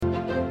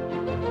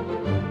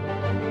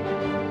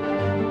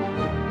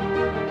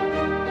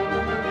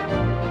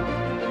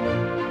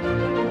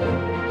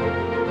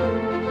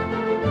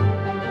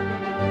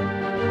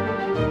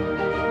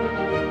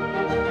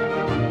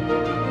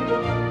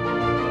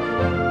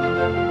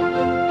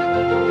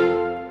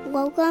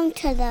Welcome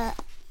to the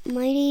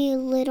Mighty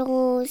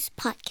Littles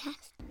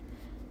podcast.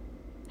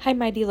 Hi,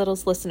 Mighty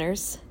Littles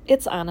listeners.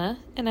 It's Anna,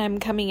 and I'm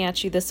coming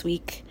at you this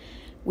week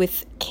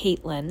with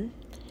Caitlin.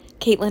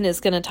 Caitlin is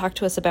going to talk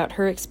to us about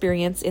her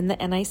experience in the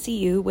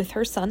NICU with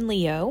her son,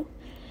 Leo.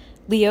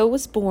 Leo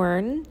was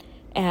born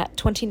at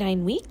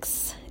 29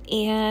 weeks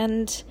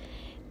and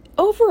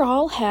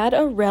overall had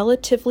a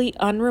relatively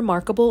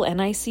unremarkable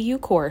NICU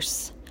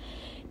course.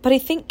 But I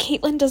think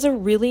Caitlin does a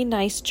really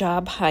nice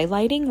job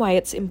highlighting why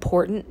it's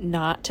important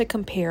not to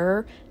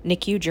compare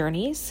NICU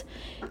journeys.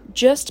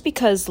 Just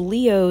because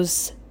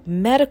Leo's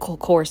medical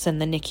course in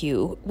the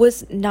NICU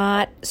was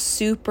not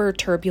super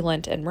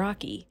turbulent and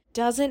rocky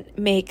doesn't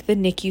make the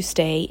NICU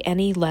stay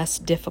any less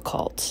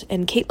difficult.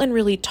 And Caitlin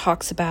really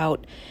talks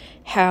about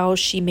how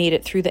she made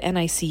it through the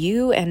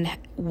NICU and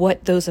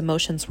what those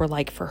emotions were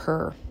like for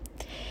her.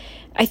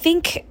 I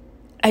think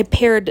I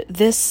paired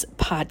this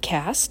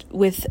podcast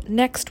with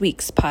next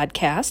week's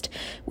podcast,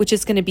 which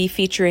is going to be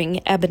featuring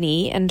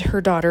Ebony and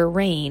her daughter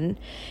Rain,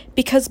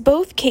 because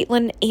both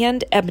Caitlin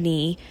and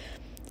Ebony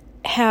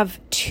have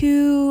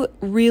two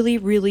really,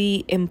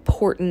 really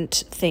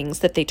important things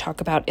that they talk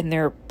about in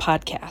their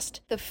podcast.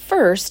 The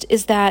first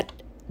is that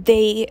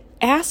they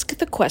ask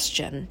the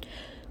question,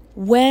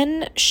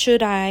 when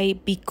should I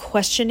be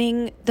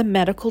questioning the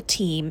medical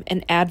team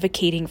and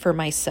advocating for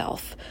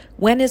myself?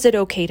 When is it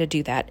okay to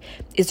do that?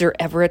 Is there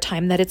ever a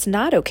time that it's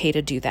not okay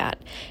to do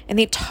that? And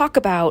they talk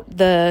about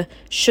the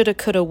shoulda,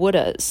 coulda,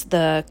 wouldas,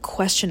 the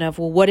question of,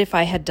 well, what if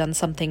I had done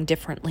something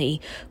differently?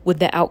 Would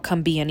the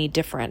outcome be any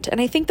different? And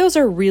I think those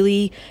are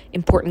really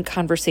important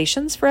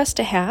conversations for us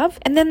to have.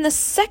 And then the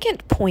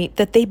second point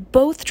that they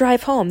both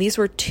drive home, these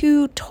were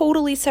two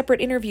totally separate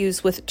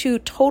interviews with two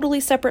totally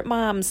separate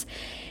moms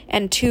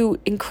and two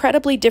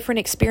incredibly different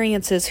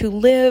experiences who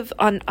live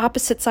on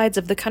opposite sides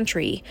of the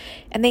country.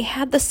 And they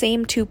had the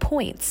same 2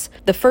 points.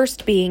 The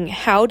first being,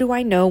 how do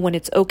I know when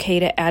it's okay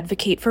to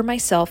advocate for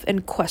myself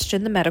and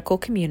question the medical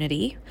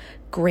community?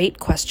 Great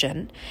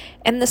question.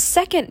 And the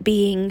second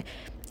being,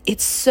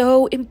 it's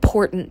so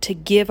important to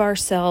give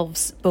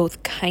ourselves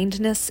both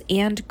kindness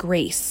and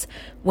grace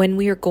when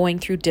we are going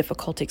through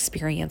difficult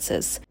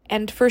experiences.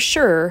 And for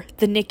sure,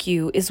 the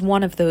NICU is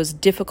one of those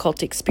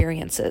difficult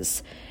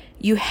experiences.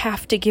 You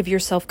have to give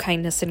yourself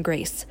kindness and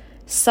grace.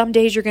 Some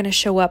days you're going to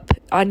show up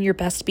on your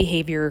best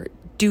behavior,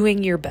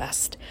 doing your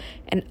best.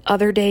 And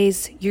other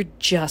days you're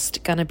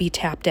just going to be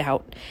tapped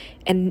out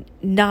and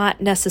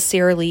not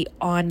necessarily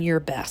on your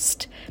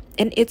best.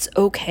 And it's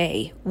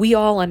okay. We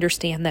all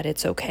understand that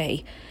it's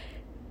okay.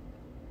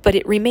 But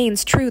it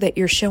remains true that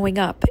you're showing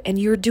up and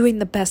you're doing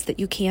the best that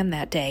you can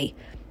that day.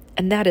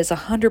 And that is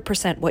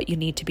 100% what you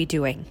need to be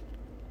doing.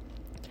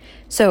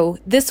 So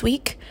this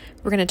week,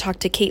 we're going to talk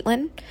to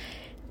Caitlin.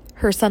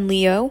 Her son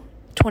Leo,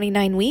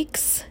 29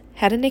 weeks,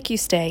 had a NICU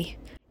stay.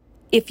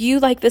 If you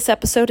like this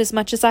episode as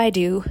much as I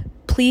do,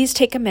 please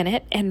take a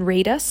minute and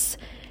rate us,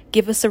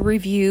 give us a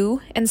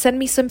review, and send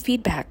me some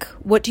feedback.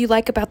 What do you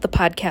like about the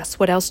podcast?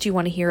 What else do you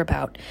want to hear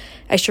about?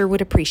 I sure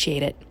would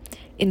appreciate it.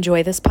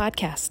 Enjoy this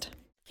podcast.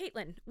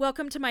 Caitlin,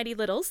 welcome to Mighty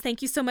Littles.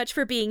 Thank you so much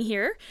for being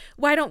here.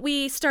 Why don't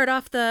we start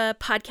off the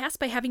podcast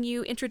by having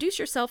you introduce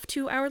yourself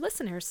to our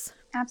listeners?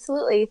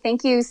 Absolutely.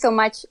 Thank you so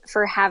much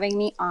for having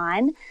me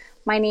on.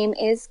 My name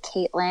is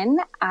Caitlin.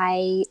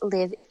 I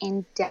live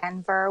in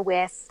Denver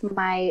with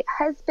my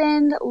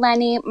husband,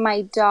 Lenny,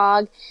 my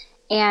dog,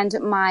 and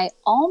my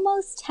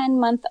almost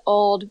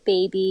 10-month-old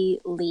baby,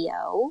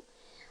 Leo.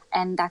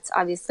 And that's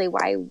obviously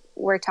why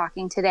we're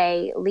talking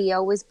today.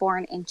 Leo was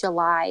born in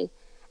July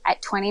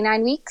at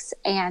 29 weeks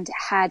and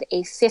had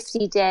a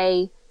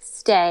 50-day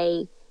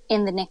stay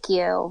in the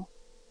NICU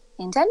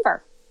in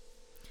Denver.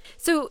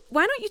 So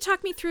why don't you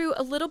talk me through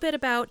a little bit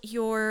about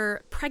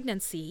your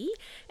pregnancy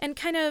and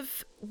kind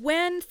of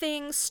when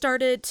things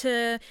started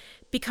to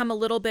become a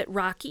little bit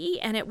rocky,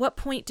 and at what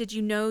point did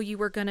you know you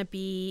were going to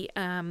be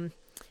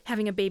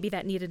having a baby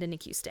that needed a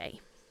NICU stay?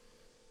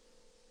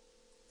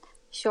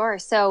 Sure.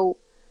 So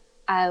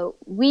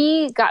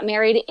we got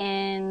married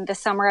in the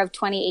summer of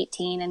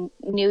 2018 and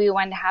knew we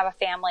wanted to have a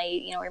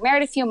family. You know, we were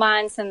married a few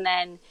months and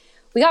then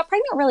we got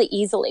pregnant really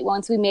easily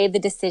once we made the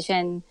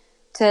decision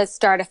to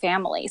start a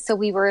family. So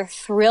we were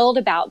thrilled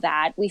about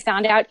that. We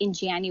found out in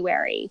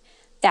January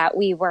that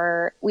we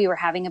were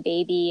having a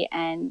baby,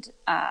 and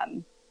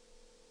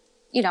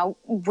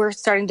we're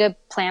starting to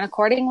plan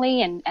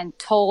accordingly and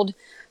told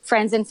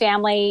friends and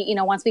family,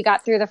 once we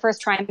got through the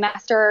first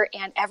trimester,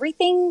 and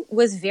everything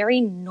was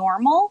very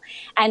normal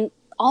and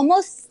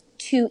almost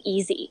too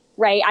easy,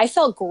 right? I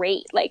felt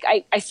great. Like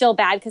I feel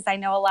bad because I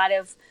know a lot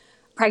of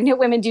pregnant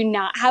women do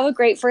not have a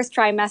great first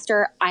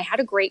trimester. I had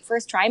a great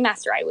first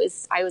trimester. I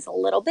was a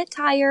little bit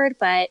tired,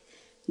 but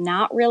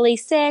not really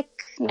sick,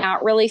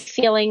 not really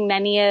feeling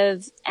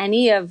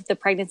any of the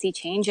pregnancy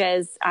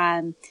changes.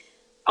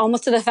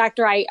 Almost to the fact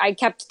where I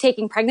kept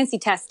taking pregnancy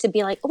tests to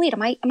be like, oh, wait,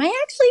 am I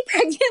actually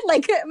pregnant?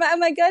 Like,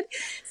 am I good?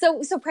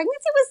 So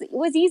pregnancy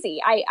was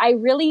easy. I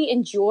really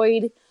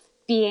enjoyed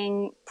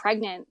being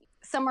pregnant.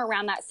 Somewhere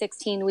around that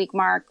 16-week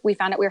mark, we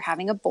found out we were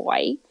having a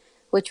boy.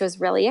 which was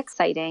really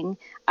exciting.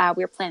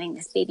 We were planning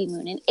this baby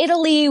moon in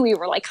Italy. We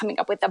were like coming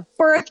up with a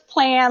birth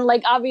plan.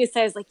 Like,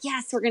 obviously I was like,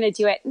 yes, we're going to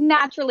do it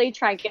naturally,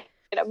 try and get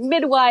a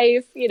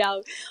midwife,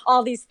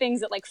 all these things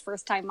that like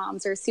first time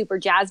moms are super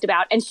jazzed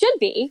about and should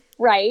be,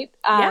 right?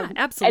 Yeah,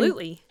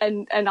 absolutely.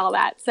 And all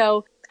that.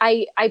 So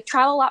I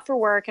travel a lot for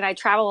work and I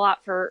travel a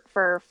lot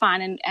for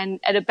fun. And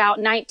at about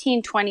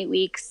 19, 20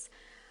 weeks,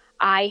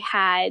 I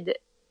had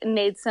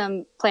made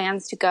some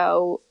plans to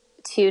go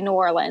to New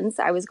Orleans.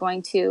 I was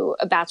going to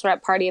a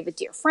bachelorette party of a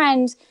dear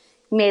friend,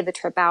 made the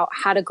trip out,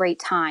 had a great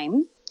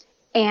time.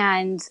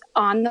 And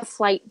on the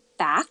flight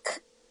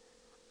back,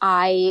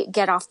 I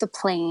get off the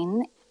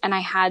plane and I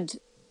had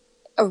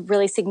a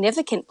really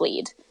significant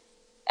bleed.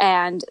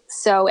 And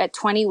so at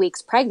 20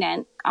 weeks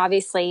pregnant,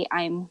 obviously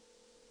I'm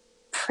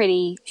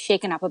pretty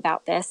shaken up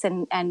about this.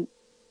 And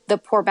the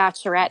poor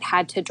bachelorette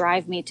had to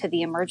drive me to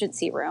the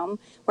emergency room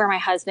where my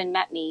husband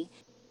met me.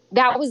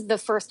 That was the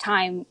first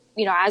time,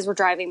 as we're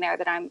driving there,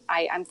 that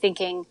I'm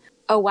thinking,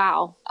 oh,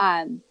 wow,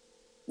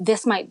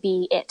 this might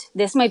be it.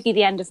 This might be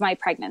the end of my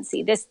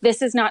pregnancy.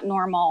 This is not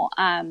normal,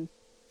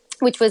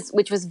 which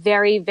was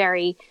very,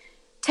 very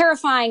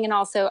terrifying, and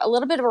also a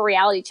little bit of a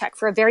reality check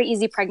for a very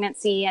easy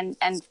pregnancy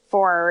and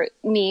for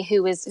me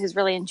who's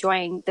really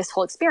enjoying this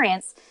whole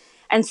experience.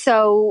 And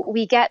so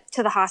we get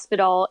to the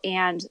hospital,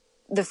 and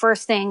the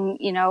first thing,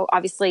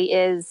 obviously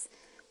is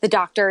the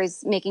doctor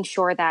is making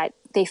sure that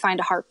they find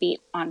a heartbeat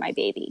on my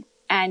baby.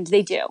 And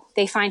they do.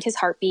 They find his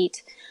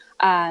heartbeat,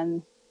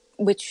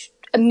 which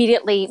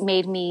immediately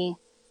made me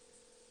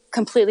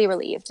completely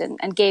relieved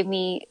and gave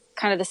me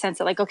kind of the sense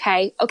that like,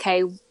 okay,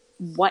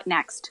 what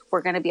next?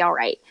 We're going to be all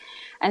right.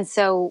 And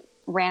so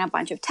ran a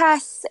bunch of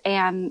tests,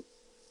 and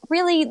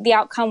really the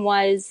outcome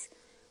was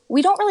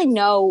we don't really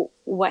know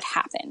what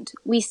happened.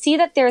 We see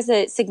that there's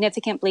a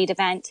significant bleed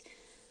event.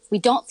 We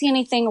don't see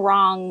anything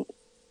wrong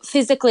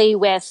physically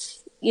with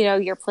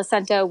your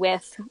placenta,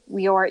 with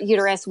your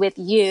uterus, with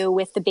you,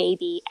 with the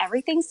baby.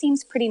 Everything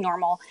seems pretty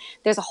normal.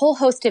 There's a whole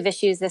host of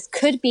issues this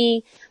could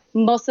be.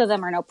 Most of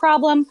them are no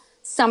problem.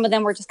 Some of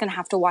them we're just going to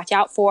have to watch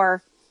out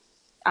for.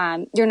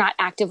 You're not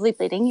actively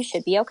bleeding. You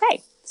should be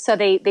okay. So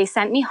they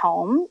sent me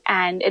home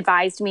and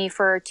advised me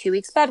for 2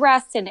 weeks bed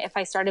rest. And if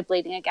I started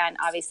bleeding again,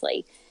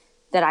 obviously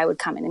that I would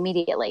come in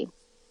immediately.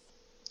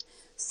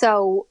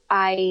 So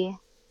I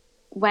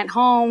went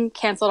home,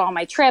 canceled all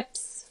my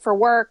trips for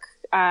work,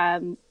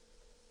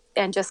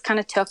 and just kind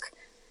of took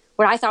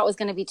what I thought was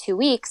going to be 2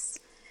 weeks.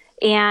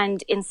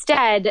 And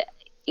instead,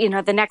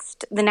 the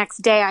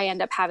next day I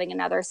end up having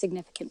another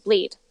significant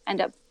bleed,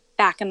 end up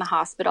back in the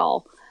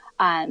hospital,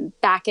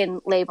 back in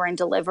labor and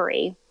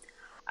delivery.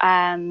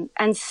 And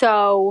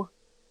so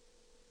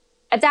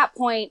at that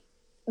point,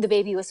 the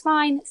baby was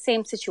fine,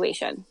 same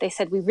situation. They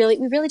said, we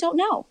really don't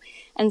know.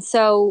 And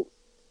so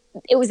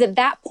it was at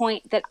that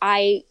point that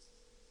I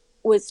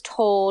was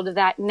told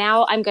that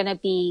now I'm going to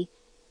be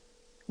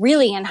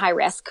really in high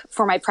risk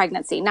for my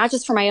pregnancy, not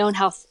just for my own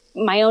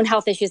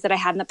health issues that I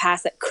had in the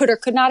past that could or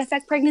could not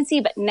affect pregnancy,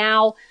 but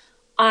now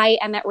I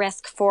am at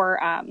risk for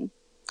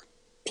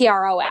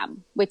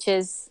PROM, which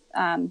is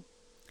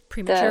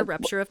premature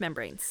rupture of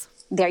membranes.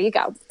 There you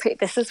go.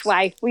 This is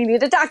why we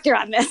need a doctor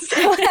on this.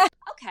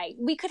 Okay,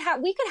 we could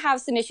have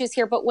some issues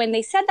here, but when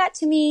they said that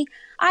to me,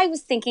 I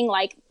was thinking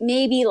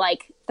maybe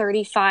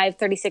 35,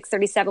 36,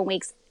 37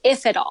 weeks,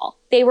 if at all.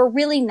 They were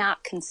really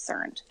not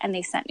concerned, and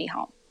they sent me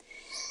home.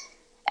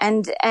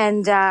 And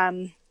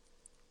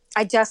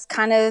I just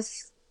kind of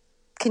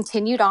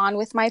continued on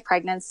with my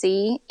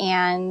pregnancy,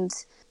 and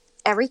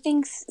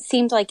everything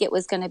seemed like it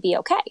was going to be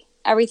okay.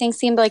 Everything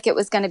seemed like it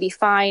was going to be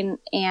fine.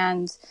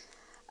 And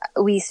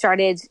we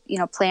started,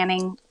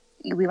 planning.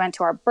 We went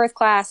to our birth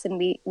class, and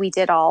we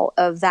did all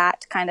of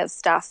that kind of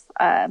stuff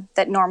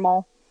that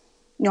normal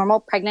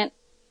pregnant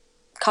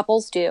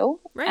couples do.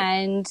 Right.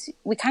 And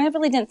we kind of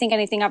really didn't think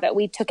anything of it.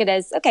 We took it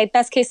as, okay,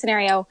 best case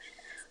scenario,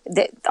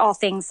 that all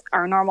things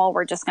are normal.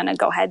 We're just going to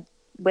go ahead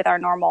with our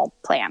normal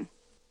plan.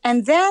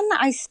 And then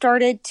I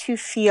started to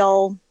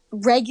feel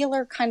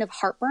regular kind of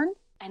heartburn.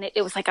 And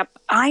it was like an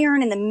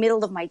iron in the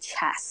middle of my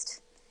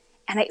chest.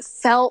 And it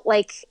felt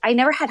like I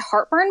never had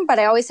heartburn, but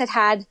I always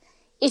had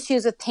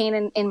issues with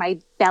pain in my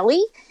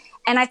belly.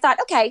 And I thought,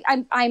 okay,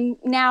 I'm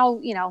now,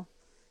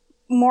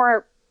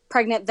 more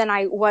pregnant than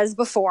I was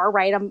before,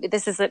 right?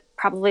 This is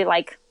probably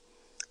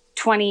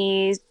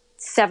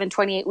 27,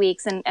 28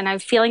 weeks. And I'm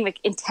feeling like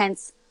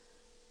intense,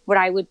 what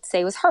I would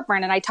say was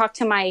heartburn. And I talked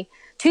to my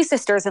 2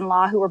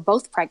 sisters-in-law who were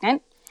both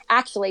pregnant.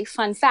 Actually,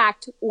 fun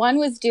fact, one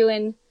was due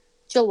in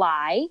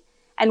July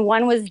and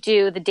one was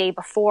due the day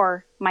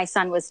before my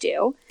son was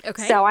due.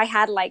 Okay. So I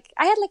had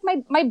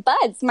my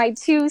buds, my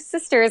 2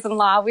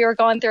 sisters-in-law. We were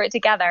going through it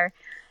together.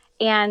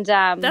 And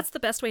that's the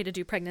best way to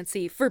do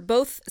pregnancy for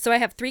both. So I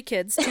have 3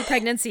 kids, 2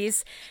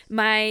 pregnancies.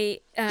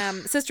 My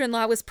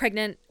sister-in-law was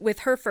pregnant with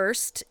her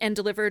first and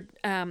delivered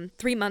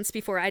 3 months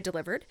before I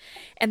delivered.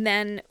 And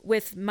then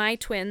with my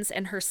twins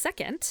and her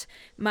second,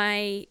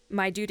 my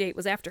due date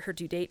was after her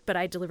due date, but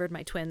I delivered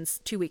my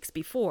twins 2 weeks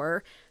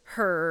before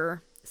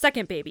her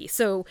second baby.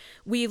 So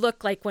we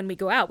look like when we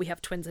go out, we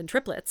have twins and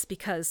triplets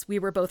because we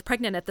were both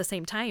pregnant at the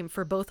same time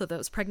for both of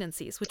those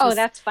pregnancies. Which was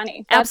that's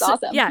funny. That's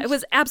awesome. Yeah, it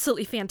was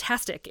absolutely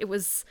fantastic. It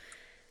was,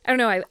 I don't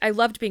know, I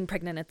loved being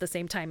pregnant at the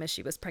same time as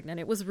she was pregnant.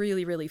 It was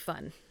really, really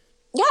fun.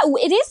 Yeah,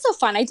 it is so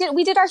fun.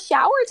 We did our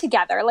shower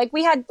together. Like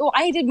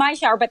I did my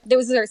shower, but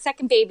those were our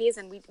second babies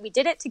and we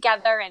did it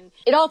together and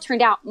it all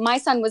turned out. My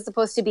son was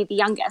supposed to be the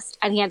youngest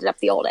and he ended up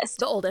the oldest.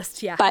 The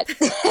oldest, yeah. But,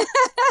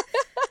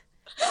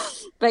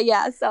 but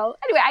yeah, so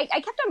anyway, I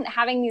kept on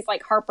having these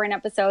like heartburn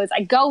episodes.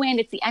 I go in,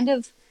 it's the end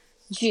of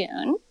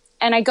June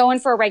and I go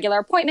in for a regular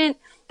appointment.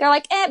 They're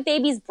like,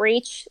 baby's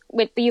breech,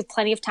 but you have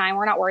plenty of time.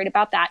 We're not worried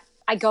about that.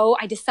 I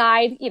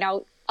decide,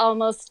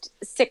 almost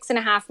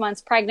 6.5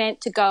 months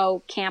pregnant to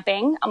go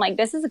camping. I'm like,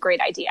 this is a great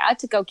idea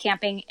to go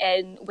camping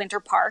in Winter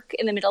Park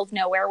in the middle of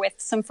nowhere with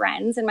some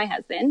friends and my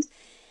husband.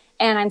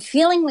 And I'm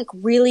feeling like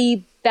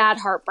really bad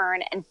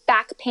heartburn and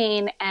back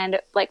pain and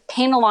like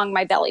pain along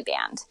my belly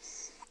band.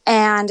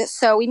 And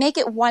so we make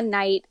it one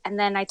night and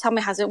then I tell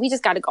my husband, we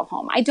just got to go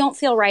home. I don't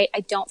feel right.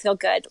 I don't feel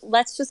good.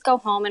 Let's just go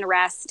home and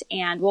rest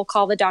and we'll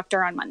call the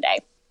doctor on Monday.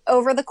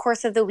 Over the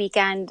course of the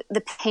weekend,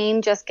 the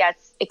pain just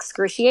gets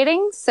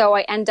excruciating. So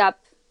I end up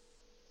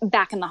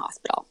back in the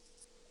hospital.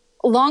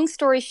 Long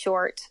story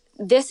short,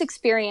 this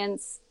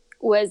experience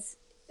was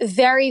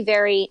very,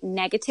 very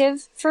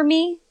negative for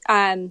me.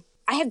 I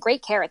had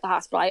great care at the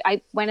hospital.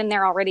 I went in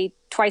there already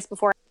twice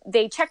before.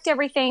 They checked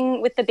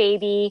everything with the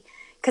baby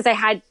because I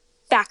had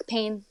back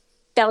pain,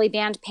 belly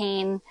band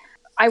pain.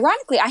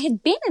 Ironically, I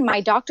had been in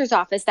my doctor's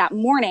office that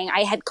morning.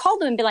 I had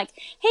called them and been like,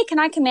 hey, can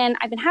I come in?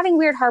 I've been having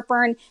weird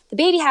heartburn. The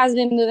baby hasn't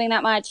been moving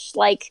that much.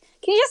 Like,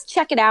 can you just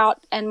check it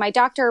out? And my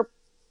doctor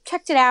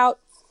checked it out,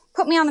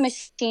 put me on the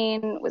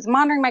machine, was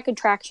monitoring my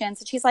contractions.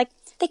 And she's like,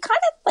 they kind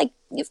of like,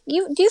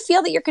 do you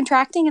feel that you're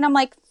contracting? And I'm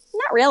like,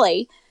 not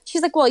really.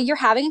 She's like, well, you're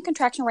having a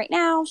contraction right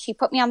now. She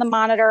put me on the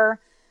monitor.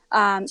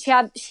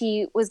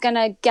 She was going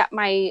to get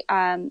my,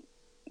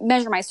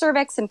 measure my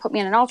cervix and put me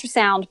in an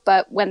ultrasound.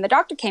 But when the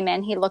doctor came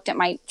in, he looked at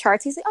my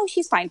charts. He's like, oh,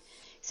 she's fine.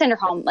 Send her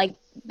home. Like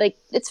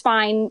it's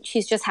fine.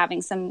 She's just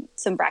having some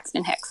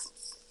Braxton Hicks.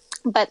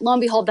 But lo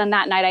and behold, then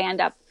that night I end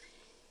up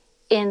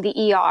in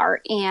the ER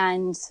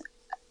and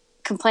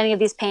complaining of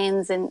these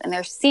pains. And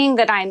they're seeing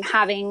that I'm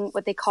having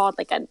what they call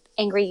like an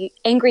angry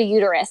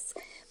uterus,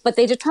 but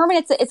they determine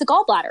it's a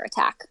gallbladder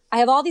attack. I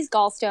have all these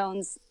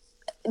gallstones.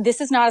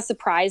 This is not a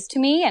surprise to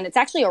me. And it's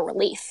actually a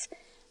relief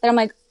that I'm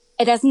like,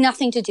 it has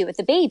nothing to do with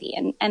the baby.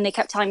 And they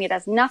kept telling me it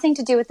has nothing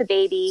to do with the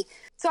baby.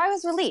 So I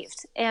was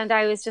relieved. And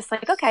I was just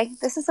like, okay,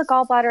 this is a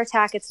gallbladder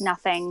attack. It's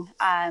nothing.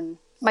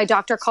 My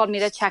doctor called me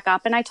to check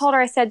up. And I told her,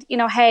 I said,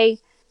 hey,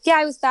 yeah,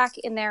 I was back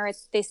in there.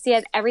 They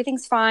said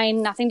everything's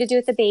fine. Nothing to do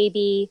with the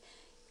baby.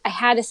 I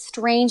had a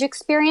strange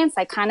experience.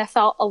 I kind of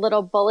felt a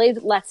little bullied.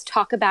 Let's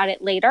talk about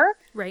it later.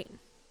 Right.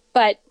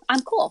 But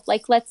I'm cool.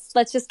 Like, let's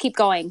just keep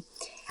going.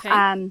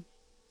 Okay.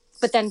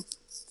 But then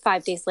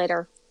 5 days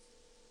later,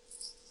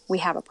 we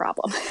have a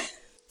problem.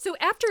 So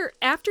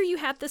after you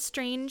had this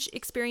strange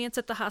experience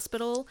at the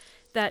hospital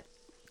that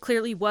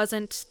clearly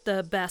wasn't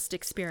the best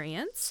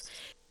experience,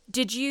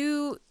 did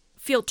you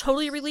feel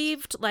totally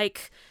relieved?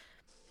 Like,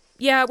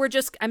 yeah,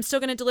 I'm still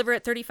going to deliver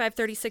at 35,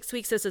 36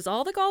 weeks. This is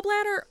all the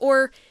gallbladder?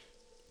 Or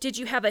did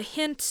you have a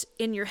hint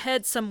in your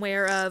head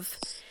somewhere of,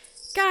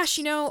 gosh,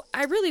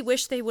 I really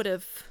wish they would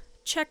have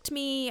checked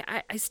me.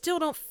 I still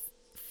don't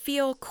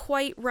feel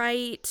quite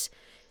right.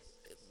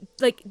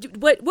 Like,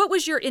 what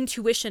was your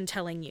intuition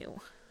telling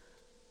you?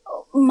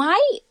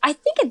 I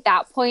think at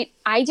that point,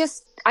 I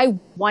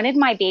wanted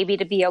my baby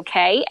to be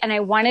okay and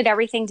I wanted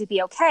everything to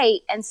be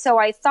okay. And so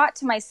I thought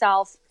to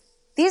myself,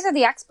 these are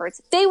the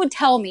experts. They would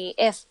tell me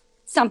if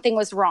something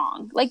was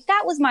wrong. Like,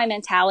 that was my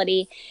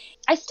mentality.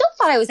 I still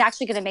thought I was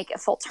actually going to make it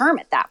full term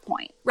at that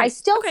point. Right. I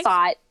still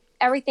thought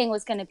everything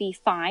was going to be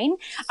fine.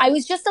 I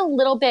was just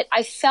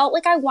I felt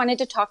like I wanted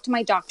to talk to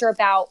my doctor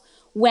about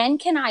when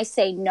can I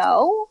say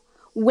no?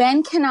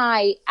 When can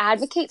I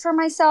advocate for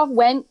myself?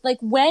 When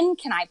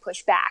can I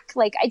push back?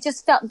 Like, I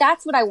just felt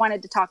that's what I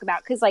wanted to talk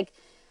about. Cause like,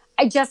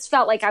 I just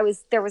felt like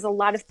there was a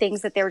lot of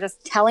things that they were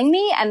just telling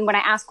me. And when I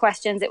asked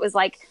questions, it was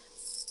like,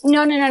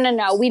 no,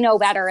 we know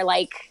better.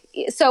 Like,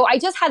 so I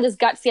just had this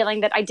gut feeling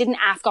that I didn't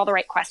ask all the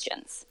right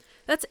questions.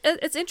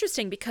 It's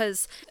interesting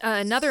because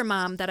another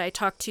mom that I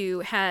talked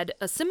to had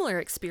a similar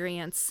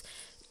experience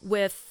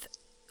with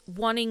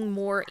wanting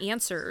more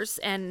answers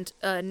and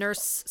a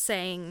nurse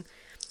saying,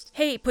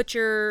 hey, put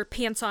your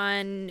pants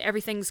on,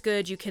 everything's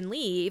good, you can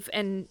leave.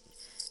 And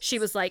she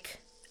was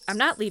like, I'm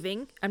not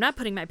leaving. I'm not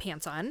putting my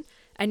pants on.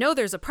 I know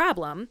there's a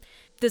problem.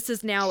 This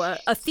is now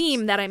a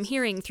theme that I'm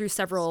hearing through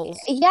several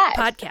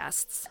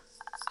podcasts.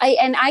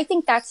 I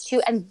think that's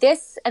true. And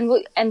this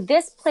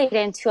played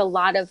into a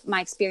lot of my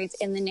experience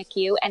in the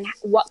NICU and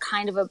what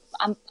kind of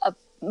a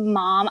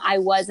mom I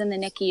was in the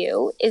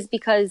NICU is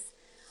because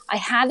I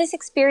had this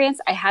experience.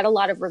 I had a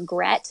lot of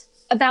regret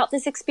about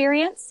this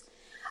experience.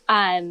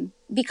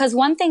 Because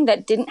one thing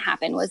that didn't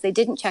happen was they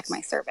didn't check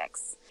my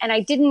cervix. And I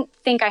didn't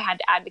think I had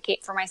to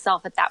advocate for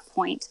myself at that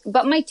point.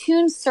 But my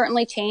tune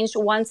certainly changed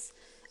once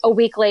a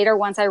week later,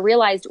 once I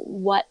realized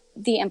what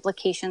the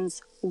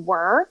implications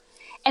were.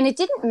 And it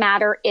didn't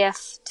matter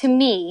if, to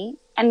me,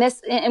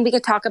 and we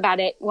could talk about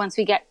it once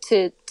we get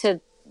to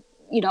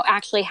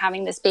actually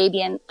having this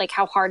baby and like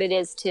how hard it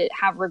is to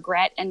have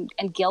regret and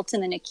guilt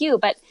in the NICU.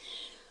 But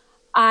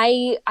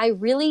I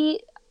really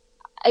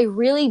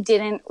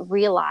didn't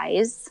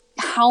realize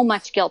how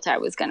much guilt I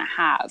was going to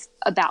have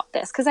about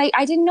this, because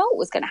I didn't know it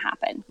was going to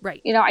happen.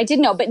 Right. I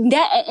didn't know. But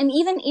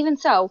even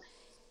so,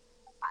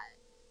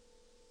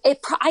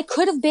 I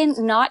could have been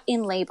not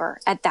in labor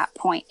at that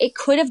point. It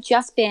could have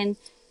just been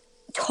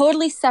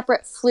totally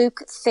separate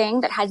fluke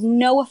thing that had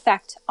no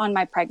effect on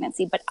my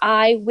pregnancy, but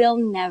I will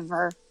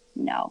never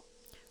know.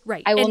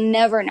 Right. I will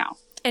never know.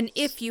 And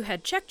if you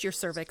had checked your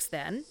cervix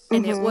then,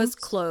 and it was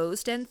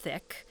closed and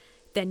thick,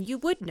 then you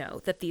would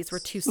know that these were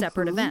two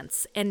separate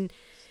events. And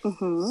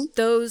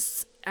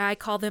those, I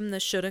call them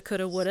the shoulda,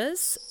 coulda,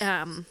 wouldas.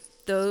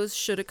 Those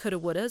shoulda, coulda,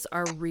 wouldas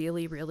are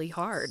really, really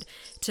hard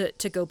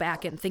to go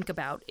back and think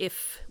about.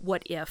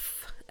 What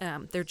if,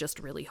 they're just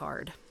really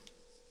hard.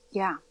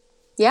 Yeah.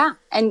 Yeah.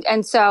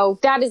 And so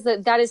that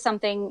is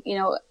something,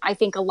 I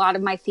think a lot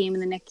of my theme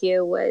in the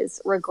NICU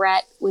was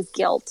regret, was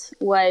guilt,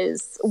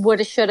 was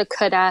woulda, shoulda,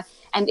 coulda.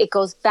 And it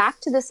goes back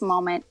to this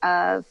moment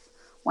of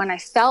when I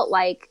felt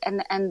like,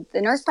 and the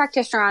nurse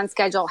practitioner on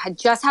schedule had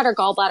just had her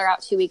gallbladder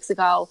out 2 weeks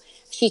ago.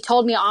 She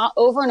told me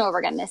over and over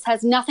again, this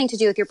has nothing to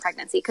do with your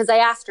pregnancy. Because I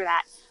asked her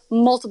that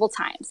multiple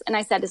times. And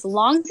I said, as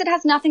long as it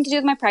has nothing to do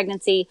with my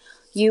pregnancy,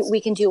 we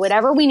can do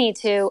whatever we need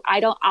to.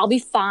 I'll be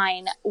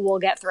fine. We'll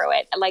get through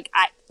it.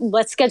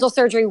 Let's schedule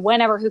surgery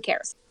whenever, who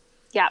cares?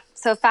 Yeah.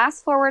 So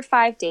fast forward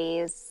 5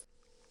 days,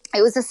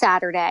 it was a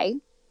Saturday,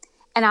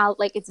 and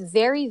it's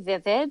very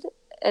vivid,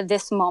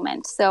 this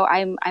moment. So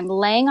I'm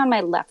laying on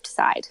my left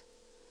side,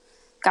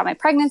 got my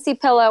pregnancy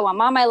pillow. I'm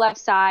on my left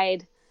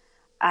side.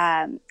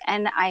 And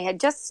I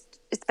had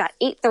it's about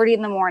 8:30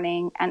 in the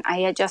morning, and I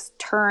had just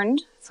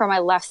turned from my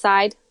left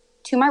side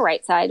to my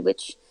right side,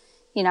 which,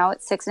 at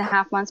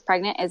 6.5 months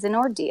pregnant is an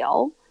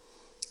ordeal.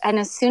 And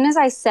as soon as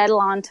I settle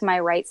onto my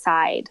right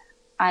side,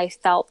 I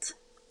felt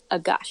a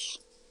gush.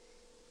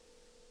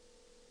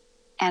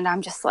 And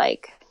I'm just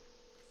like,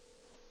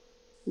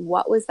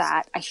 what was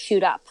that? I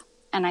shoot up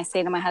and I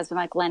say to my husband,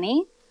 like,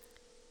 Lenny,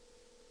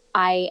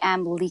 I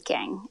am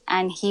leaking.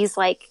 And he's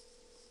like,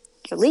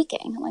 you're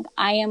leaking? I'm like,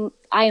 I am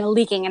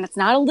leaking. And it's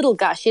not a little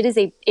gush. It is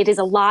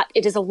a lot.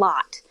 It is a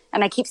lot.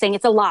 And I keep saying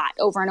it's a lot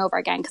over and over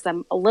again, because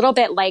I'm a little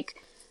bit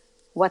like,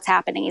 what's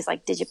happening? He's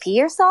like, did you pee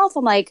yourself?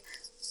 I'm like,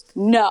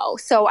 no.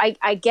 So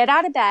I get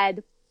out of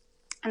bed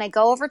and I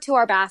go over to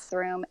our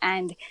bathroom,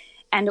 and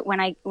when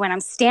I'm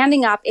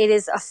standing up, it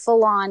is a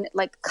full on,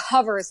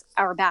 covers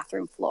our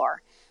bathroom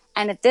floor.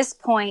 And at this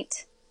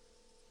point,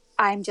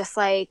 I'm just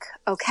like,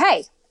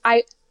 okay,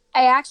 I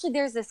actually,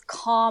 there's this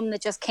calm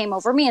that just came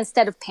over me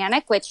instead of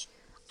panic, which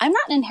I'm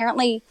not an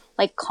inherently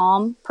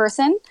calm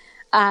person,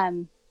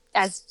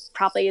 as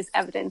probably is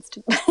evidenced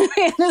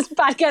in this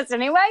podcast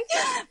anyway.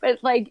 But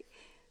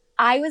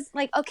I was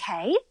like,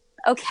 okay.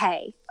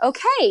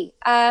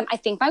 I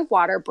think my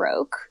water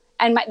broke.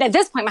 And at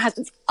this point, my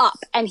husband's up,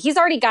 and he's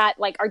already got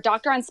our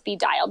doctor on speed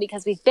dial,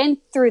 because we've been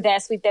through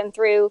this. We've been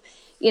through,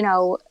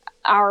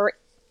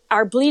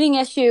 our bleeding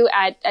issue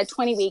at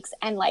 20 weeks.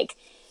 And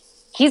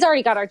he's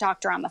already got our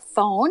doctor on the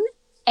phone,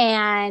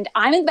 and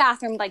I'm in the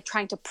bathroom,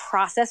 trying to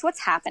process what's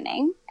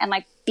happening and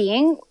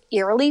being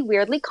eerily,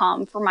 weirdly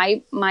calm for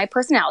my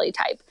personality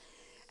type.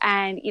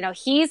 And,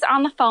 he's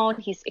on the phone,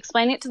 he's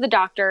explaining it to the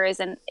doctors.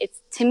 And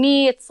to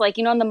me, it's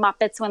in the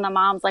Muppets when the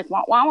mom's like,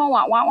 wah, wah, wah,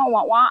 wah, wah, wah,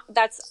 wah, wah.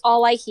 That's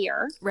all I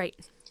hear. Right.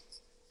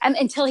 And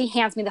until he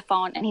hands me the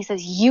phone and he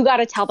says, you got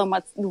to tell them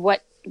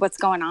what's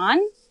going on.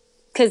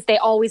 Because they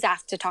always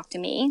ask to talk to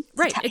me.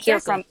 Right. To hear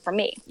from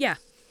me. Yeah.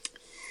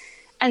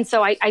 And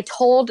so I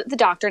told the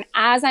doctor, and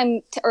as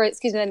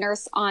the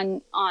nurse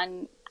on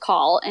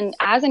call, and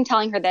as I'm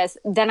telling her this,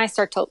 then I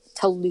start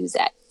to lose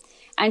it.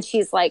 And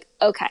she's like,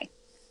 okay,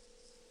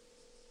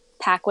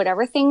 pack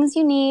whatever things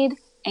you need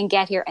and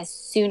get here as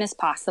soon as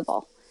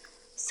possible.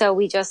 So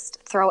we just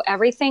throw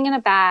everything in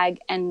a bag,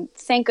 and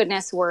thank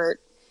goodness we're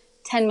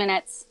 10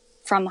 minutes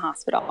from the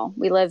hospital.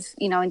 We live,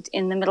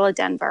 in the middle of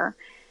Denver.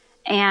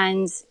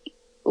 And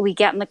we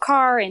get in the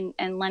car, and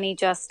Lenny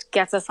just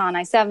gets us on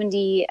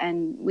I-70,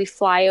 and we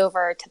fly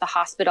over to the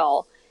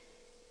hospital,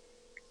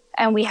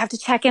 and we have to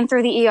check in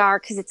through the ER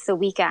because it's the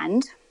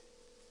weekend.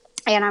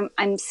 And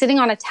I'm sitting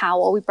on a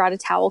towel. We brought a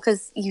towel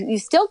because you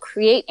still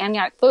create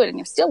amniotic fluid, and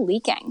you're still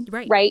leaking,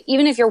 right?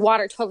 Even if your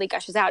water totally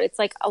gushes out, it's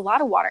a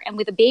lot of water. And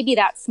with a baby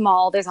that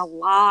small, there's a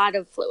lot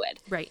of fluid.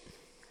 Right.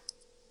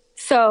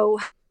 So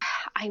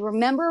I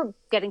remember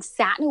getting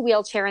sat in a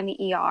wheelchair in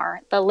the ER.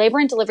 The labor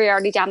and delivery are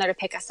already down there to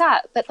pick us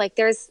up. But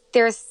there's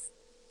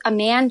a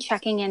man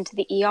checking into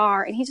the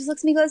ER, and he just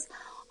looks at me and goes,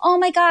 oh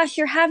my gosh,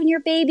 you're having your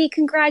baby.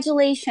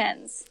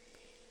 Congratulations.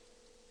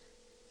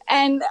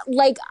 And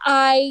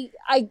I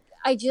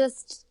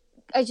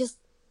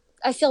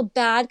feel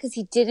bad because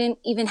he didn't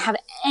even have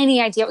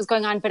any idea what was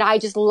going on, but I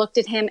just looked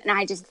at him and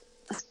I just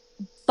was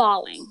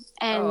bawling.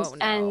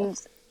 And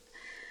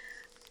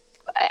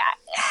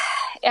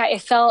I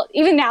felt,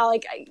 even now,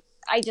 like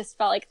I just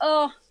felt like,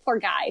 oh, poor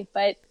guy.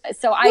 But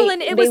so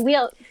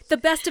the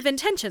best of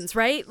intentions,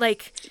 right?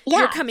 Like,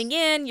 you're coming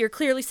in, you're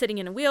clearly sitting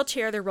in a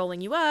wheelchair, they're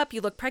rolling you up,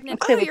 you look pregnant.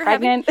 I'm clearly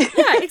pregnant.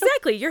 Yeah,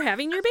 exactly. You're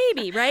having your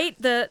baby, right?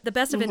 The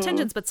best of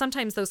intentions. But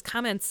sometimes those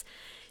comments,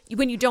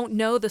 when you don't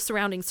know the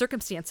surrounding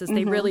circumstances,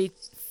 they really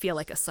feel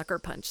like a sucker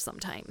punch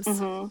sometimes.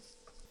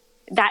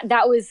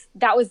 That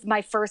was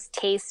my first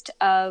taste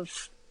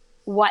of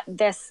what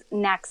this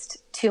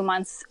next 2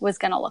 months was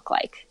going to look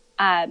like.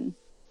 And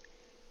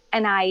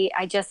I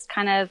just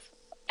kind of,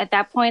 at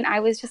that point,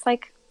 I was just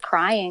like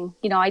crying.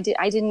 You know, I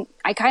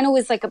kind of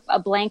was like a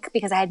blank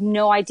because I had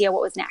no idea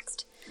what was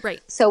next.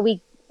 Right. So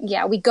we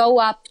go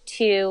up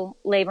to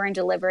labor and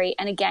delivery.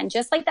 And again,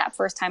 just like that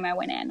first time I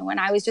went in, when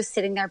I was just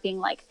sitting there being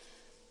like,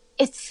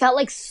 it felt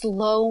like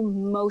slow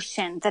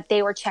motion that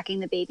they were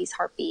checking the baby's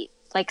heartbeat,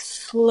 like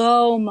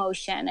slow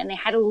motion. And they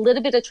had a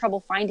little bit of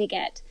trouble finding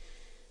it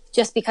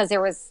just because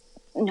there was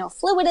no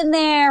fluid in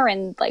there,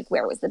 and like,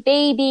 where was the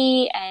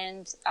baby?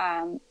 And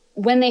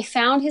when they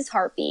found his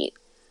heartbeat,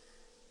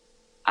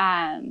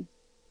 I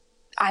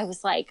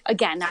was like,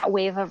 again, that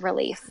wave of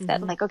relief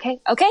that like, okay,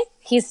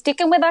 he's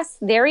sticking with us.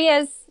 There he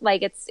is.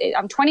 Like,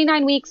 I'm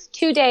 29 weeks,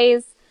 2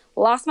 days,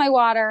 lost my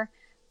water,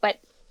 but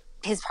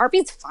his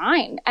heartbeat's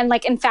fine. And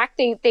like, in fact,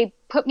 they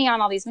put me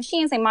on all these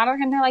machines, they monitor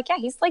him. They're like, yeah,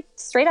 he's like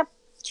straight up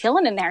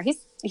chilling in there. He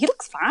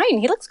looks fine.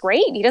 He looks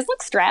great. He doesn't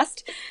look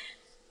stressed.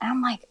 And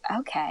I'm like,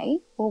 okay,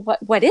 well,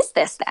 what is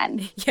this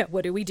then? Yeah,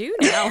 what do we do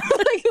now?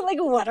 like,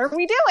 what are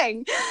we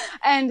doing?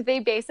 And they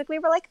basically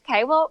were like,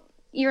 okay, well,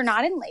 you're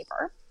not in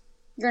labor.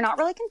 You're not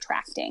really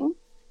contracting.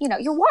 You know,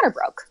 your water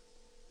broke.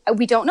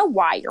 We don't know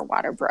why your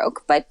water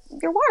broke, but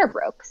your water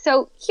broke.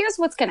 So here's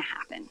what's going to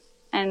happen.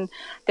 And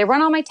they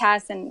run all my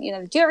tests and, you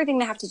know, do everything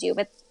they have to do.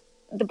 But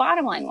the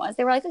bottom line was,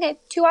 they were like, okay,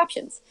 2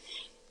 options.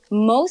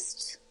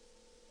 Most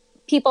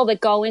people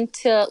that go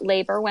into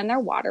labor when their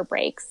water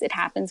breaks, it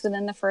happens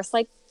within the first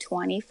like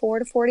 24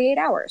 to 48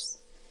 hours.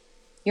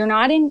 You're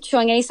not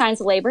showing any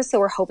signs of labor, so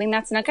we're hoping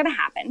that's not going to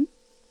happen.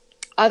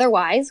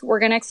 Otherwise, we're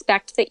going to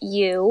expect that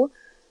you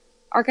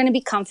are going to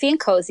be comfy and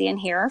cozy in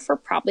here for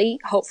probably,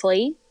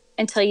 hopefully,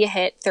 until you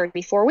hit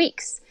 34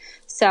 weeks.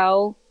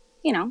 So,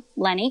 you know,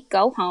 Lenny,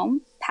 go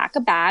home, pack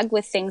a bag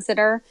with things that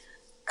are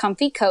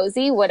comfy,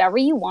 cozy, whatever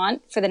you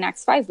want for the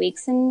next 5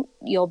 weeks, and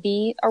you'll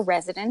be a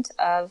resident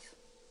of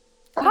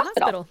the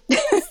hospital.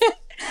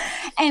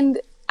 And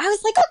I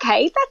was like,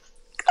 okay,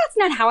 that's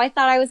not how I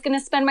thought I was going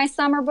to spend my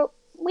summer, but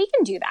we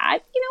can do that.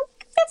 You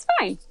know, that's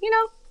fine. You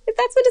know, if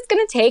that's what it's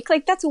going to take,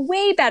 like, that's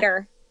way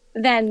better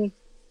than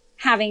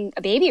having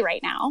a baby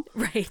right now.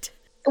 Right.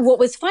 What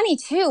was funny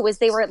too was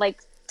they were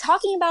like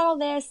talking about all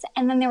this,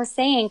 and then they were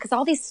saying, because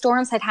all these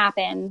storms had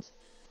happened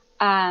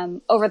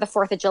over the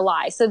 4th of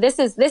July. So this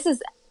is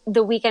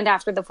the weekend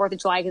after the 4th of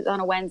July, on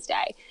a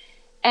Wednesday.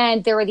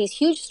 And there were these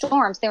huge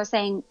storms. They were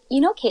saying,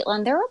 you know,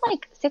 Caitlin, there were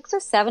like 6 or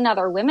 7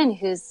 other women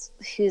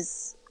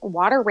whose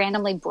water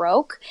randomly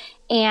broke.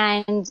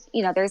 And,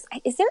 you know,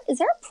 is there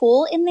a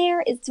pool in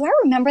there? Do I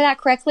remember that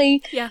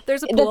correctly? Yeah,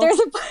 there's a pool.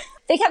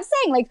 They kept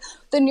saying,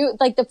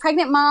 like, the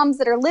pregnant moms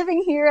that are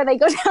living here, they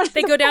go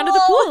down to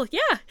the pool.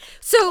 Yeah.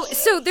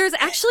 So there's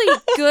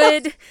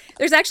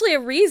actually a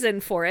reason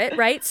for it,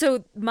 right?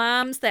 So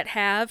moms that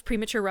have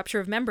premature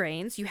rupture of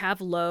membranes, you have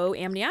low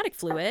amniotic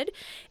fluid,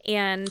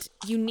 and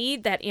you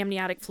need that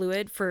amniotic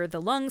fluid for the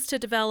lungs to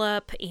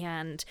develop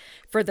and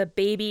for the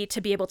baby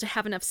to be able to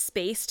have enough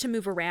space to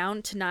move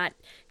around, to not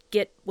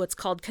get what's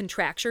called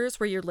contractures,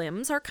 where your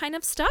limbs are kind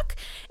of stuck.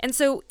 And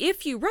so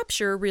if you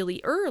rupture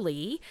really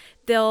early,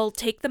 they'll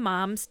take the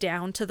moms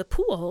down to the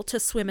pool to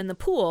swim in the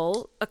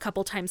pool a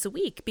couple times a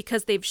week,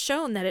 because they've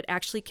shown that it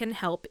actually can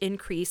help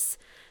increase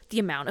the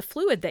amount of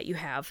fluid that you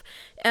have.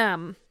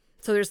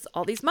 So there's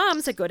all these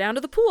moms that go down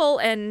to the pool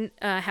and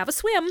have a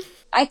swim.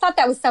 I thought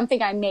that was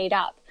something I made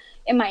up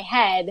in my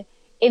head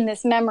in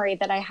this memory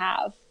that I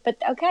have.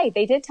 But okay,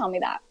 they did tell me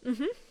that.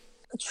 Mm-hmm.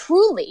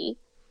 Truly,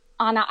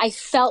 Anna, I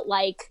felt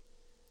like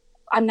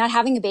I'm not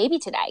having a baby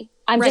today.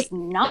 I'm just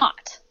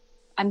not.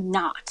 I'm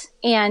not.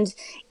 And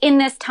in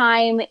this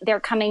time,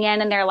 they're coming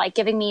in and they're like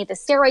giving me the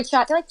steroid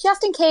shot. They're like,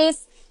 just in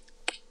case,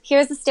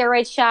 here's the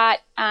steroid shot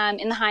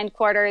in the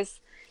hindquarters.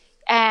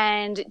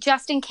 And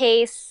just in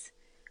case,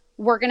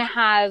 we're going to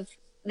have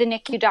the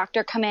NICU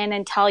doctor come in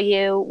and tell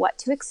you what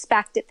to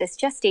expect at this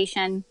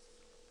gestation.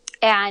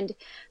 And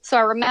so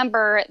I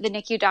remember the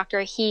NICU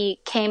doctor, he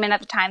came in at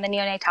the time, the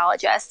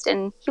neonatologist,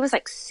 and he was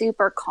like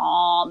super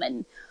calm.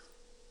 And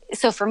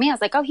so for me, I was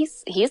like, oh,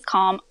 he's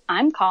calm.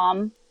 I'm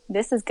calm.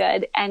 This is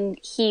good. And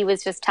he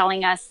was just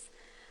telling us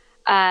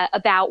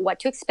about what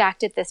to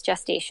expect at this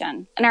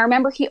gestation. And I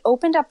remember he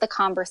opened up the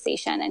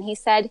conversation and he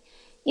said,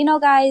 you know,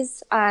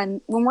 guys,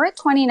 when we're at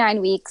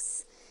 29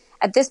 weeks,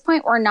 at this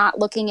point, we're not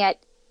looking at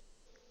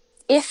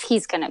if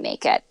he's going to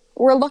make it.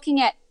 We're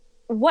looking at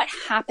what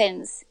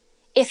happens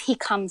if he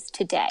comes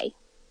today.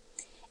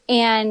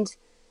 And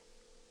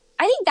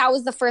I think that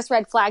was the first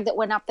red flag that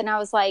went up. And I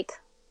was like,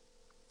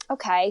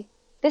 okay,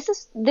 this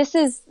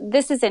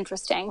is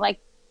interesting. Like,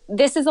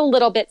 this is a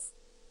little bit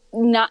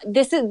not,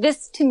 this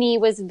to me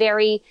was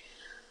very,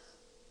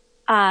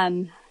 a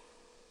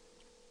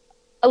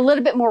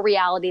little bit more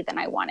reality than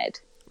I wanted.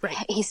 Right.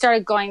 He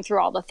started going through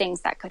all the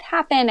things that could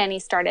happen, and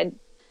he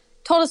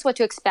told us what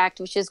to expect,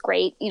 which is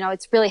great. You know,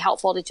 it's really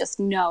helpful to just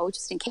know,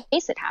 just in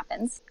case it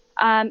happens.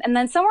 And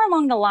then somewhere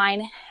along the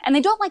line, and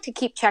they don't like to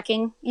keep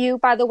checking you,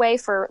 by the way,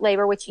 for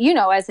labor, which, you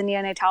know, as a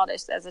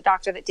neonatologist, as a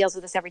doctor that deals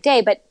with this every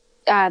day, but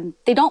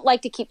they don't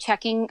like to keep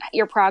checking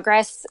your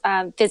progress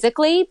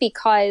physically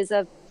because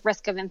of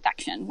risk of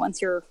infection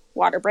once your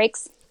water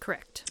breaks.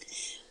 Correct.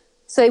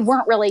 So they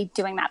weren't really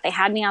doing that. They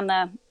had me on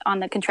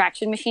the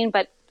contraction machine,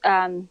 but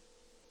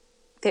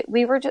it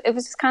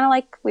was just kind of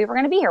like we were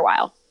going to be here a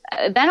while.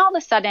 Then all of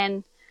a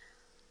sudden,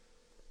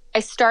 I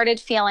started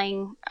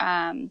feeling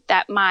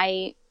that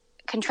my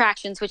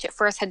contractions, which at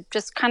first had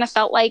just kind of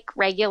felt like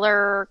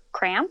regular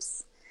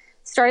cramps,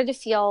 started to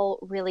feel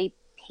really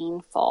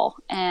painful.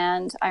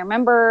 And I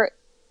remember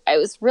I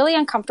was really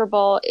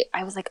uncomfortable.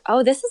 I was like,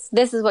 oh, this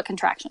is what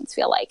contractions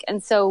feel like.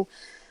 And so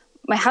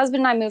my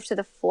husband and I moved to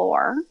the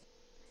floor,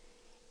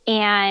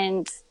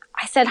 and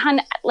I said, "Hun,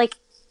 like,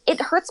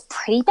 it hurts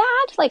pretty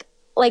bad,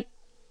 like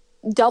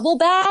double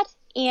bad,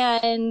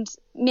 and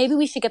maybe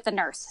we should get the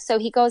nurse." So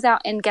he goes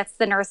out and gets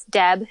the nurse,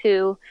 Deb,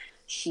 who,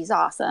 she's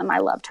awesome. I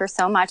loved her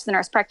so much, the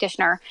nurse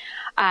practitioner.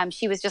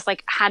 She was just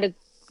like, had a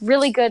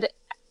really good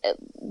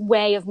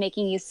way of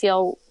making you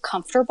feel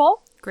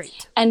comfortable.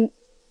 Great. And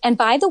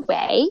by the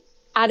way,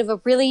 out of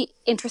a really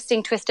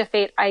interesting twist of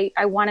fate,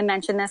 I want to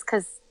mention this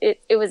because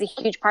it was a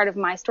huge part of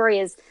my story,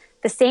 is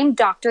the same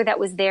doctor that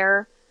was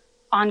there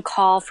on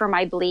call for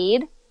my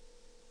bleed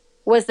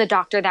was the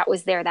doctor that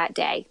was there that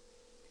day.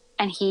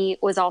 And he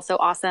was also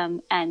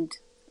awesome and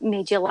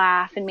made you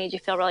laugh and made you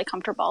feel really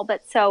comfortable.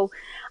 But so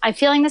I'm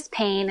feeling this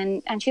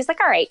pain, and she's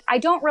like, all right, I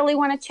don't really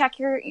want to check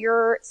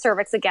your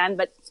cervix again,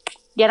 but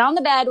get on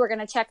the bed. We're going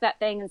to check that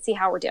thing and see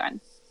how we're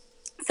doing.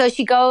 So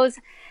she goes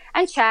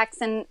and checks,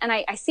 and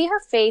I see her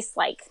face,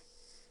 like,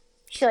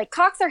 she like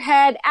cocks her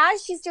head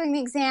as she's doing the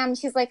exam.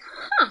 She's like,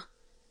 huh.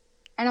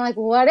 And I'm like,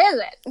 what is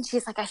it? And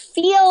she's like, I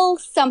feel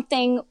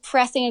something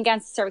pressing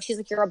against the cervix. She's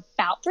like, you're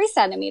about 3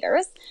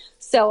 centimeters.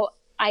 So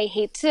I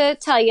hate to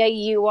tell you,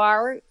 you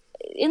are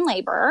in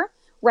labor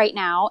right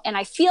now, and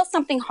I feel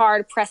something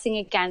hard pressing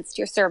against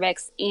your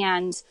cervix.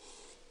 And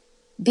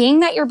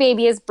being that your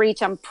baby is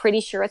breech, I'm pretty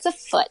sure it's a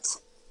foot.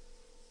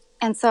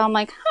 And so I'm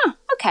like, huh,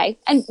 okay.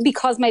 And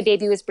because my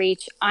baby was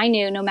breech, I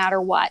knew no matter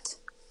what,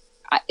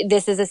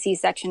 this is a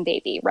C-section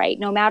baby, right?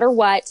 No matter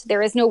what,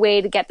 there is no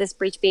way to get this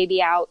breech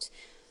baby out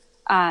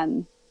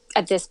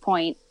at this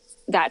point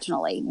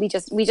vaginally. We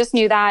just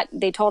knew that.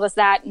 They told us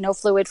that. No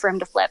fluid for him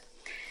to flip.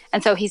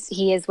 And so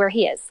he is where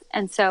he is.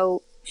 And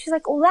so she's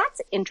like, well,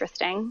 that's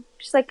interesting.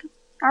 She's like,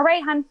 all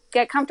right, hon,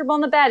 get comfortable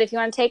in the bed. If you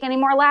want to take any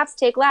more laps,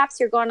 take laps.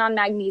 You're going on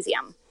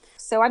magnesium.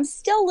 So I'm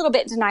still a little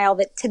bit in denial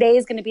that today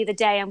is going to be the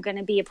day I'm going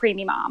to be a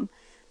preemie mom.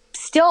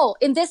 Still,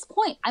 in this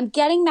point, I'm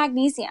getting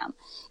magnesium.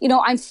 You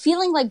know, I'm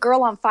feeling like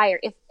girl on fire.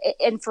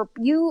 And for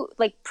you,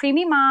 like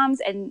preemie moms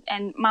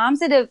and moms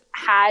that have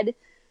had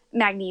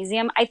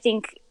magnesium, I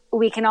think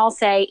we can all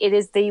say it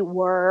is the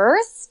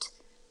worst,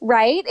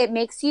 right? It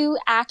makes you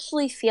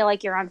actually feel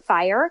like you're on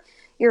fire.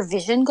 Your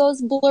vision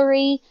goes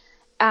blurry.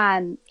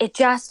 It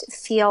just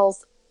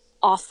feels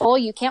awful.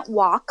 You can't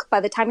walk.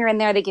 By the time you're in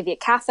there, they give you a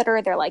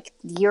catheter. They're like,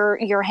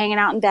 you're hanging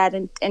out in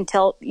bed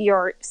until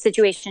your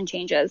situation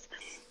changes.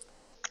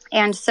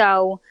 And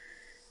so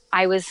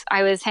I was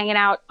hanging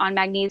out on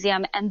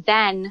magnesium, and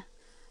then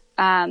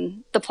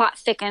the plot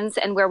thickens,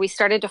 and where we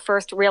started to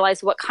first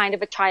realize what kind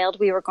of a child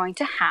we were going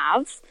to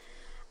have.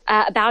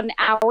 About an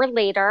hour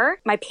later,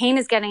 my pain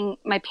is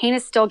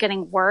still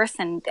getting worse,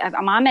 and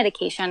I'm on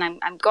medication.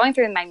 I'm going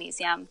through the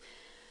magnesium,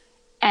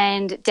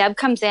 and Deb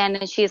comes in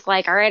and she's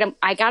like, all right,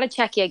 I got to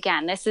check you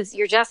again.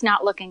 You're just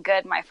not looking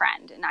good, my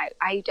friend. And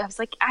I was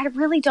like, I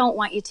really don't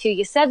want you to.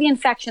 You said the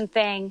infection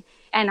thing,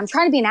 and I'm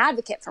trying to be an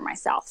advocate for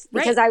myself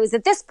because I was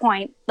at this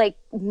point like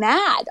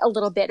mad a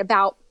little bit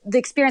about the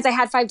experience I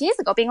had 5 days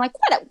ago, being like,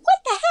 what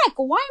the heck?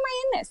 Why am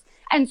I in this?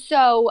 And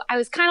so I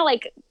was kind of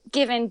like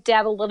giving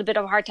Deb a little bit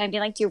of a hard time,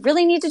 being like, do you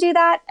really need to do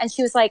that? And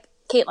she was like,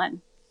 Caitlin,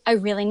 I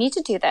really need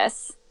to do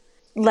this.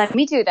 Let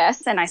me do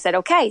this. And I said,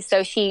 okay.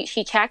 So she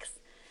checks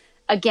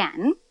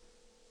again.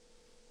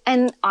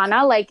 And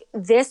Anna, like,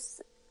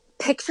 this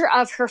picture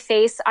of her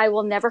face, I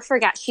will never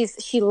forget.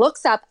 She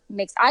looks up,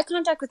 makes eye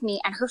contact with me,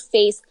 and her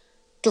face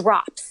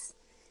drops.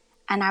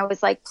 And I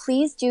was like,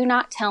 please do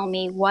not tell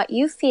me what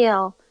you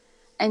feel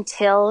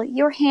until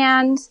your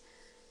hand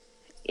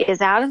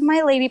is out of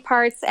my lady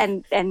parts,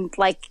 and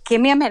like,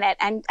 give me a minute.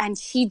 And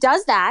she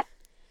does that,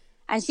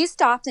 and she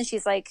stopped, and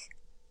she's like,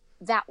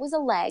 that was a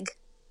leg.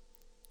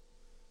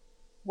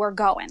 We're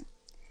going.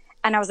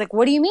 And I was like,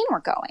 what do you mean we're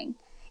going?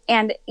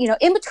 And, you know,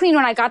 in between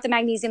when I got the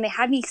magnesium, they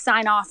had me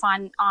sign off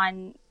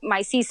on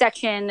my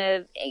C-section,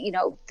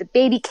 the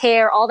baby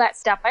care, all that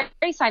stuff. I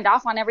already signed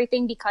off on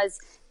everything because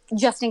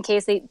just in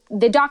case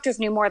the doctors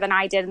knew more than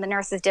I did, and the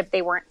nurses did.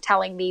 They weren't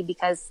telling me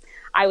because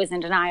I was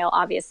in denial,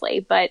 obviously.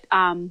 But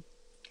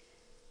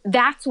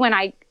that's when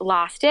I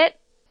lost it.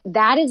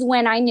 that is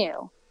when I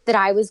knew that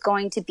I was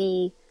going to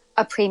be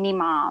a preemie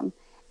mom.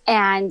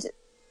 And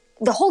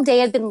the whole day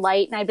had been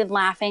light and I'd been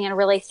laughing and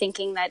really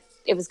thinking that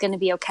it was going to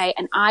be okay.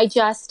 And I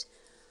just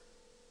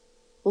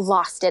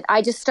lost it.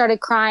 I just started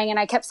crying and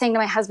I kept saying to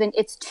my husband,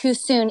 it's too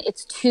soon.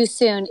 It's too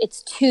soon.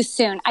 It's too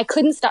soon. I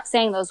couldn't stop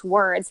saying those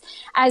words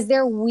as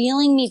they're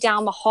wheeling me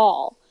down the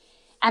hall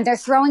and they're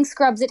throwing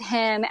scrubs at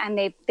him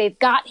and they've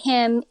got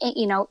him,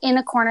 you know, in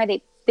a corner.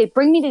 They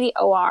bring me to the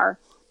OR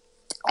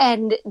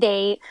and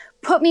they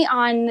put me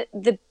on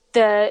the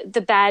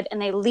bed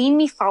and they lean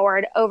me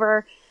forward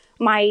over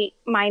my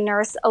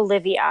nurse,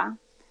 Olivia.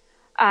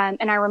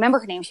 And I remember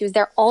her name. She was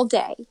there all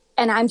day.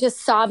 And I'm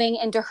just sobbing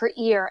into her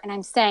ear. And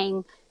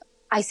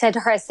I said to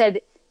her,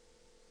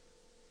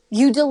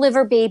 you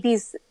deliver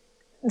babies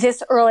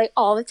this early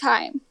all the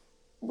time,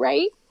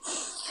 right?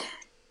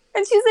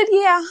 And she said,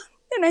 yeah.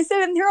 And I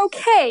said, and they're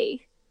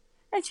okay.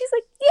 And she's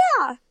like,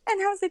 yeah.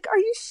 And I was like, are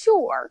you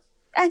sure?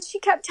 And she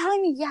kept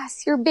telling me,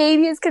 yes, your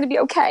baby is going to be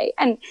okay.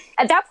 And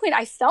at that point,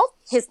 I felt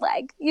his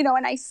leg, you know,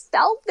 and I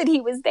felt that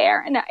he was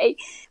there. And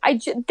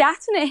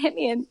that's when it hit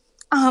me.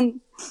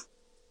 And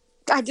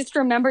I just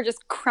remember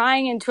just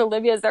crying into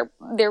Olivia as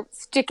they're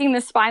sticking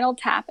the spinal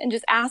tap and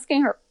just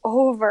asking her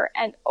over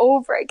and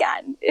over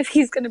again if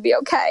he's going to be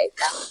okay.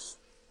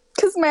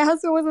 Because my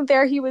husband wasn't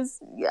there. He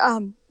was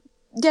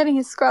getting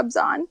his scrubs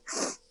on.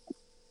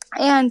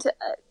 And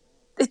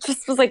it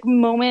just was like a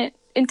moment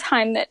in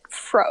time that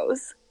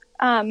froze.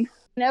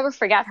 Never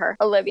forget her,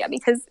 Olivia,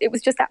 because it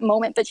was just that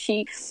moment that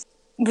she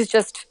was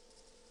just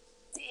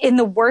in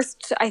the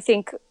worst, I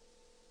think,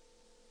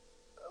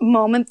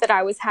 moment that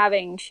I was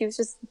having. She was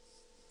just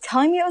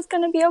telling me it was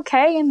going to be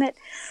okay and that,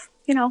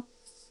 you know,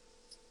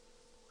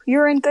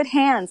 you're in good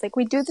hands. Like,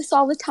 we do this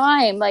all the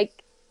time.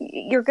 Like,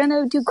 you're going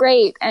to do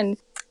great. And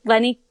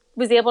Lenny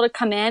was able to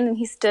come in and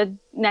he stood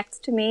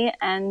next to me.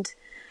 And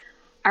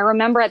I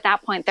remember at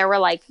that point, there were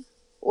like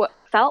what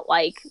felt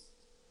like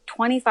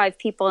 25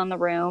 people in the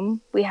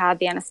room. We had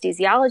the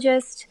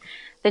anesthesiologist,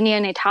 the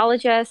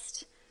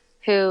neonatologist,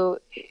 who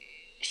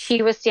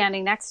she was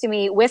standing next to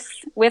me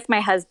with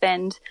my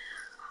husband,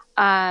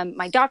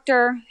 my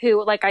doctor,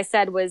 who, like I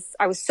said,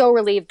 I was so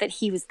relieved that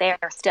he was there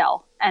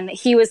still and that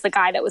he was the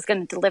guy that was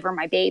going to deliver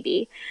my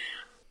baby.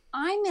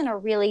 I'm in a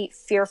really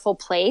fearful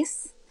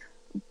place,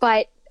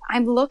 but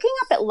I'm looking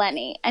up at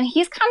Lenny and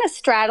he's kind of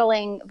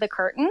straddling the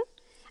curtain,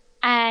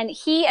 and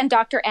he and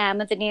Dr. M,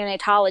 the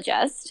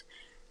neonatologist,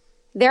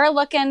 they're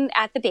looking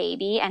at the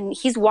baby and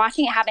he's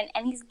watching it happen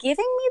and he's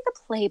giving me the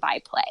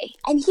play-by-play.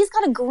 And he's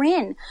got a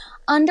grin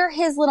under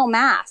his little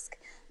mask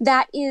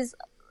that is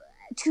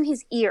to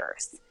his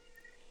ears.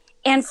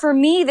 And for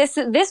me, this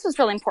was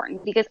really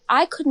important because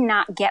I could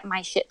not get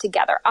my shit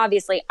together.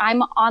 Obviously,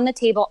 I'm on the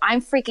table. I'm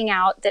freaking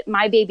out that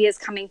my baby is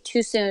coming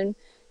too soon.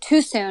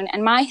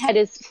 And my head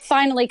is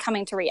finally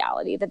coming to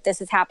reality that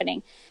this is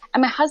happening.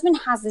 And my husband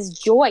has this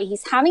joy.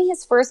 He's having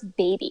his first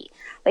baby.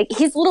 Like,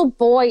 his little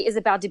boy is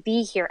about to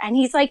be here. And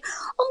he's like,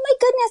 oh my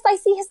goodness, I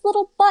see his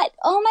little butt.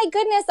 Oh my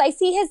goodness, I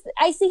see his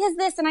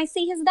this and I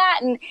see his that.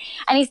 And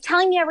he's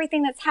telling me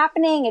everything that's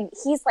happening. And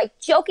he's like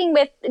joking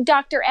with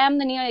Dr. M,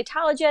 the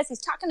neonatologist.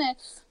 He's talking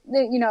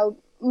to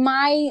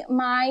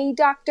my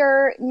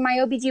doctor, my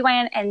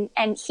OBGYN,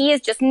 and he is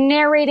just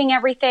narrating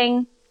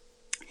everything.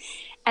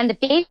 And the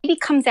baby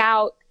comes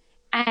out,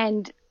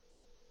 and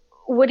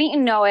wouldn't you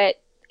know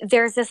it,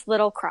 there's this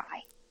little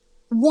cry.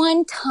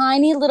 One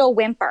tiny little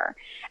whimper.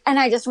 And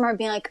I just remember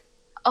being like,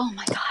 oh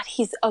my God,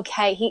 he's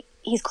okay.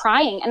 He's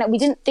crying. And we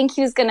didn't think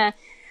he was going to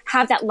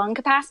have that lung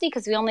capacity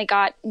because we only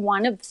got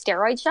one of the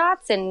steroid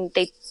shots, and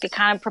they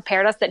kind of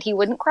prepared us that he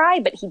wouldn't cry,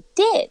 but he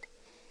did.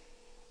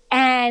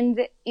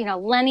 And, you know,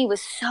 Lenny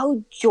was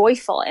so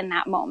joyful in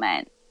that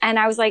moment. And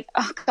I was like,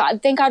 oh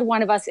God, thank God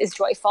one of us is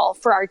joyful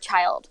for our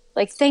child.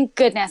 Like, thank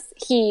goodness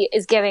he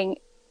is giving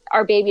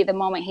our baby the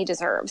moment he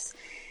deserves.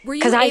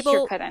 Because I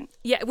sure couldn't.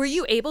 Yeah, were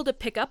you able to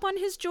pick up on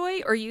his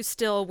joy, or you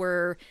still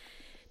were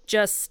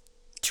just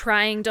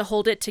trying to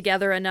hold it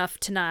together enough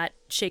to not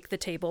shake the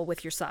table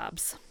with your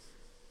sobs?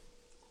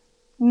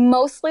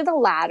 Mostly the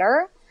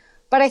latter.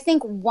 But I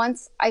think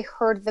once I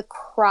heard the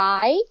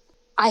cry,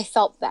 I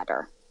felt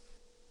better.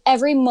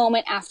 Every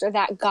moment after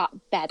that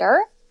got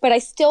better, but I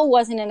still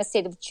wasn't in a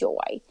state of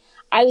joy.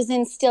 I was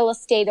in still a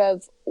state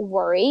of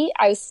worry.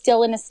 I was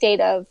still in a state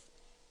of,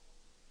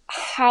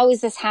 how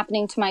is this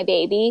happening to my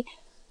baby?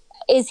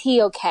 Is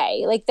he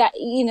okay? Like that,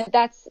 you know,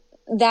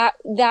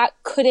 that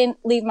couldn't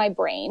leave my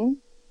brain.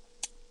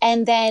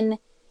 And then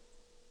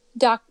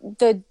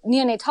the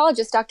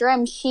neonatologist, Dr.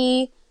 M,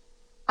 she,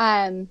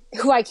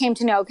 who I came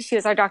to know because she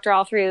was our doctor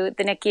all through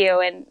the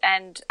NICU,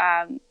 and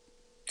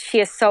she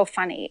is so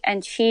funny.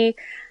 And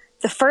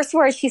the first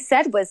word she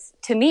said was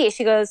to me,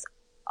 she goes,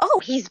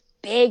 oh, he's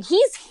big,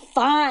 he's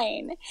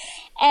fine.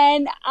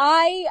 And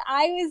I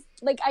was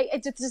like,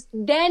 it just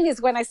then is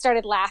when I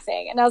started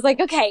laughing. And I was like,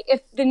 okay,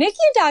 if the NICU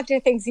doctor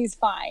thinks he's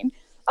fine,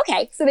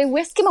 okay. So they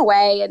whisk him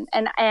away,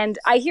 and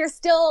I hear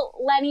still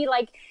Lenny,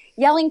 like,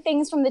 yelling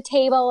things from the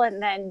table,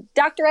 and then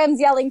Dr. M's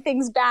yelling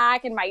things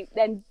back,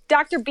 and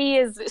Dr. B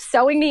is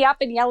sewing me up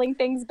and yelling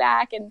things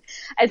back, and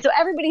so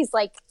everybody's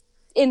like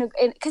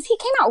because he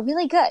came out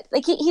really good.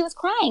 Like he was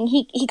crying.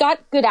 He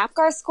got good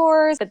APGAR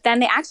scores, but then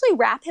they actually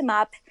wrap him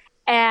up,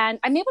 and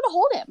I'm able to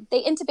hold him.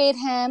 They intubate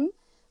him,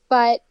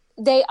 but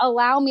they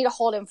allow me to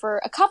hold him for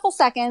a couple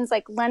seconds.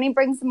 Like Lenny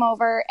brings him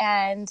over,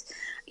 and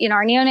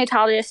our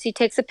neonatologist, he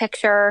takes a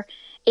picture,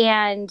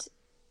 and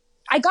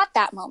I got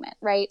that moment,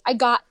 right? I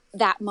got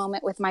that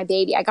moment with my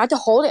baby. I got to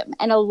hold him,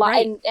 and a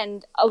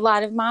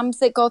lot of moms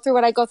that go through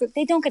what I go through,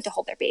 they don't get to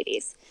hold their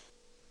babies.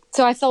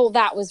 So I felt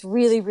that was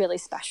really, really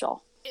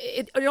special.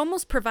 It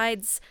almost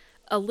provides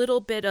a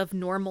little bit of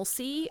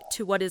normalcy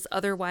to what is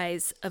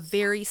otherwise a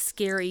very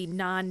scary,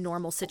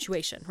 non-normal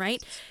situation,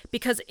 right?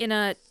 Because in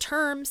a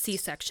term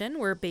C-section,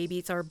 where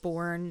babies are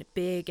born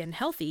big and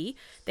healthy,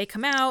 they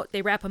come out,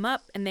 they wrap them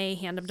up, and they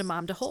hand them to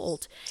mom to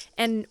hold.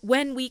 And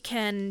when we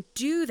can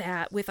do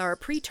that with our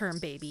preterm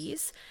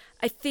babies,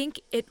 I think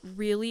it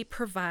really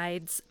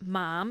provides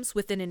moms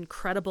with an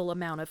incredible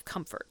amount of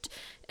comfort.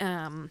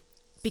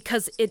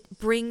 Because it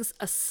brings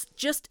us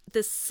just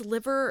this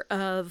sliver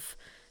of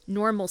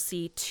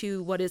normalcy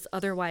to what is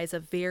otherwise a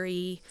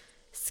very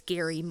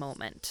scary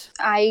moment.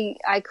 I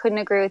couldn't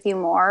agree with you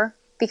more,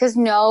 because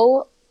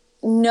no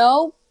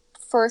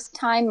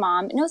first-time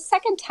mom, no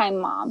second-time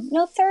mom,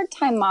 no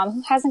third-time mom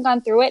who hasn't gone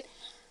through it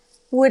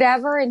would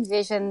ever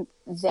envision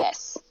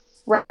this,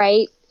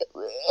 right?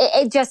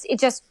 It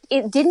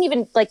didn't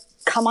even like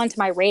come onto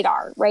my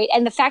radar, right?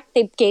 And the fact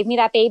they gave me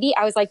that baby,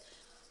 I was like,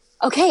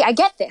 okay, I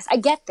get this.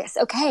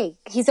 Okay,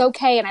 he's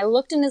okay. And I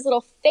looked in his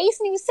little face,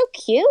 and he was so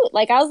cute.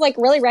 Like, I was like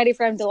really ready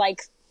for him to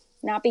like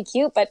not be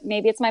cute, but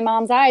maybe it's my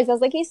mom's eyes. I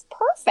was like, he's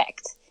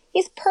perfect.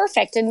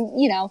 And,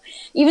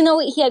 even though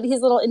he had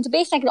his little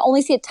intubation, I could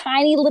only see a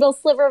tiny little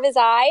sliver of his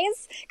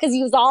eyes because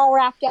he was all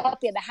wrapped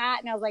up in the hat.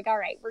 And I was like, all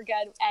right, we're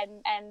good.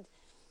 And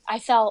I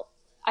felt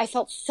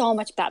so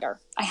much better.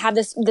 I had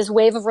this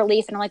wave of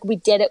relief, and I'm like, we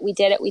did it.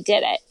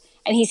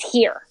 And he's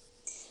here.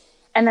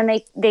 And then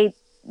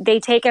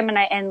they take him,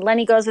 and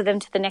Lenny goes with him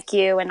to the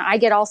NICU, and I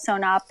get all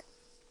sewn up,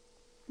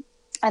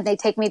 and they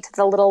take me to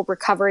the little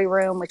recovery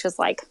room, which was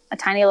like a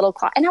tiny little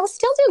closet. And I was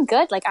still doing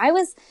good. Like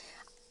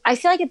I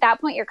feel like at that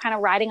point you're kind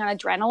of riding on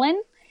adrenaline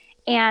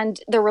and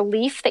the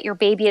relief that your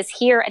baby is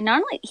here. And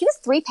not only, he was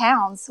 3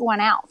 pounds, 1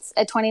 ounce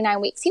at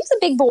 29 weeks. He was a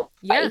big boy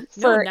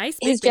for nice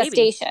his baby.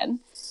 gestation.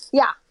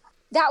 Yeah.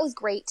 That was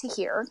great to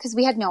hear, because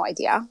we had no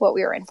idea what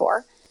we were in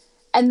for.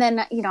 And then,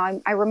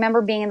 I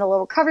remember being in the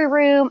little recovery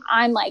room.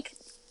 I'm like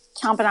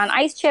chomping on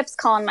ice chips,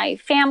 calling my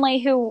family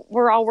who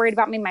were all worried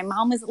about me. My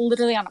mom was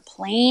literally on a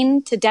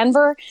plane to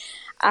Denver.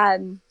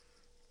 And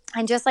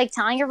just like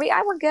telling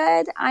everybody, we're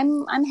good.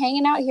 I'm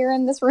hanging out here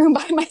in this room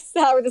by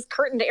myself, or this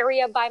curtained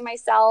area by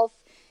myself,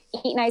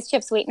 eating ice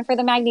chips, waiting for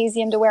the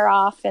magnesium to wear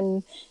off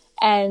and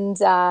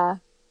the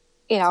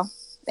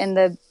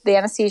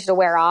anesthesia to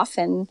wear off.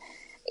 And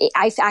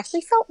I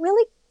actually felt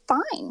really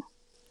fine.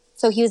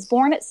 So he was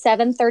born at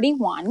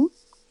 7:31.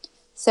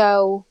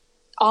 So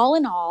all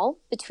in all,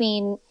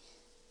 between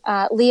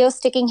Leo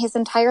sticking his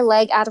entire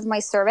leg out of my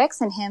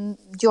cervix and him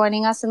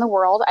joining us in the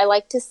world, I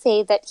like to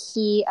say that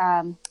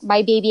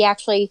my baby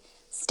actually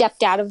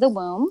stepped out of the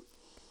womb.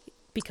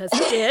 Because he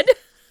did.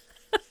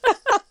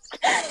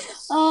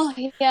 Oh,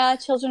 yeah,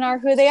 children are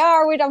who they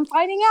are. I'm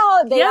finding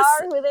out they are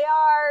who they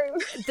are.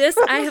 This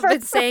I have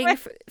been saying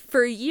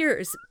for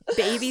years.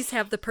 Babies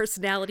have the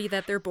personality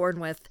that they're born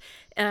with,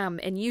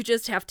 and you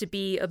just have to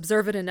be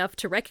observant enough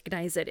to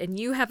recognize it. And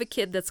you have a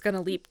kid that's going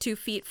to leap 2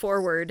 feet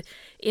forward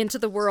into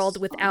the world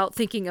without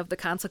thinking of the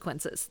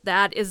consequences.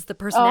 That is the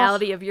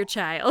personality of your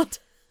child.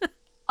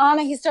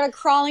 Anna, he started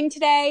crawling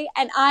today,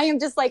 and I am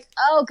just like,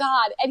 oh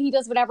God. And he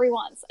does whatever he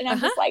wants. And I'm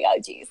just like, oh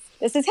geez,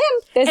 this is him.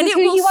 This is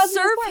who he was. And it will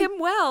serve him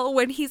well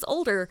when he's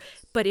older,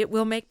 but it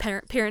will make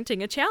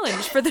parenting a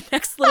challenge for the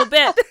next little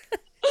bit.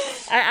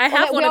 I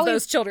have one of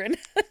those children.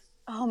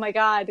 Oh my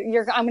God.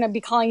 I'm going to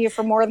be calling you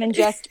for more than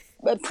just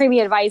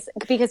preemie advice,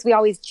 because we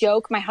always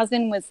joke. My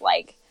husband was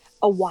like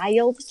a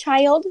wild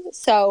child.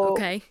 So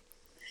okay.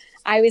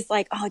 I was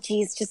like, oh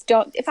geez,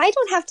 if I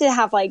don't have to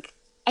have like,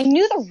 I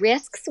knew the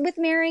risks with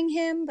marrying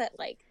him, but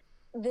like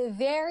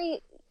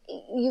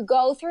you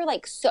go through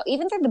like, so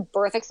even through the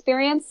birth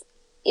experience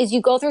is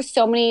you go through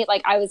so many,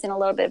 like I was in a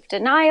little bit of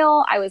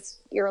denial. I was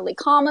eerily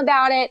calm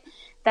about it.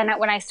 Then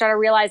when I started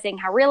realizing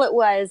how real it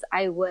was,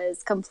 I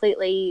was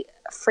completely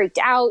freaked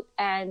out,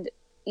 and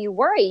you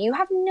worry. You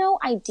have no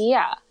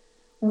idea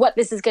what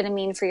this is going to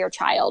mean for your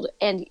child.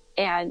 And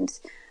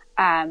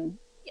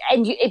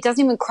it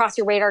doesn't even cross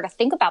your radar to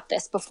think about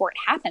this before it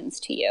happens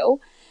to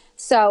you.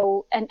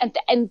 So,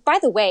 and by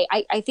the way,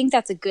 I think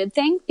that's a good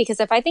thing,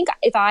 because if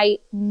I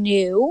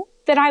knew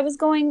that I was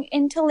going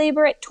into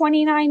labor at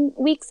 29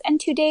 weeks and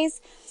 2 days,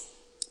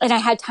 and I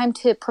had time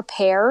to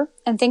prepare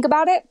and think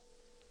about it,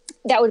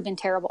 that would have been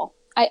terrible.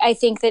 I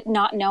think that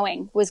not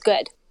knowing was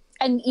good.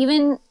 And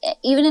even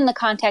in the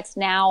context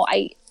now,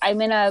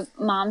 I'm in a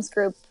mom's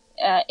group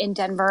in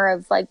Denver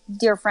of like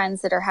dear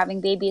friends that are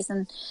having babies,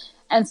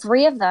 and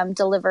 3 of them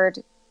delivered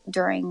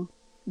during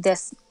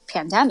this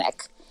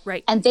pandemic.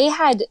 Right. And they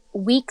had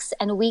weeks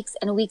and weeks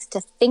and weeks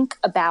to think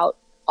about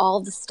all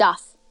the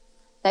stuff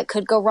that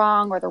could go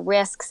wrong or the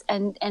risks.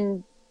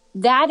 And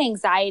that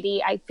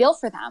anxiety, I feel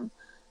for them.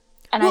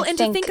 And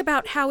to think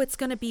about how it's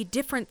going to be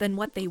different than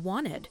what they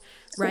wanted,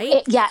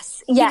 right?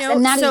 Yes. And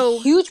that is a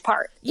huge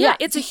part. Yeah,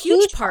 it's a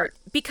huge part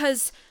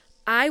because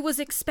I was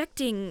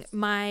expecting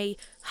my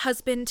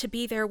husband to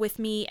be there with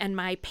me and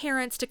my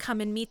parents to come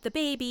and meet the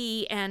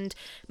baby, and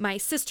my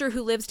sister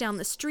who lives down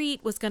the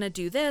street was going to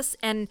do this,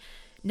 and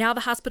now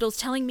the hospital's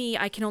telling me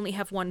I can only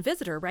have one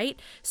visitor, right?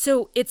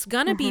 So it's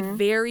going to be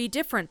very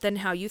different than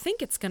how you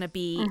think it's going to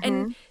be.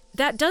 And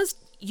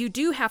you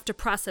do have to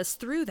process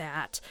through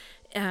that.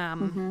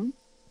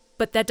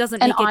 But that doesn't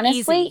make it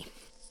easy.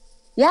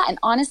 Yeah. And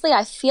honestly,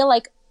 I feel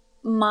like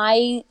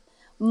my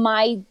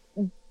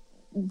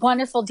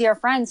wonderful dear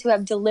friends who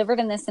have delivered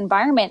in this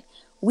environment,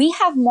 we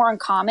have more in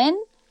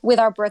common with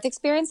our birth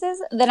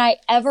experiences than I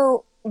ever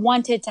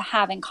wanted to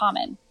have in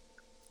common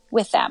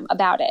with them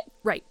about it.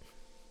 Right.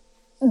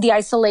 The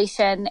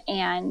isolation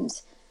and,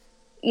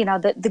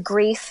 the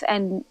grief.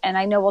 And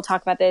I know we'll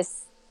talk about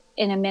this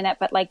in a minute,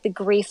 but like the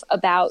grief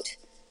about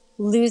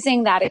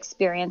losing that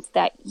experience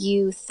that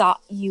you thought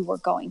you were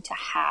going to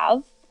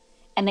have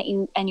and that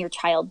you and your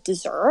child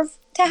deserve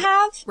to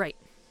have. Right.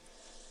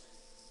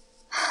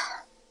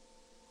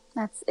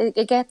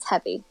 It gets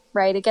heavy,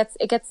 right?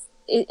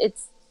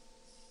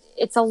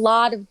 It's a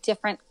lot of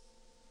different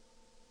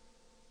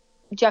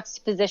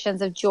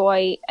juxtapositions of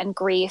joy and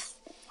grief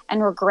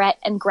and regret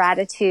and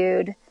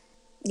gratitude.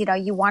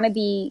 You want to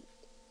be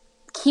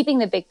keeping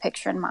the big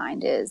picture in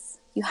mind is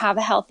you have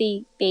a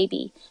healthy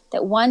baby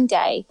that one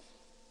day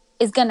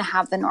is going to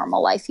have the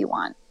normal life you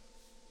want.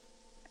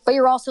 But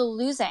you're also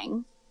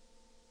losing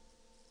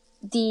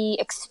the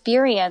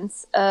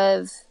experience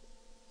of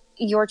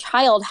your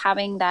child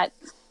having that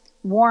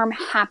warm,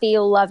 happy,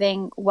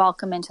 loving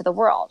welcome into the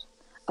world.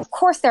 Of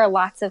course, there are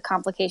lots of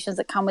complications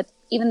that come with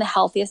even the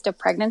healthiest of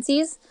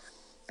pregnancies.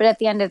 But at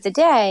the end of the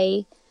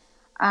day,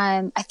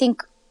 I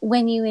think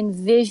when you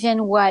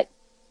envision what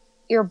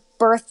your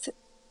birth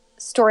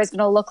story is going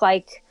to look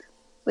like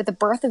with the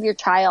birth of your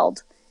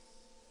child,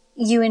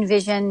 you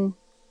envision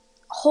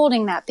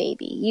holding that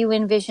baby. You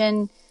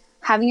envision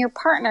having your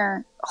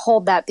partner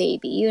hold that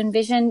baby. You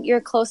envision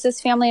your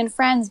closest family and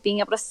friends being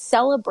able to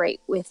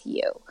celebrate with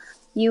you.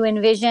 You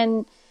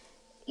envision,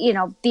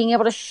 being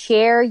able to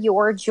share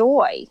your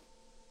joy.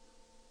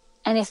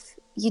 And if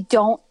you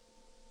don't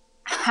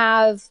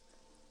have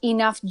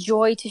enough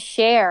joy to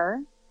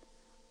share,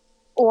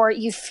 or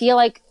you feel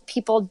like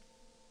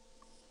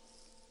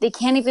they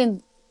can't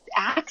even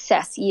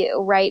access you,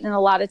 right? And a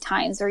lot of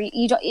times, or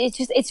you don't,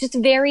 it's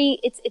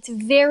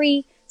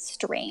very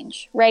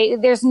strange,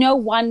 right? There's no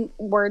one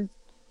word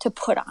to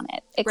put on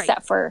it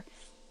except for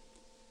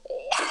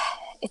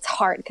it's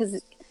hard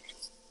because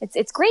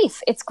it's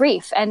grief. It's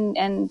grief. And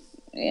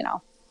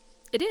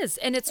it is.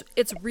 And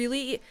it's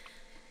really,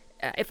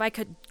 if I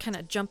could kind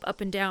of jump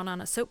up and down on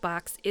a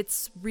soapbox,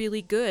 it's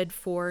really good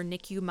for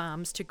NICU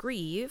moms to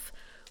grieve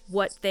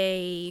what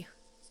they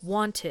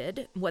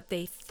wanted, what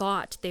they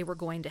thought they were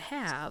going to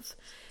have,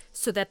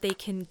 so that they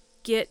can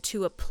get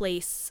to a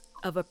place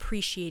of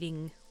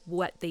appreciating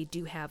what they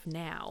do have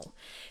now.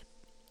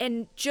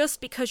 And just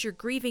because you're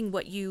grieving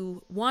what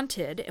you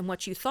wanted and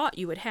what you thought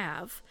you would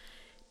have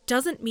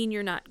doesn't mean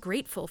you're not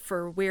grateful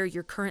for where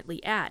you're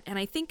currently at. And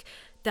I think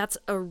that's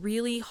a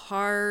really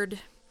hard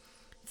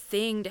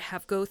thing to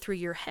have go through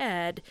your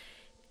head,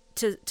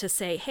 to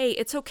say, hey,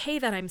 it's okay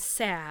that I'm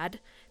sad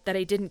that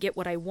I didn't get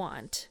what I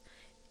want,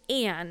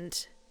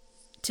 and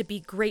to be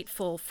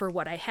grateful for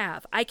what I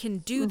have. I can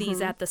do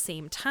these at the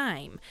same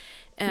time.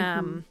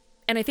 And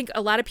I think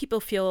a lot of people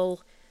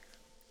feel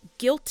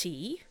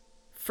guilty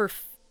for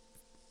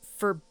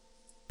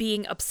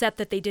being upset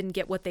that they didn't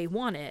get what they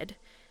wanted.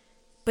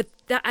 But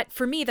that,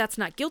 for me, that's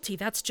not guilty.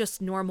 That's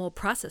just normal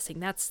processing.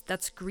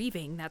 That's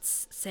grieving.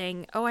 That's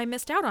saying, oh, I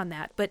missed out on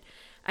that, but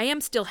I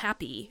am still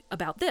happy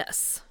about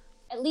this.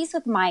 At least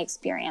with my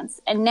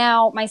experience. And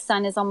now my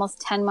son is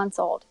almost 10 months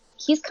old.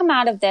 He's come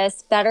out of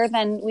this better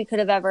than we could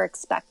have ever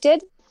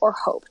expected or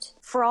hoped.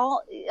 For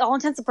all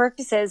intents and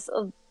purposes,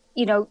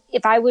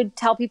 if I would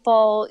tell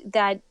people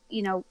that,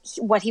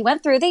 what he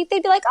went through, they'd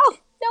be like, oh,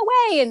 no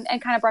way,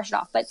 and kind of brush it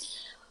off.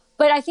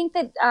 But I think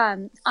that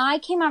I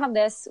came out of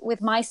this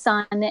with my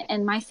son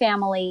and my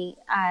family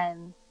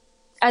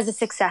as a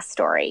success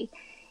story.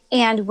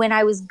 And when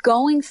I was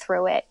going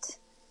through it,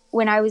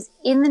 when I was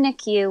in the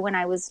NICU, when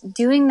I was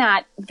doing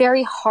that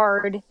very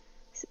hard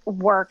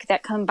work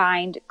that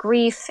combined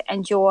grief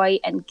and joy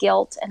and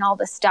guilt and all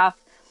this stuff,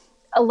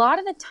 a lot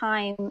of the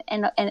time,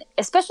 and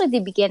especially the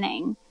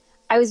beginning,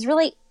 I was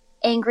really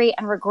angry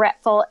and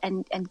regretful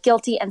and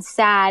guilty and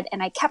sad.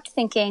 And I kept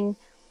thinking,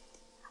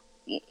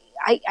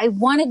 I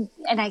wanted,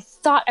 and I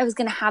thought I was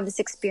going to have this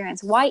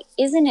experience. Why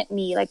isn't it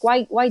me? Like,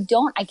 why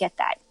don't I get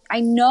that?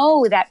 I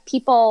know that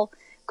people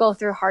go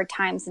through hard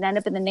times and end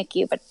up in the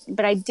NICU,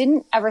 but I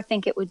didn't ever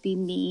think it would be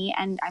me.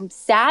 And I'm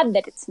sad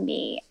that it's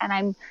me.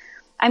 And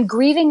I'm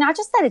grieving not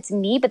just that it's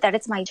me, but that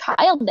it's my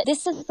child, that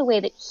this is the way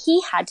that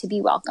he had to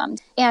be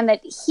welcomed and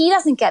that he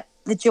doesn't get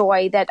the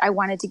joy that I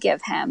wanted to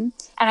give him.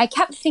 And I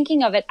kept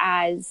thinking of it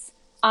as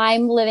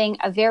I'm living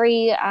a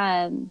very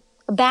a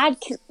bad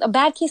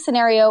case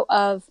scenario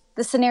of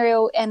the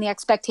scenario and the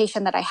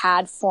expectation that I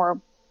had for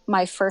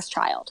my first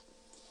child.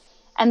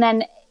 And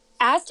then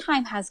as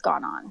time has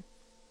gone on,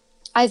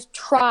 I've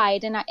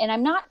tried, and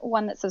I'm not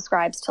one that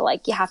subscribes to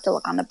like, you have to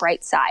look on the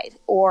bright side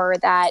or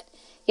that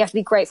you have to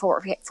be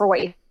grateful for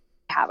what you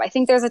have. I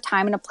think there's a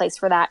time and a place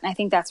for that. And I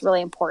think that's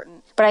really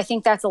important. But I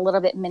think that's a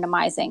little bit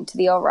minimizing to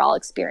the overall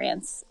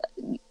experience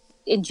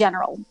in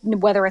general,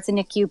 whether it's a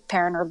NICU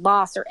parent or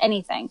loss or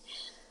anything.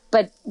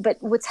 But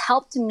what's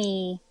helped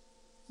me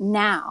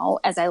now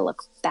as I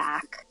look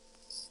back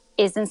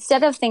is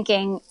instead of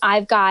thinking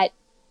I've got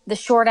the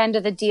short end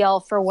of the deal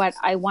for what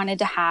I wanted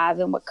to have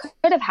and what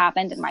could have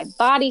happened and my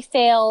body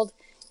failed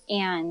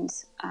and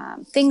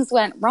things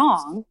went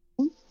wrong,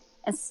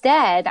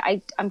 instead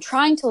I'm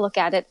trying to look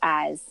at it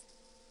as,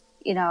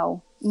 you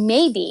know,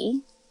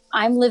 maybe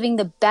I'm living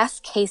the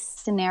best case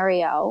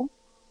scenario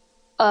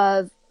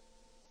of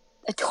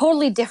a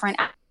totally different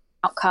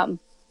outcome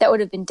that would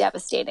have been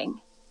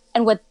devastating.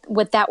 And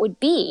what that would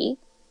be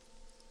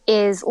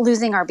is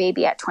losing our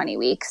baby at 20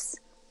 weeks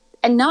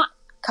and not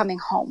coming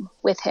home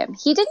with him.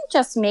 He didn't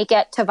just make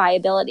it to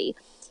viability.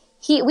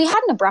 We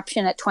had an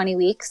abruption at 20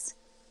 weeks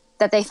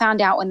that they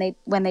found out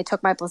when they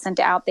took my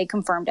placenta out. They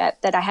confirmed it,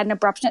 that I had an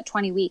abruption at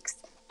 20 weeks.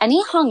 And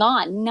he hung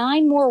on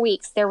 9 more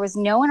weeks. There was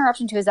no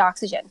interruption to his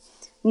oxygen,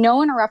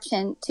 no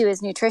interruption to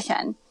his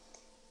nutrition.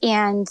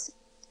 And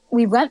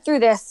we went through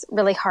this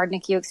really hard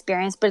NICU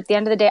experience. But at the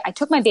end of the day, I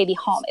took my baby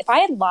home. If I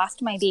had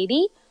lost my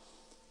baby,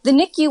 the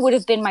NICU would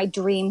have been my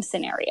dream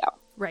scenario.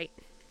 Right.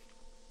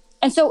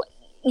 And so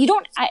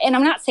and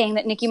I'm not saying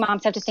that NICU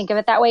moms have to think of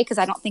it that way, because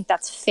I don't think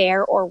that's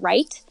fair or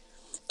right.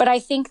 But I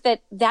think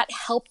that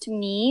helped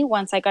me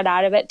once I got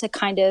out of it to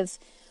kind of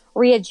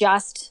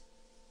readjust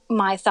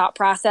my thought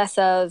process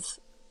of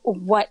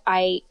what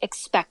I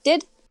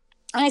expected.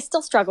 And I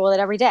still struggle with it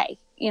every day.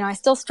 You know, I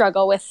still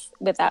struggle with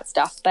that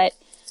stuff. But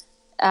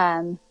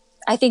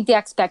I think the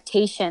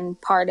expectation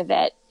part of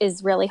it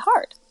is really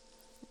hard.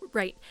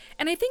 Right.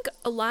 And I think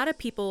a lot of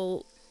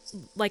people,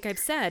 like I've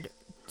said,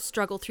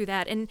 struggle through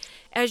that. And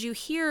as you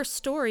hear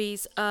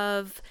stories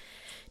of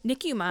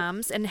NICU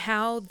moms and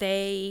how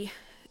they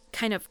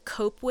kind of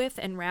cope with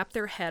and wrap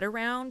their head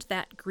around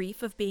that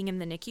grief of being in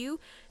the NICU,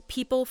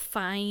 people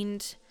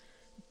find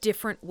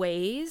different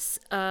ways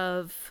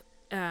of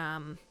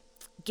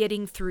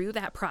getting through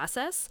that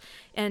process.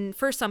 And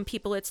for some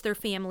people, it's their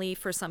family.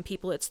 For some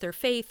people, it's their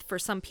faith. For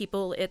some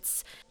people,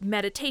 it's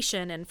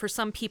meditation. And for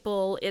some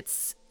people,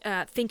 it's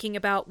thinking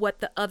about what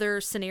the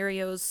other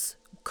scenarios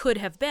could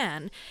have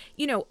been.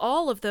 You know,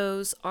 all of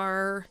those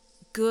are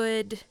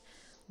good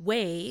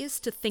ways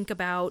to think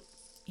about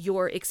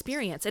your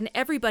experience, and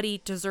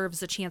everybody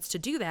deserves a chance to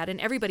do that, and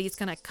everybody's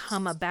going to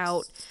come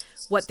about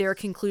what their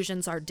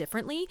conclusions are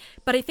differently.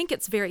 But I think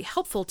it's very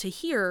helpful to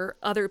hear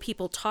other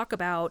people talk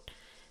about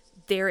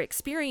their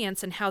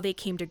experience and how they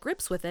came to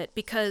grips with it,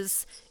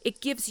 because it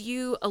gives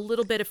you a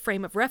little bit of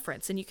frame of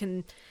reference, and you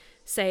can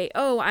say,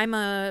 oh, I'm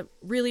a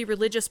really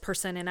religious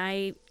person and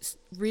I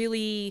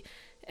really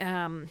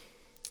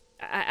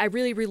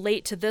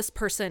relate to this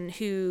person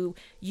who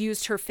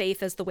used her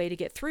faith as the way to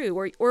get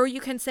through. Or you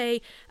can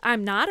say,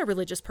 I'm not a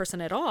religious person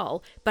at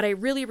all, but I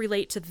really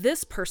relate to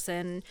this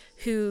person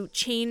who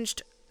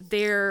changed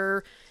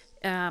their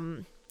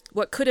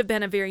what could have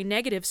been a very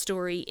negative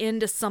story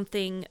into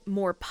something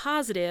more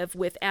positive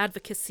with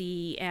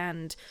advocacy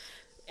and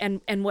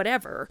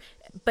whatever.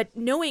 But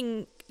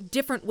knowing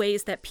different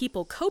ways that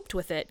people coped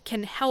with it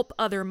can help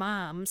other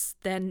moms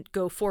then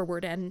go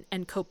forward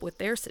and cope with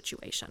their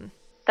situation.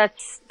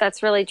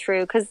 That's really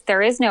true, because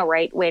there is no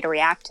right way to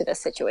react to this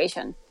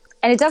situation.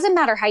 And it doesn't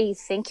matter how you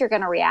think you're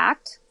going to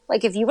react.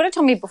 Like if you would have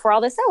told me before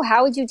all this, oh,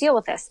 how would you deal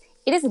with this?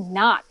 It is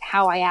not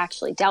how I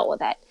actually dealt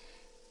with it.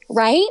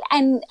 Right?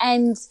 And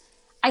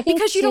I think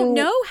because you don't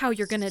know how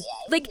you're going to,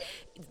 like,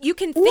 you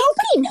can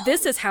think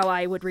this is how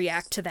I would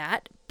react to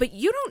that, but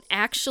you don't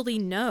actually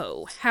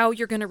know how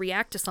you're going to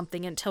react to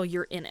something until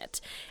you're in it.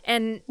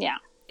 And yeah.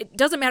 It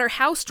doesn't matter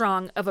how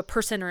strong of a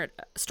person or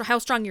how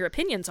strong your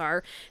opinions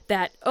are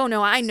that, oh,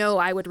 no, I know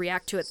I would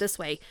react to it this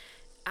way.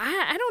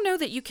 I don't know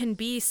that you can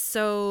be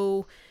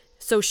so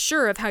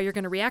sure of how you're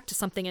going to react to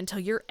something until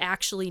you're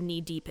actually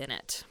knee deep in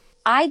it.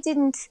 I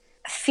didn't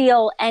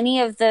feel any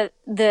of the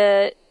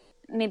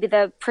maybe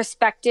the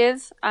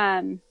perspective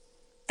that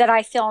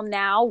I feel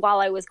now while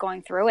I was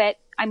going through it.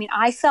 I mean,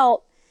 I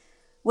felt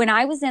when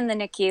I was in the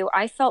NICU,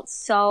 I felt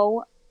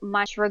so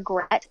much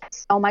regret,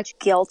 so much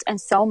guilt, and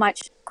so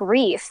much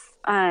grief.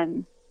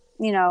 You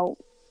know,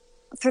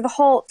 through the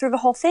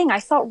whole thing, I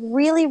felt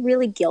really,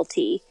 really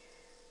guilty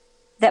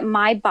that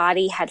my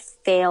body had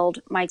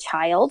failed my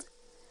child.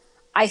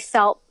 I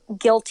felt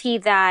guilty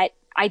that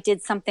I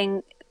did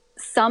something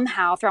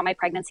somehow throughout my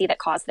pregnancy that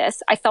caused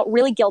this. I felt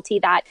really guilty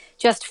that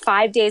just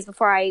 5 days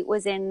before I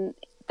was in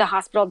the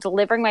hospital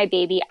delivering my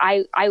baby,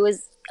 I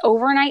was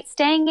overnight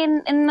staying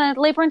in the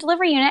labor and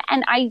delivery unit.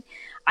 And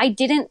I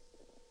didn't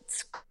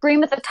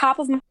scream at the top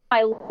of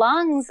my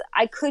lungs,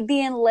 I could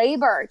be in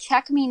labor.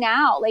 Check me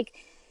now. Like,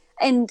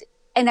 and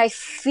I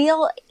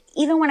feel,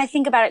 even when I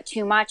think about it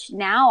too much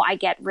now, I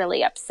get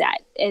really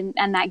upset, and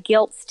that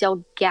guilt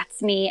still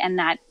gets me, and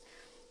that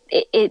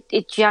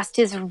it just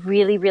is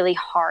really, really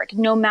hard.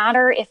 No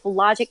matter if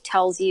logic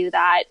tells you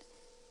that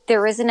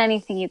there isn't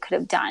anything you could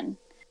have done.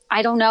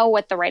 I don't know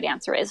what the right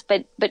answer is,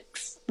 but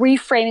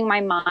reframing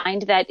my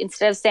mind that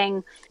instead of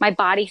saying my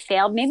body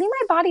failed, maybe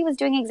my body was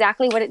doing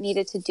exactly what it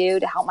needed to do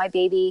to help my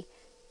baby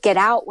get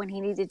out when he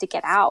needed to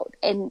get out.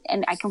 And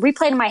I can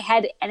replay it in my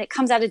head, and it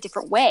comes out a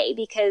different way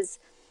because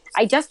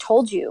I just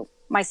told you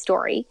my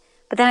story.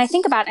 But then I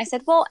think about it and I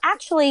said, well,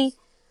 actually,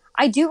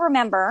 I do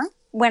remember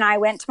when I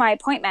went to my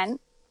appointment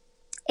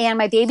and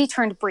my baby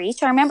turned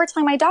breech. I remember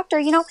telling my doctor,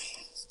 he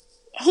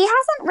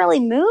hasn't really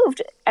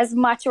moved as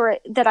much, or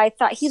that I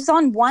thought. He's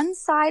on one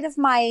side of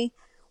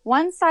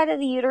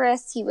the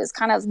uterus. He was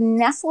kind of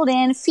nestled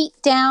in, feet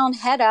down,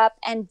 head up,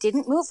 and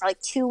didn't move for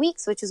like 2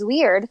 weeks, which is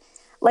weird.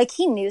 Like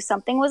he knew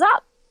something was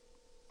up.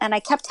 And I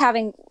kept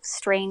having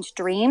strange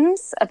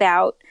dreams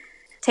about,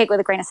 take it with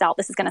a grain of salt,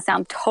 this is going to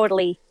sound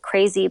totally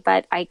crazy,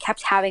 but I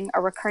kept having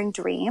a recurring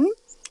dream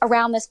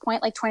around this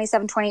point, like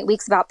 27, 28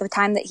 weeks, about the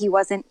time that he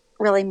wasn't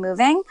really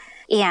moving.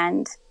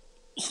 And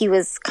he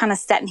was kind of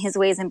set in his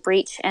ways in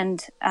breech.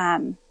 And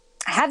I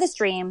had this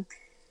dream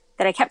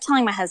that I kept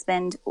telling my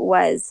husband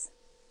was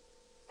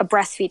a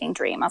breastfeeding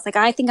dream. I was like,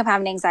 I think I'm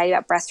having anxiety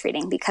about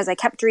breastfeeding, because I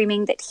kept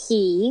dreaming that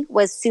he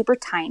was super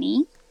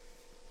tiny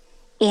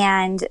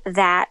and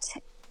that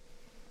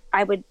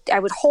I would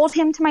hold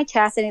him to my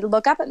chest and he'd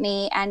look up at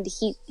me, and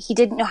he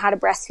didn't know how to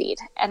breastfeed.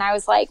 And I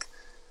was like,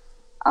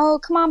 oh,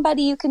 come on,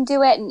 buddy, you can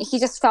do it. And he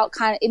just felt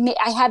I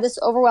had this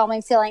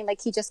overwhelming feeling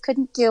like he just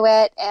couldn't do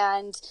it.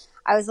 And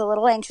I was a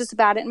little anxious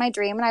about it in my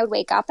dream, and I would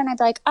wake up and I'd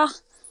be like,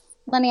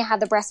 Lenny, I had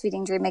the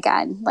breastfeeding dream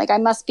again. Like I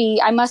must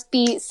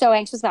be so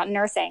anxious about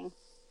nursing.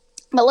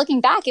 But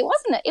looking back, it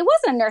wasn't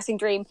a nursing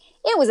dream.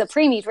 It was a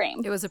preemie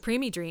dream. It was a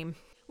preemie dream.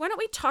 Why don't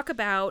we talk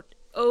about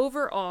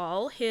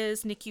overall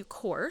his NICU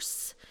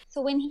course?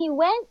 So when he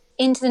went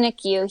into the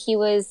NICU, he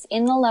was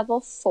in the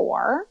level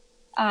 4.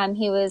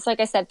 He was,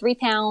 like I said, 3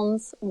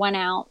 pounds, 1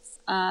 ounce.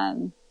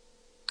 And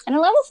in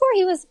level 4,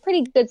 he was a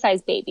pretty good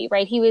sized baby,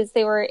 right?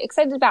 They were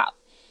excited about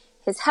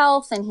his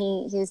health, and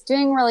he was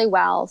doing really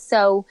well.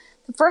 So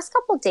the first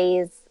couple of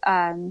days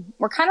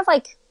were kind of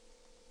like,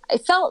 I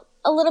felt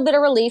a little bit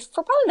of relief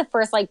for probably the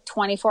first like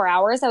 24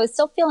 hours. I was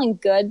still feeling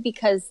good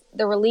because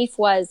the relief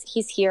was,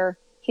 he's here,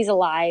 he's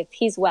alive,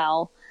 he's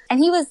well. And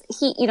he was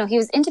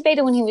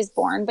intubated when he was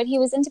born, but he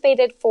was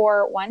intubated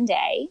for 1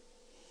 day.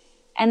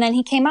 And then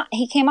he came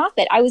off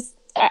it. I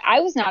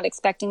was not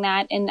expecting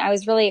that, and I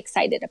was really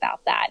excited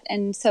about that.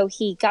 And so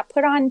he got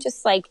put on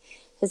just like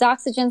his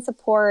oxygen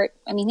support.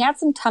 I mean, he had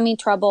some tummy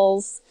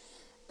troubles,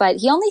 but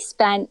he only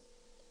spent,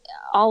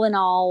 all in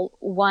all,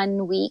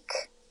 1 week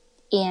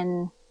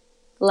in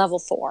level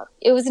 4.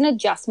 It was an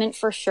adjustment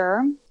for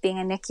sure, being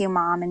a NICU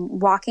mom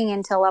and walking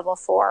into level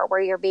 4 where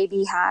your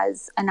baby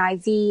has an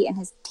IV in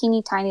his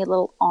teeny tiny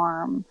little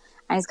arm,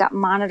 and he's got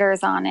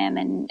monitors on him,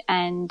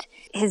 and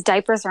his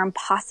diapers are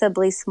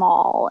impossibly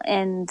small,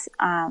 and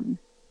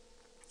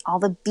all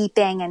the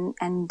beeping,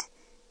 and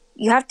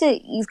you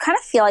kind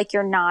of feel like you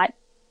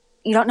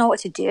don't know what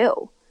to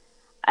do.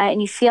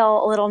 And you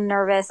feel a little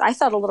nervous. I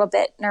felt a little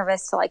bit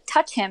nervous to like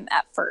touch him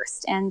at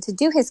first and to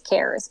do his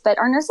cares, but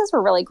our nurses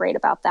were really great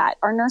about that.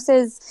 Our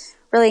nurses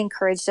really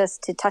encouraged us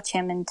to touch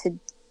him and to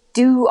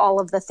do all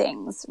of the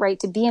things, right?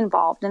 To be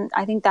involved. And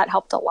I think that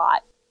helped a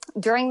lot.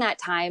 During that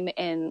time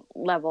in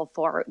level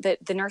 4,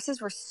 the nurses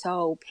were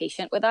so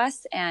patient with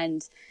us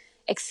and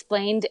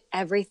explained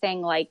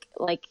everything like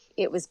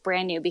it was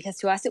brand new, because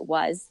to us it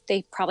was.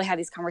 They probably had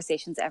these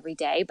conversations every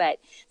day, but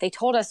they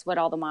told us what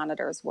all the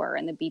monitors were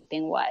and the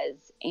beeping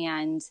was.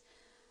 And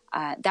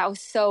that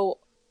was so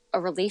a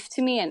relief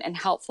to me and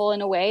helpful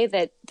in a way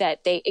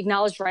that they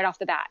acknowledged right off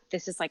the bat.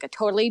 This is like a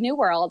totally new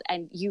world,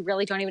 and you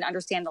really don't even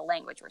understand the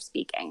language we're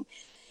speaking.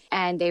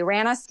 And they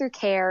ran us through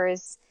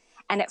cares.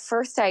 And at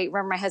first I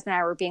remember my husband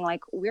and I were being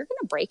like, we're going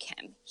to break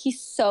him. He's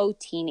so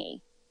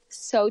teeny,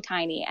 so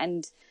tiny.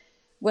 And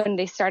when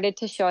they started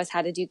to show us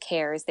how to do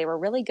cares, they were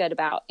really good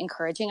about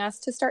encouraging us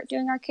to start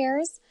doing our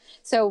cares.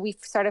 So we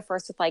started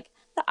first with like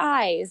the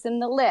eyes and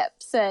the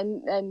lips.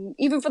 And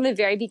even from the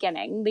very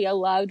beginning, Leo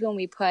loved when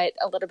we put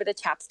a little bit of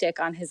chapstick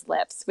on his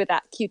lips with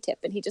that Q-tip,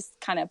 and he just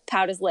kind of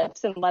pout his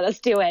lips and let us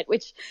do it,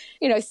 which,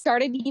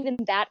 started even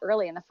that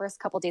early in the first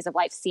couple of days of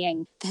life,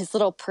 seeing his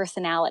little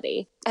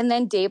personality. And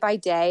then day by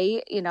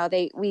day,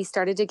 we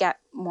started to get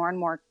more and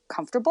more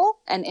comfortable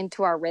and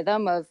into our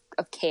rhythm of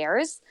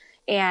cares.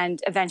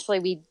 And eventually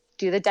we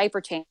do the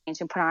diaper change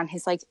and put on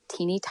his like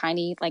teeny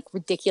tiny, like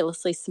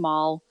ridiculously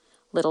small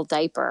little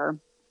diaper.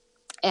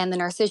 And the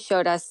nurses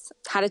showed us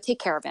how to take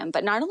care of him.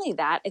 But not only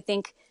that, I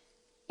think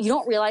you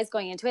don't realize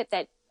going into it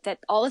that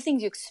all the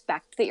things you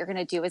expect that you're going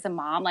to do as a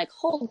mom, like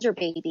hold your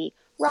baby,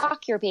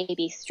 rock your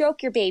baby,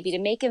 stroke your baby to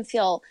make him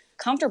feel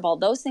comfortable,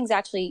 those things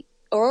actually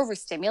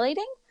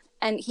overstimulating,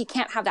 and he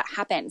can't have that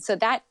happen. So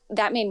that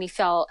made me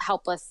feel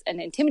helpless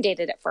and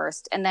intimidated at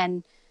first. And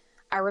then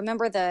I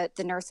remember the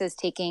nurses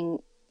taking,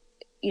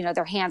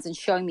 their hands and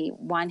showing me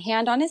one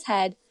hand on his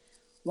head,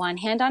 one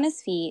hand on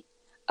his feet,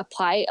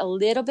 apply a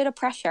little bit of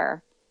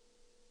pressure.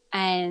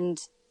 And,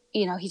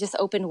 he just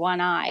opened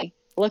one eye,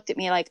 looked at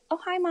me like, "Oh,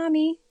 hi,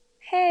 mommy.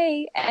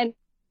 Hey." And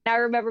I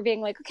remember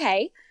being like,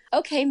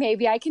 okay,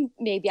 maybe I can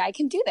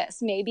do this.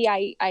 Maybe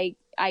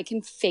I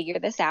can figure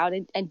this out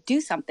and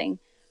do something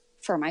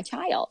for my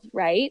child.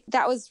 Right.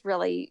 That was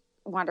really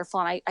wonderful.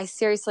 And I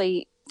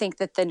seriously think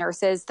that the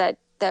nurses that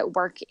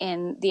work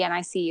in the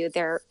NICU,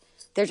 they're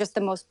just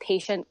the most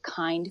patient,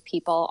 kind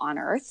people on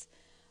earth.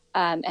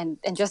 And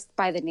just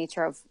by the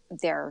nature of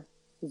their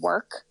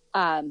work,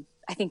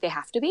 I think they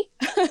have to be.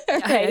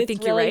 Right? I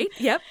think you're right.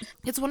 Yep.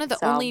 It's one of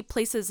the only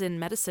places in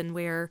medicine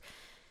where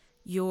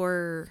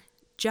your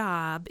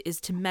job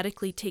is to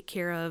medically take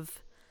care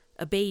of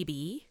a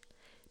baby,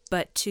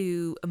 but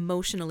to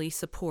emotionally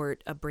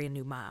support a brand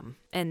new mom.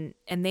 And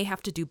they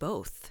have to do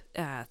both.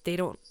 They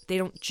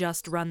don't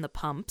just run the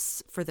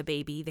pumps for the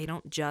baby. They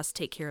don't just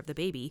take care of the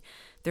baby.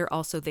 They're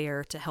also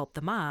there to help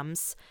the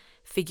moms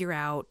figure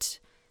out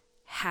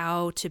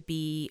how to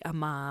be a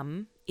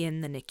mom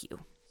in the NICU.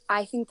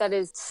 I think that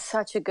is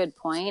such a good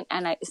point,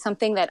 and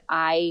something that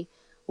I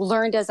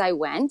learned as I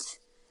went,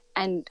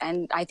 and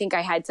I think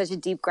I had such a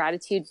deep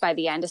gratitude by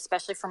the end,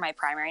 especially for my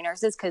primary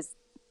nurses, because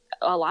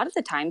a lot of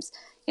the times,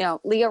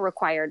 Leo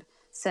required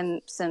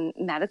some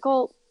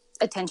medical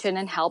attention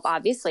and help.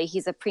 Obviously,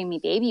 he's a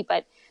preemie baby,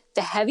 but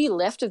the heavy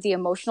lift of the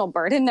emotional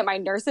burden that my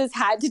nurses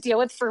had to deal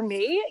with for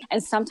me,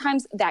 and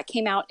sometimes that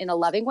came out in a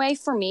loving way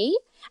for me.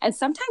 And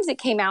sometimes it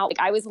came out like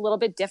I was a little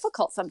bit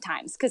difficult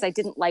sometimes because I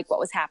didn't like what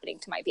was happening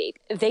to my baby.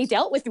 They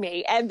dealt with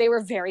me and they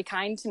were very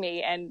kind to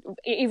me. And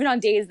even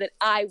on days that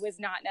I was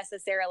not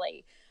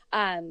necessarily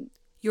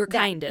your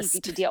kindest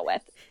easy to deal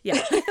with.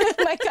 Yeah.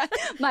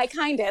 my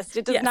kindest.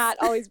 It does not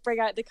always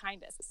bring out the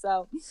kindest.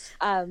 So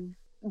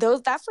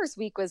that first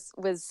week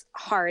was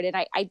hard.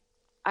 And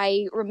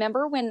I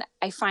remember when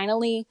I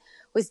finally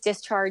was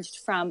discharged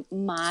from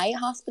my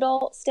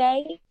hospital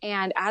stay.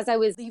 And as I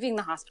was leaving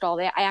the hospital,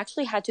 I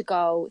actually had to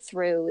go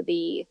through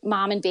the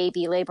mom and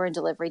baby labor and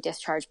delivery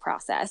discharge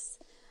process,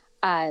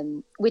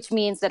 which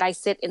means that I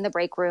sit in the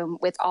break room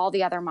with all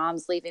the other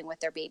moms leaving with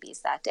their babies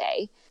that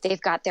day.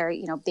 They've got their,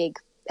 big,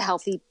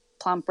 healthy,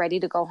 plump, ready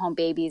to go home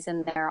babies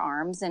in their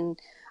arms. And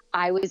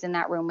I was in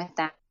that room with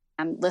them.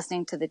 I'm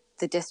listening to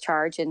the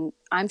discharge, and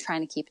I'm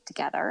trying to keep it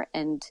together.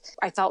 And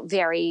I felt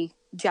very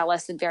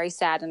jealous and very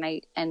sad.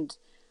 And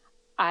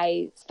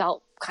I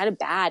felt kind of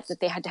bad that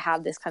they had to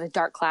have this kind of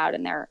dark cloud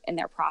in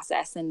their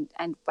process. And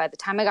by the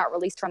time I got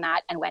released from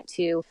that and went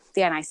to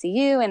the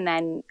NICU and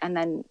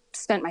then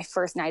spent my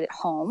first night at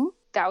home,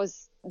 that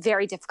was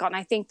very difficult. And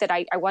I think that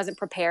I wasn't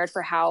prepared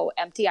for how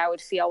empty I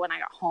would feel when I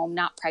got home,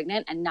 not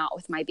pregnant and not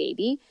with my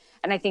baby.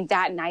 And I think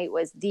that night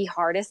was the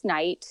hardest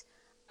night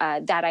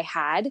that I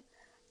had.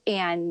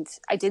 And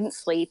I didn't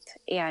sleep.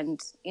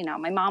 And,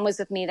 my mom was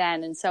with me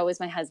then, and so was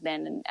my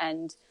husband.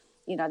 And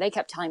they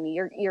kept telling me,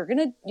 you're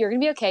going to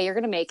be okay. You're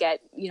going to make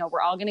it.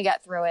 We're all going to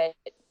get through it.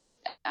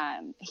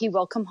 He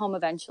will come home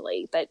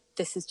eventually, but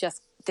this is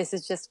just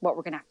what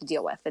we're going to have to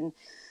deal with. And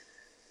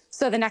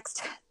so the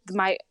next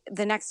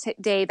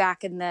day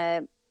back in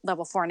the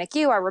level 4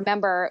 NICU, I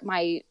remember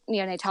my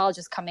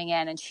neonatologist coming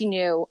in, and she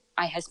knew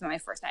I had spent my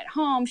first night at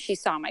home. She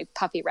saw my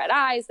puppy red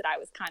eyes, that I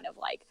was kind of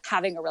like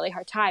having a really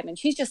hard time, and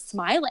she's just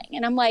smiling.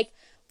 And I'm like,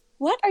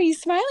 "What are you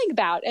smiling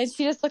about?" And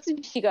she just looks at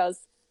me, she goes,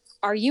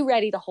 "Are you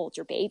ready to hold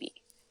your baby?"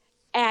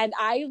 And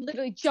I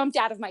literally jumped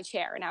out of my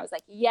chair and I was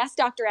like, "Yes,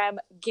 Dr. M,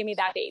 give me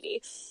that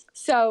baby."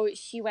 So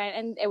she went,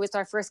 and it was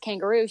our first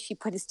kangaroo. She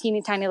put his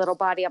teeny tiny little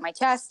body on my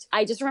chest.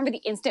 I just remember the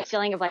instant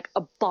feeling of like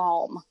a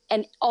balm,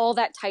 and all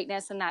that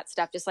tightness and that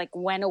stuff just like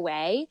went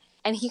away.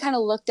 And he kind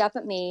of looked up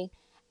at me,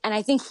 and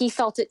I think he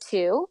felt it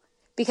too,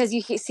 because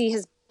you see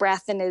his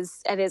breath and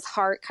his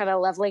heart kind of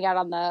leveling out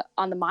on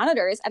the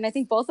monitors. And I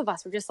think both of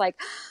us were just like,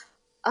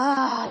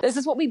 this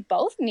is what we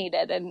both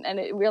needed. And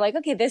we were like,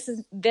 okay, this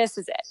is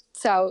it.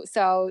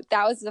 So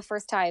that was the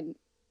first time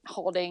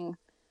holding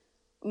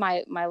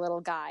my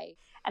little guy.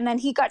 And then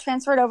he got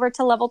transferred over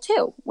to level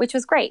 2, which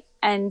was great.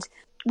 And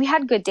we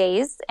had good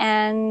days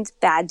and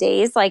bad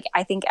days, like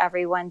I think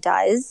everyone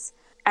does.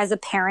 As a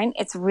parent,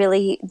 it's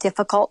really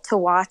difficult to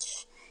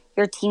watch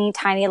your teeny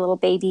tiny little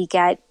baby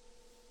get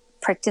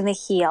pricked in the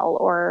heel,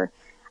 or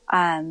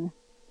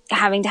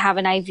having to have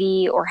an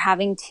IV, or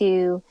having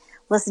to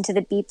listen to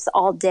the beeps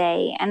all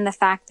day. And the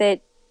fact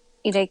that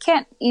you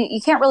can't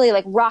really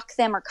like rock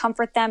them or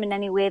comfort them in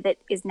any way that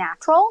is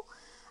natural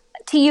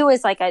to you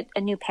as like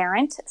a new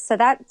parent. So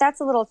that's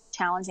a little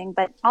challenging,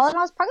 but all in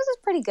all, his progress was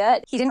pretty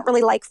good. He didn't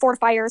really like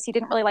fortifiers. He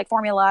didn't really like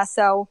formula.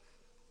 So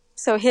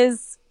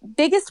his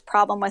biggest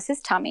problem was his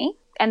tummy,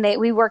 and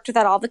we worked with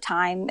that all the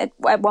time.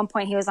 At one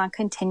point he was on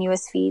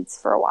continuous feeds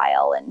for a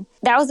while, and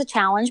that was a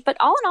challenge. But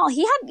all in all,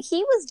 he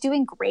was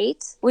doing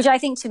great, which I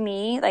think to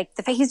me, like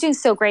the fact he's doing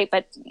so great,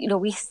 but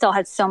we still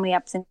had so many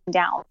ups and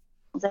downs.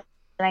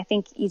 I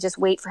think you just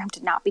wait for him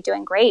to not be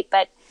doing great.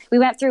 But we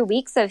went through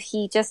weeks of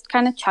he just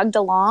kind of chugged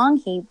along.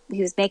 He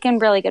was making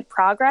really good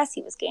progress.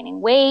 He was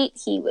gaining weight.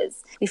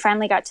 We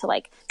finally got to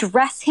like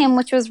dress him,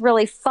 which was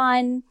really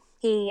fun.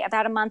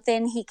 About a month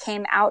in, he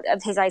came out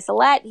of his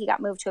isolette. He got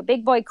moved to a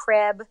big boy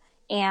crib,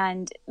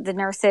 and the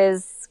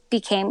nurses we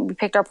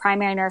picked our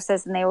primary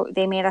nurses, and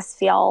they made us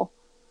feel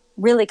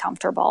really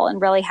comfortable and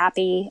really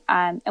happy.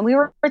 And we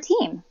were a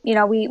team, we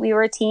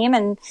were a team.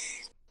 And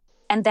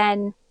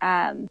then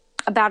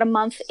about a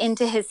month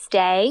into his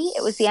stay,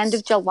 it was the end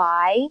of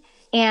July,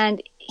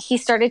 and he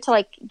started to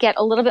like get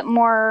a little bit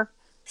more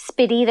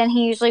spitty than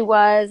he usually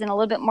was and a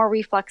little bit more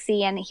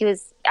refluxy. And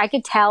I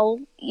could tell,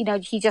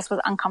 he just was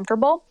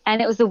uncomfortable.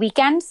 And it was the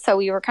weekend. So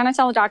we were kind of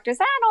telling the doctors,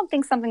 I don't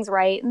think something's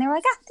right. And they were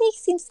like, he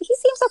seems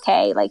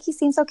okay. Like, he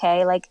seems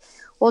okay. Like,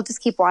 we'll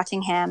just keep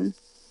watching him.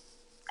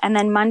 And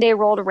then Monday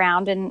rolled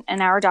around and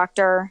our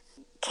doctor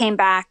came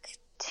back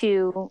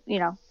to,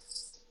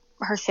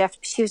 her shift.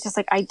 She was just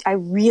like, I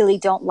really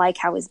don't like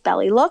how his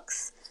belly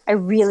looks. I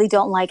really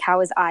don't like how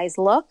his eyes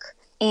look.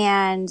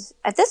 And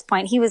at this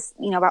point, he was,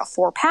 about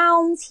 4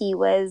 pounds. He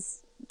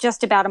was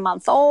just about a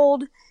month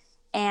old.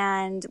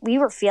 And we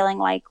were feeling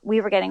like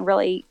we were getting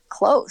really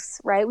close,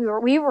 right?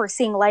 We were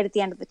seeing light at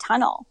the end of the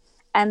tunnel.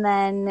 And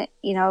then,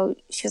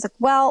 she was like,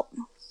 well,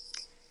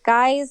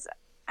 guys,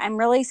 I'm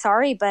really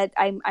sorry, but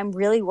I'm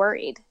really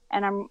worried.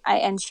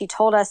 And she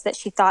told us that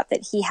she thought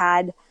that he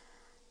had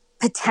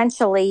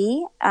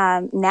potentially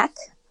neck,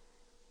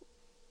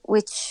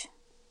 which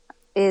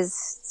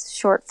is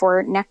short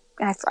for neck.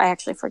 I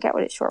actually forget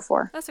what it's short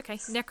for. That's okay.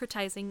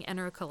 Necrotizing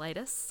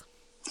enterocolitis.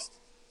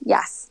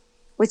 Yes,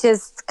 which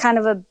is kind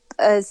of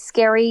a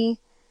scary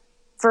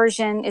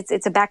version.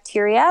 It's a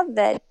bacteria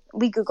that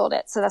we Googled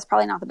it, so that's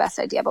probably not the best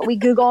idea. But we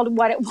Googled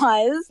what it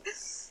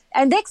was,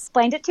 and they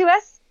explained it to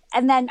us,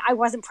 and then I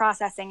wasn't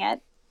processing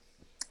it.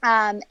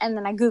 And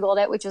then I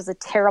Googled it, which was a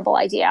terrible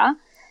idea.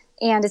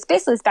 And it's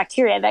basically this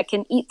bacteria that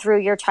can eat through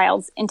your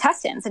child's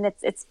intestines, and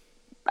it's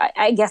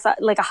I guess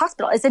like a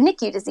hospital. It's a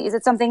NICU disease.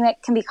 It's something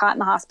that can be caught in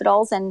the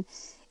hospitals.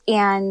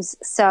 And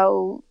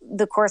so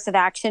the course of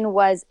action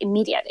was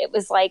immediate. It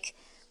was like,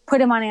 put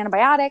him on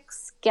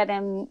antibiotics, get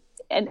him,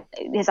 and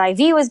his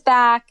IV was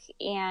back,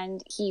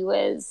 and he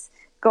was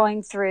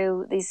going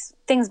through these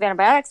things of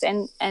antibiotics,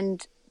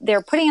 and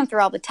they're putting him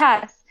through all the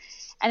tests.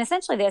 And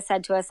essentially they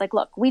said to us, like,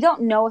 look, we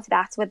don't know if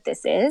that's what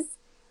this is.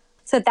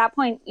 So at that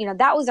point,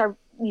 that was our,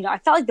 I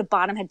felt like the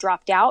bottom had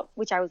dropped out,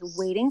 which I was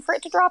waiting for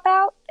it to drop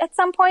out at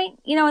some point,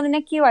 in the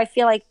NICU. I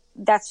feel like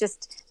that's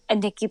just a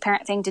NICU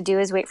parent thing to do,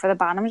 is wait for the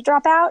bottom to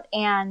drop out.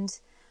 And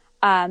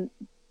I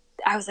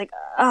was like,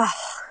 oh,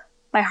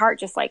 my heart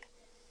just like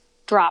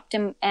dropped.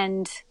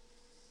 And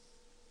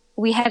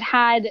we had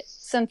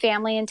some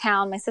family in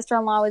town. My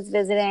sister-in-law was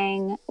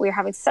visiting. We were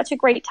having such a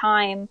great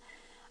time.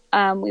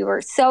 We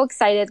were so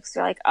excited because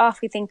we were like, oh,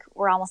 we think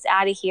we're almost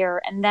out of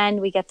here. And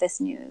then we get this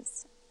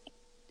news.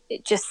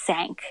 It just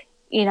sank.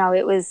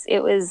 It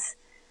was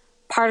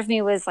part of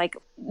me was like,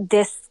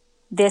 this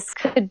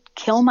could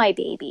kill my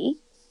baby.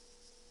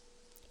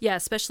 Yeah,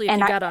 especially if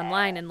you got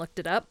online and looked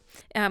it up.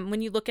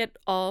 When you look at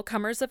all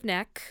comers of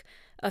neck,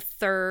 a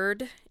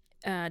third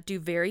do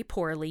very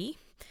poorly,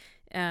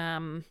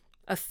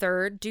 a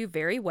third do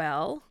very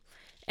well,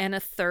 and a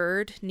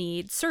third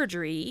need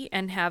surgery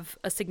and have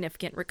a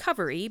significant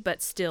recovery,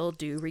 but still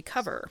do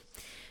recover.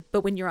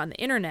 But when you're on the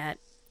internet,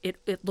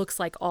 it looks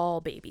like all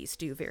babies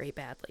do very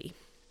badly.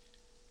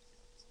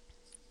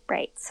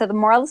 Right. So the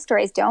moral of the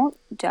story is don't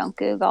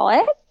Google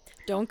it.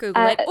 Don't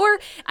Google it. Or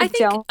I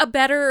think a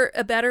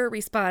better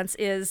response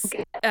is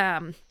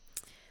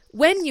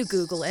when you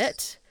Google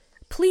it,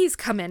 please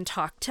come and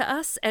talk to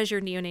us as your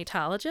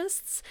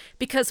neonatologists,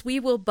 because we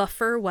will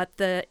buffer what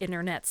the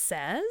internet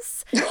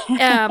says.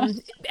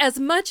 As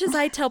much as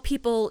I tell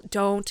people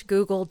don't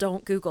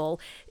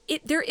Google,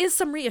 there is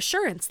some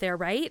reassurance there,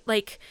 right?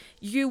 Like,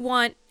 you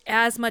want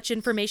as much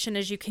information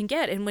as you can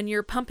get. And when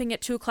you're pumping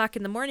at 2:00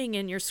 in the morning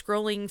and you're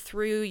scrolling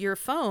through your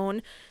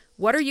phone,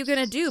 what are you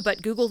going to do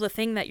but Google the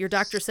thing that your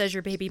doctor says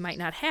your baby might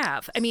not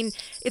have? I mean,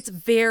 it's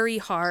very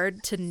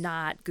hard to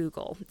not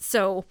Google.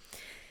 So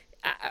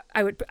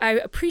I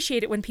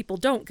appreciate it when people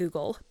don't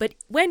Google, but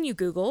when you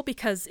Google,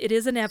 because it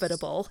is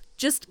inevitable,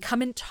 just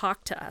come and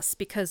talk to us,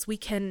 because we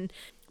can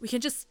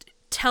just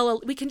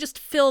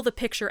fill the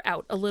picture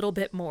out a little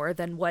bit more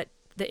than what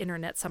the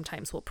internet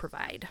sometimes will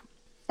provide.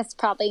 That's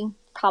probably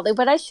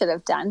what I should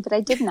have done, but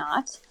I did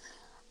not.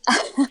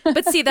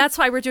 But see, that's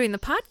why we're doing the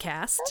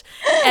podcast.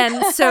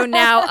 And so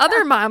now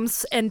other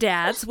moms and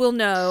dads will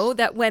know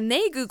that when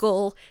they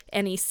Google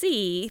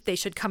NEC, they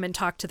should come and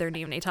talk to their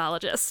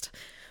neonatologist.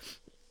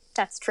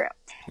 That's true.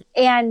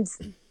 And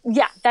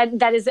yeah,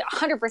 that is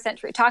 100%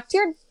 true. Talk to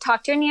your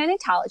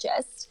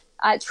neonatologist.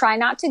 Try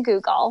not to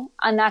Google,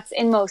 and that's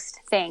in most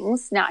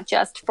things, not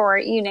just for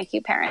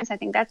NICU parents. I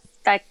think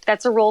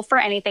that's a rule for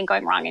anything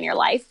going wrong in your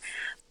life.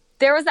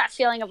 There was that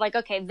feeling of like,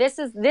 okay, this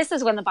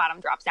is when the bottom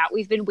drops out.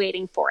 We've been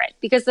waiting for it,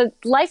 because the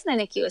life in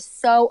the NICU is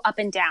so up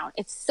and down.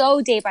 It's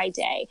so day by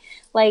day.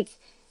 Like,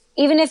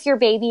 even if your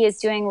baby is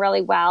doing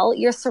really well,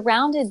 you're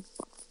surrounded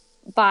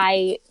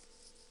by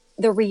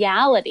the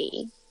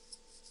reality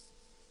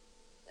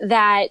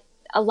that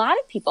a lot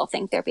of people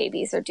think their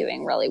babies are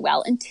doing really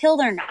well until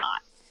they're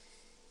not.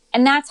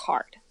 And that's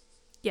hard.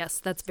 Yes,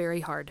 that's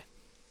very hard.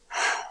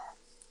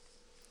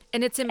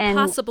 And it's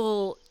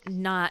impossible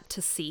not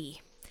to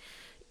see.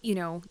 You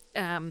know,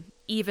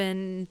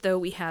 even though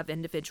we have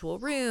individual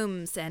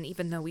rooms and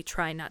even though we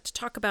try not to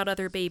talk about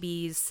other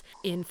babies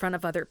in front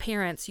of other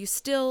parents, you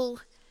still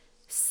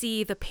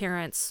see the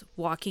parents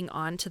walking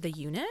onto the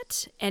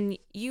unit, and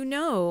you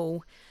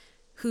know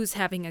who's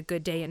having a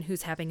good day and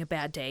who's having a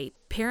bad day.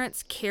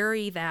 Parents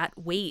carry that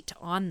weight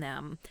on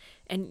them,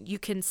 and you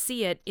can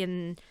see it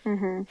in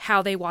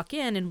how they walk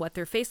in and what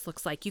their face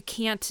looks like. You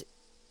can't,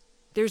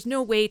 there's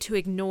no way to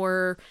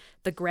ignore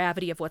the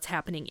gravity of what's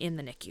happening in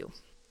the NICU.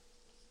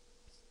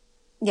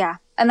 Yeah.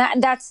 And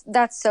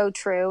that's so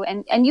true.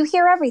 And you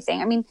hear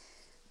everything. I mean,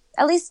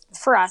 at least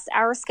for us,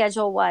 our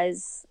schedule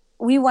was,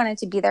 we wanted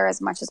to be there as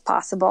much as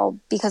possible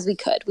because we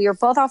could. We were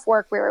both off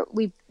work.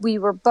 We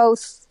were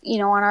both, you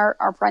know, on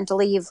our parental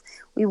leave.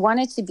 We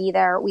wanted to be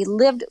there. We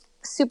lived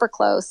super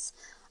close.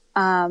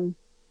 And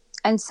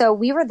so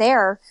we were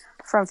there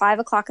from 5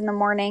 o'clock in the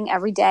morning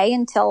every day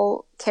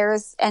until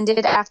cares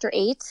ended after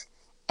 8.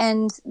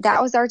 And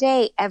that was our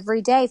day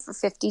every day for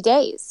 50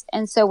 days.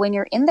 And so when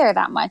you're in there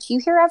that much,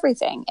 you hear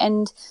everything.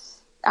 And,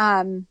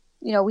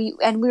 you know, we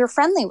were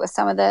friendly with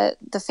some of the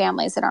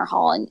families in our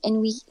hall,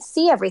 and we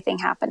see everything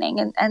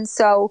happening. And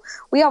so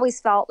we always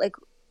felt like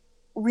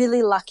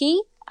really lucky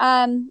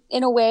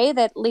in a way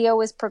that Leo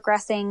was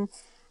progressing,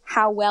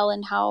 how well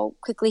and how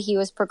quickly he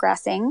was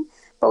progressing.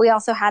 But we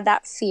also had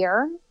that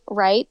fear,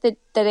 right,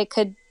 that it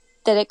could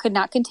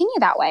not continue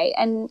that way.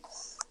 And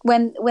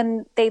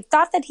when they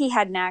thought that he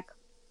had NEC,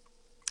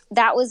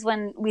 that was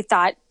when we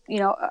thought, you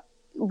know,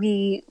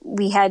 we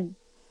had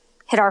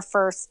hit our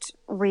first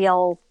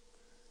real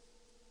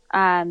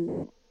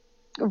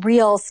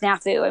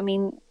snafu. I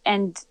mean,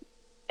 and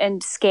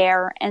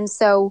scare. And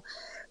so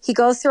he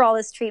goes through all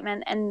this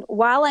treatment. And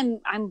while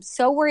I'm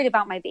so worried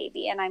about my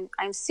baby, and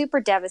I'm super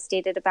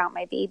devastated about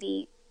my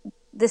baby,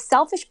 the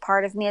selfish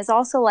part of me is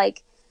also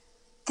like,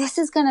 this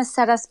is going to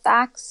set us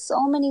back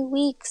so many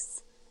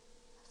weeks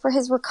for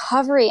his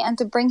recovery and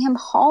to bring him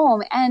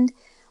home. And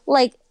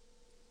like,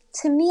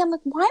 to me, I'm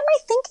like, why am I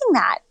thinking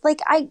that? Like,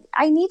 I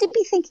need to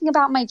be thinking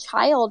about my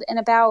child and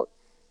about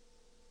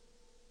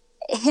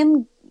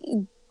him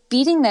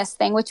beating this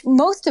thing, which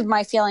most of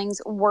my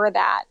feelings were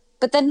that.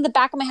 But then in the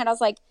back of my head, I was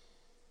like,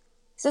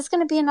 is this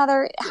going to be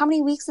another, how many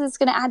weeks is this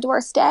going to add to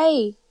our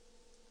stay?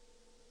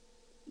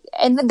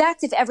 And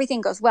that's if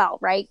everything goes well,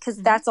 right? Because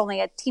that's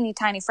only a teeny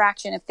tiny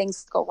fraction if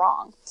things go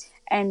wrong.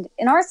 And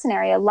in our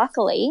scenario,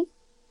 luckily,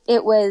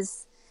 it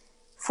was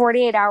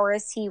 48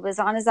 hours. He was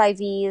on his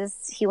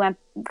IVs. He went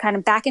kind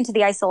of back into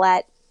the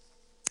isolate,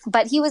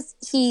 but his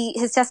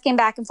test came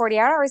back in 48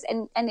 hours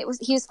and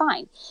he was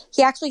fine.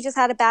 He actually just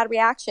had a bad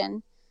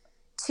reaction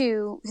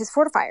to his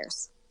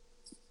fortifiers.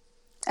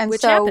 And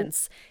which so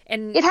happens.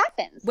 And it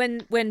happens.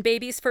 When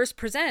babies first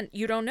present,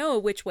 you don't know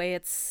which way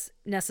it's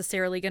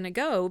necessarily going to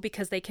go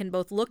because they can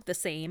both look the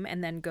same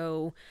and then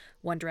go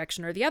one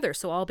direction or the other.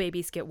 So all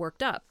babies get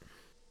worked up.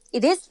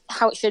 It is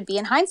how it should be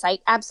in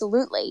hindsight.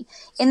 Absolutely.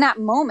 In that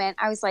moment,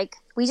 I was like,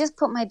 we just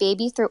put my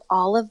baby through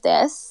all of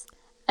this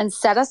and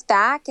set us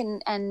back.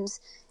 And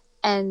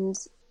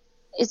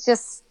it's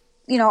just,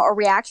 you know, a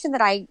reaction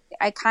that I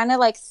kind of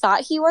like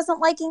thought he wasn't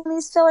liking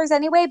these fillers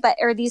anyway,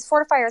 or these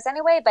fortifiers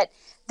anyway. But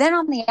then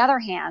on the other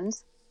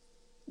hand,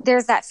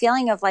 there's that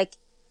feeling of like,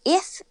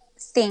 if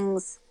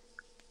things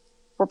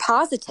were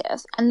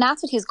positive and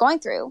that's what he's going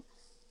through,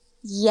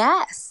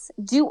 yes,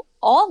 do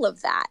all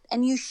of that.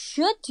 And you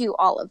should do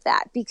all of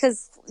that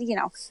because, you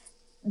know,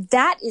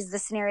 that is the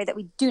scenario that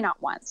we do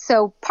not want.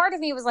 So part of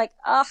me was like,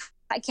 ugh,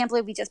 I can't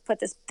believe we just put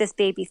this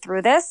baby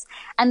through this.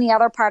 And the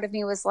other part of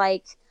me was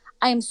like,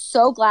 I am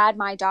so glad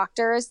my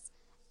doctors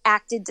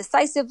acted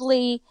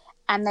decisively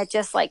and that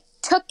just like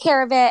took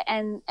care of it.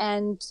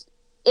 And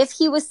if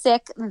he was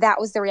sick, that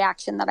was the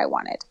reaction that I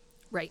wanted.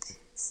 Right.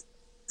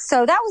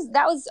 So that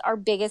was our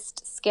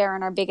biggest scare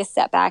and our biggest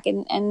setback.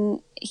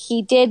 And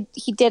he did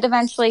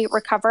eventually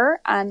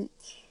recover.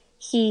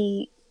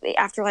 He,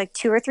 after like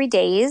 2 or 3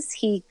 days,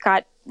 he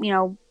got, you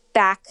know,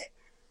 back,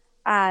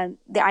 the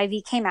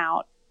IV came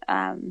out,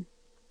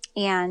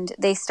 and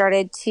they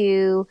started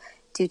to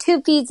do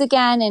tube feeds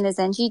again in his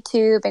NG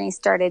tube. And he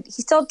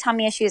still had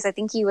tummy issues. I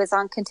think he was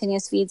on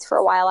continuous feeds for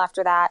a while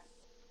after that,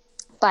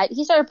 but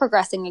he started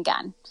progressing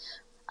again.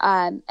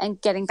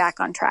 And getting back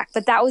on track.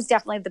 But that was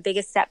definitely the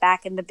biggest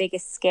setback and the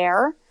biggest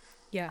scare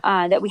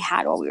that we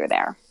had while we were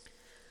there.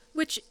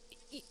 Which,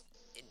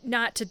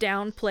 not to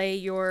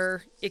downplay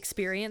your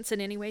experience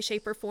in any way,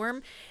 shape, or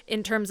form,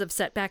 in terms of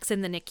setbacks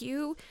in the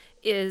NICU,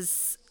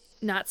 is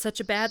not such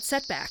a bad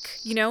setback.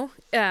 You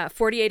know,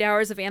 48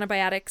 hours of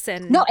antibiotics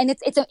and... No, and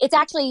it's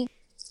actually...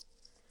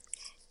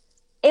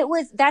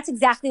 That's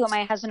exactly what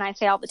my husband and I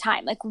say all the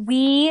time. Like,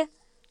 we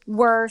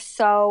were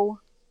so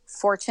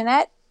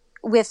fortunate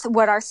with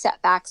what our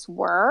setbacks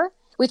were.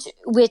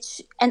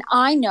 and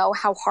I know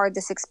how hard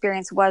this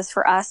experience was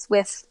for us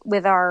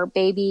with our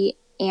baby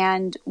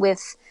and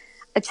with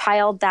a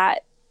child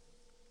that,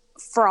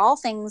 for all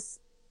things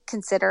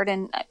considered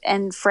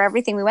and for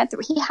everything we went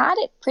through, he had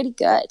it pretty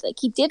good. Like,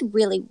 he did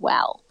really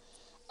well,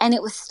 and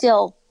it was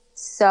still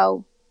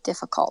so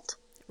difficult.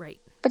 Right.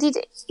 But he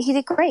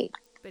did great.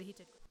 But he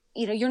did.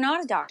 You know, you're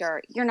not a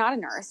doctor, you're not a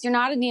nurse, you're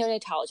not a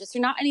neonatologist,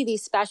 you're not any of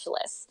these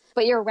specialists,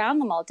 but you're around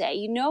them all day.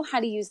 You know how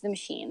to use the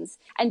machines.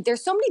 And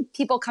there's so many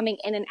people coming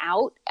in and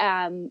out,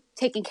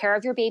 taking care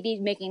of your baby,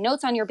 making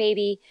notes on your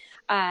baby.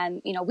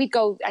 You know, we'd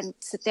go and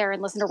sit there and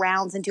listen to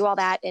rounds and do all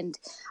that. And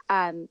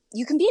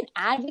you can be an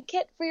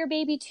advocate for your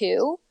baby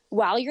too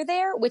while you're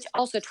there, which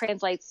also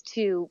translates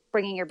to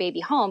bringing your baby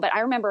home. But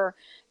I remember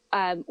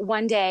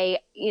one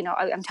day, you know,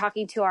 I'm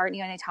talking to our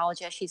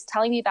neonatologist. She's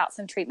telling me about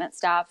some treatment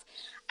stuff.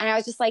 And I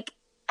was just like,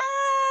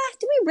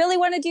 do we really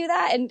want to do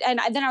that? And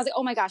then I was like,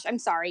 oh my gosh, I'm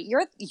sorry.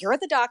 You're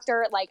the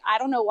doctor. Like, I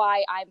don't know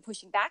why I'm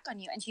pushing back on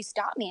you. And she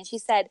stopped me and she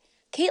said,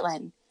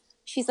 Caitlin,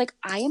 she's like,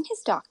 I am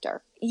his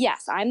doctor.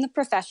 Yes, I'm the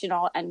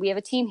professional and we have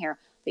a team here,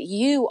 but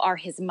you are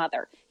his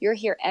mother. You're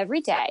here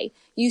every day.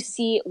 You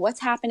see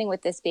what's happening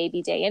with this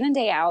baby day in and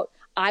day out.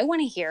 I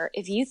want to hear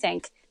if you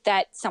think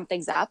that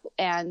something's up,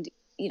 and,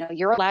 you know,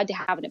 you're allowed to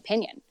have an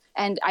opinion.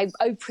 And I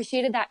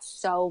appreciated that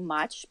so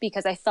much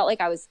because I felt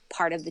like I was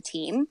part of the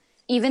team.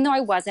 Even though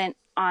I wasn't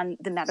on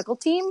the medical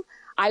team,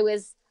 I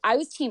was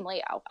team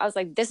Leo. I was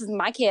like, this is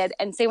my kid.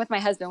 And same with my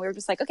husband. We were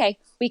just like, okay,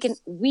 we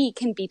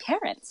can be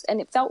parents.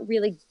 And it felt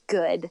really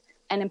good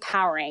and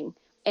empowering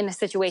in a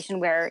situation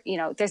where, you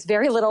know, there's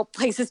very little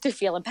places to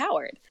feel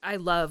empowered. I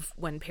love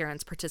when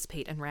parents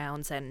participate in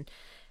rounds and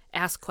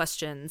ask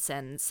questions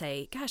and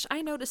say, gosh,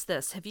 I noticed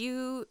this. Have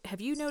you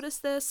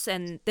noticed this?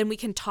 And then we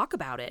can talk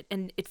about it.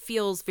 And it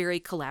feels very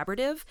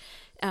collaborative.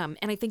 And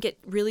I think it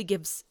really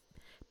gives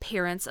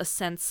parents a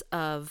sense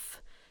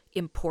of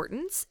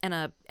importance and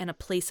a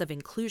place of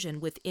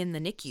inclusion within the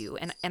NICU.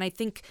 And I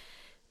think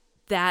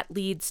that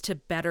leads to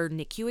better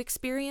NICU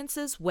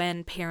experiences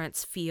when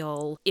parents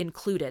feel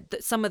included.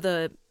 Some of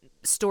the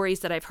stories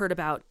that I've heard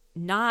about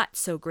not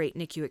so great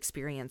NICU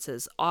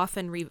experiences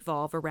often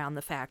revolve around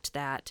the fact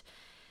that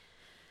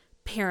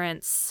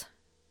parents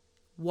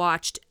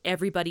watched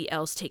everybody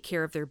else take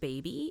care of their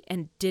baby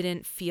and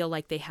didn't feel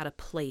like they had a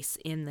place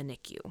in the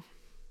NICU.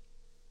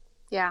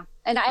 Yeah.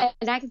 And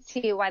I can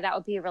see why that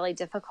would be really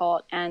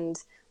difficult. And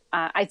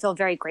I feel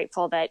very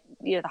grateful that,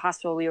 you know, the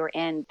hospital we were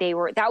in,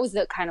 that was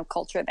the kind of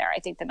culture there. I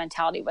think the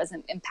mentality was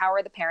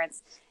empower the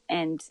parents.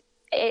 And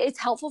it's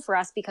helpful for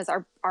us because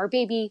our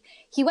baby,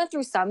 he went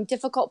through some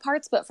difficult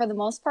parts, but for the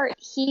most part,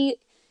 he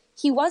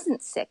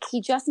wasn't sick.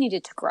 He just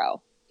needed to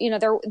grow. You know,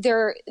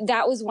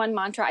 that was one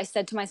mantra I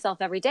said to myself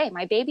every day.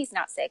 My baby's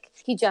not sick.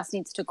 He just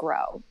needs to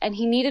grow. And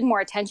he needed more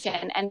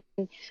attention. And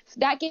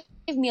that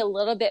gave me a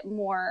little bit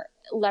more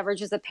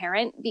leverage as a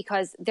parent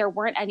because there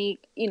weren't any,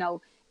 you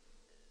know,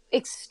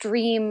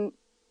 extreme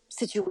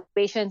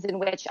situations in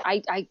which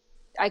I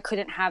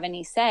couldn't have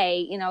any say.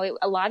 You know,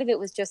 a lot of it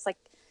was just like,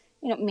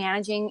 you know,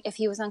 managing if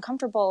he was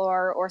uncomfortable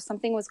or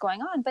something was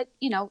going on. But,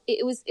 you know,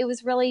 it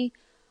was really,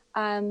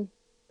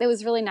 it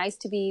was really nice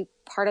to be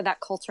part of that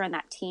culture and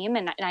that team.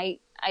 And I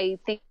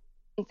think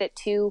that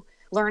too,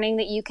 learning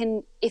that you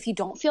can, if you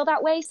don't feel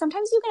that way,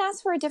 sometimes you can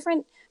ask for a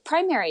different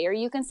primary, or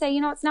you can say, you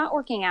know, it's not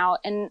working out.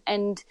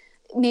 And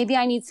maybe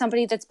I need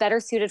somebody that's better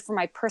suited for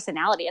my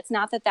personality. It's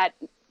not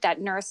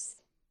that nurse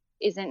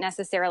isn't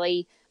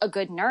necessarily a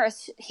good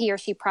nurse. He or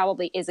she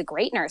probably is a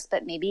great nurse,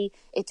 but maybe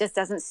it just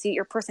doesn't suit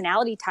your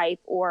personality type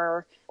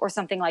or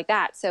something like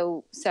that.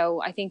 So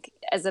I think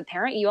as a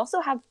parent, you also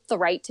have the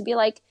right to be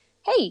like,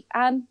 hey,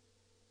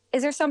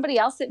 is there somebody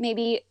else that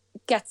maybe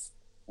gets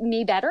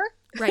me better?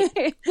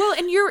 Right. Well,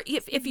 and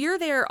if you're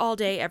there all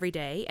day, every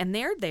day, and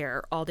they're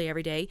there all day,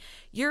 every day,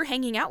 you're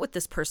hanging out with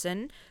this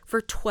person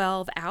for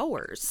 12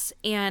 hours.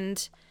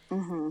 And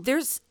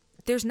there's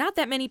not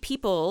that many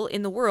people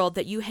in the world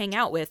that you hang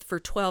out with for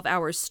 12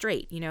 hours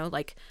straight, you know,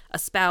 like a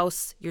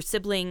spouse, your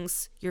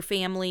siblings, your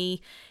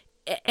family.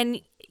 And,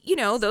 you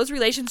know, those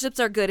relationships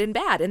are good and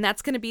bad. And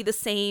that's going to be the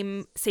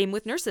same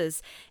with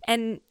nurses.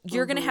 And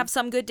you're going to have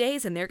some good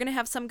days and they're going to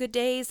have some good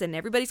days and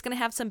everybody's going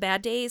to have some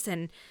bad days.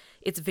 And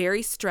it's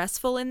very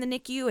stressful in the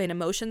NICU and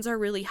emotions are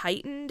really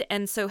heightened.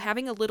 And so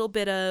having a little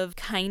bit of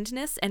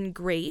kindness and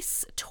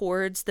grace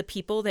towards the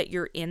people that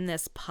you're in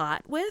this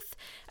pot with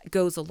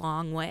goes a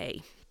long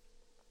way.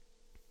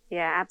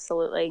 Yeah,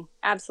 absolutely.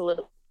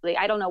 Absolutely.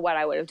 I don't know what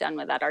I would have done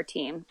without our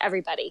team.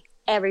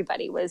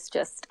 Everybody was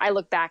just, I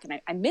look back and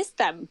I miss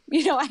them.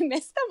 You know, I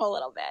miss them a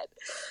little bit.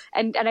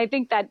 And I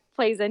think that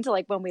plays into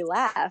like when we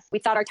left, we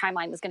thought our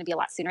timeline was going to be a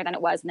lot sooner than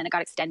it was. And then it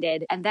got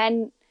extended. And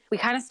then we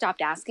kind of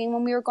stopped asking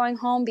when we were going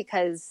home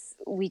because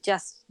we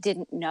just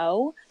didn't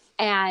know.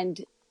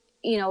 And,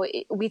 you know,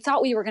 we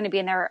thought we were going to be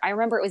in there. I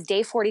remember it was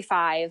day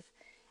 45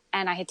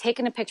 and I had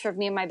taken a picture of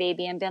me and my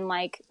baby and been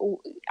like,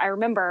 I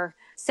remember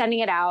sending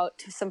it out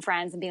to some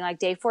friends and being like,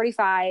 day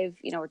 45,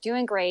 you know, we're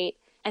doing great.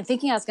 and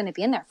thinking I was going to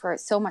be in there for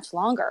so much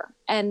longer.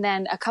 And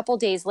then a couple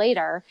days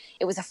later,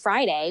 it was a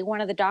Friday, one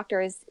of the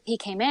doctors, he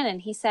came in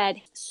and he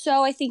said,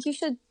 so I think you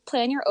should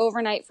plan your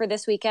overnight for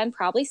this weekend,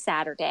 probably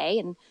Saturday.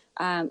 And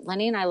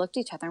Lenny and I looked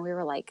at each other and we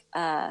were like,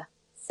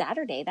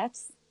 Saturday,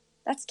 that's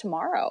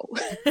tomorrow.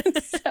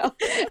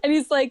 And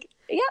he's like,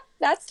 yeah,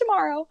 that's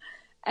tomorrow.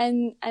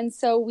 And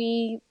so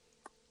we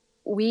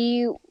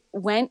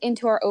went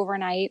into our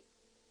overnight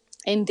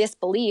in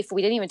disbelief.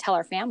 We didn't even tell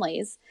our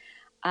families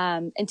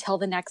until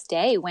the next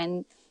day,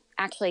 when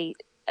actually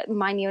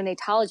my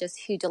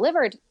neonatologist who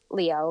delivered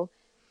Leo,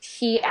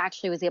 she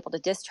actually was able to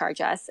discharge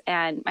us.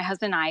 And my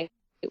husband and I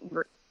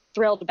were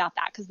thrilled about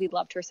that because we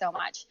loved her so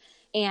much.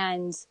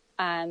 And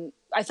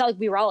I felt like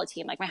we were all a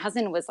team. Like, my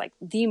husband was like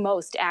the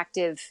most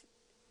active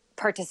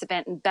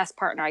participant and best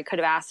partner I could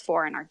have asked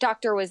for. And our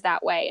doctor was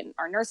that way and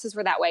our nurses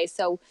were that way.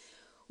 So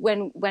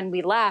when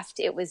we left,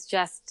 it was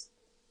just,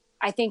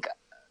 I think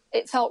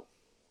it felt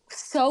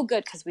so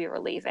good because we were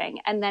leaving.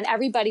 And then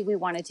everybody we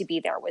wanted to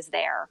be there was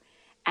there.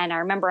 And I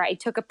remember I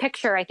took a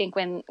picture, I think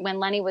when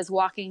Lenny was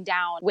walking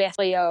down with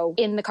Leo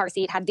in the car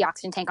seat, had the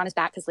oxygen tank on his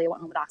back because Leo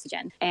went home with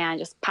oxygen, and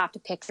just popped a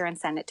picture and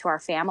sent it to our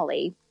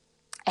family.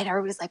 And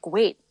everybody was like,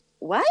 wait,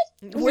 what?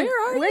 Where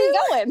are you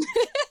going?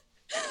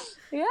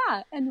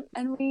 Yeah. And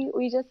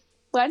we just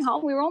went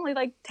home. We were only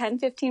like 10,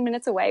 15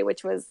 minutes away,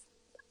 which was,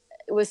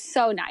 it was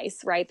so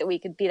nice, right? That we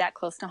could be that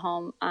close to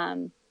home.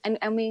 And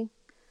we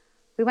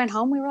went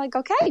home. We were like,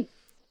 okay,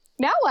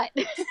 now what?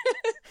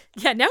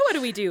 Yeah. Now what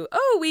do we do?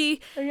 Oh,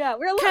 we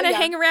kind of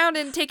hang around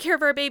and take care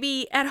of our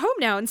baby at home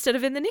now instead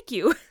of in the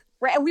NICU.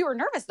 Right. And we were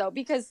nervous though,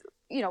 because,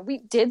 we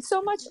did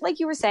so much, like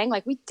you were saying,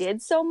 like we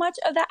did so much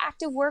of that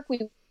active work.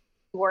 We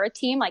were a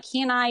team. Like,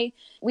 he and I,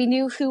 we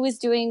knew who was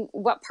doing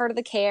what part of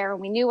the care,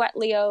 and we knew what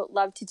Leo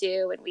loved to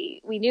do, and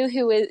we knew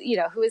who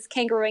was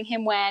kangarooing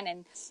him when,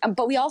 and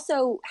but we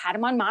also had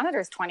him on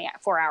monitors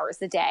 24 hours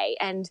a day,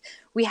 and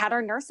we had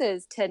our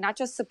nurses to not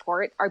just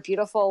support our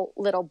beautiful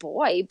little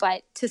boy,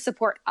 but to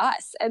support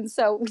us. And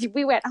so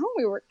we went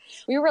home.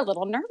 We were a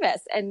little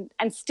nervous, and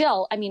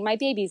still, I mean, my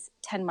baby's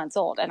 10 months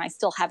old, and I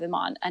still have him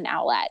on an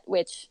Owlet,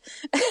 which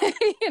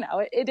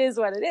it is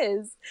what it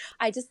is.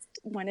 I just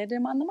wanted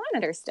him on the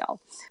monitor still.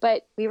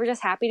 But we were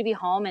just happy to be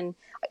home. And,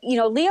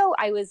 Leo,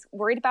 I was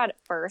worried about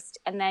at first.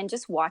 And then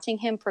just watching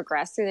him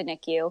progress through the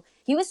NICU,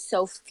 he was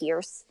so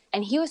fierce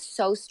and he was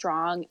so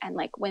strong. And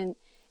like when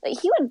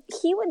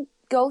he would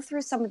go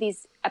through some of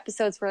these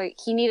episodes where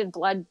he needed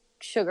blood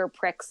sugar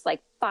pricks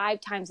like 5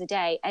 times a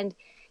day. And,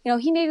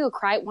 he maybe would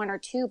cry at 1 or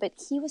 2, but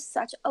he was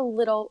such a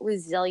little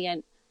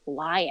resilient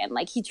lion.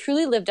 Like, he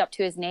truly lived up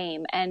to his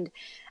name. And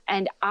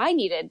I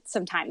needed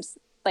sometimes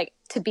like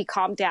to be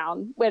calmed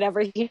down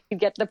whenever he could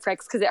get the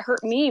pricks, because it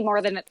hurt me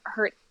more than it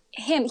hurt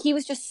him. He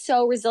was just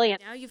so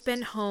resilient. Now you've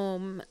been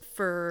home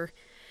for,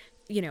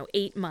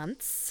 8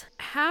 months.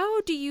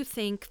 How do you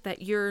think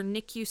that your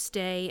NICU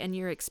stay and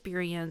your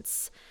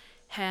experience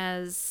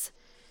has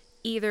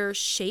either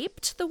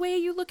shaped the way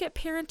you look at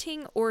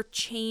parenting or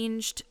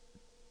changed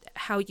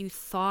how you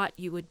thought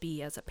you would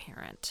be as a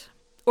parent?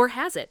 Or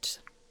has it?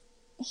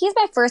 He's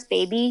my first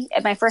baby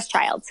and my first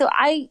child. So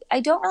I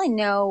don't really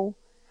know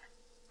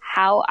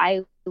how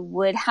I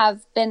would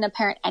have been a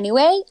parent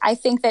anyway. I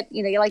think that,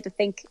 you like to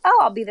think, oh,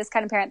 I'll be this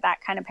kind of parent, that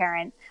kind of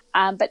parent.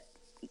 But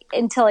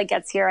until it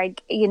gets here,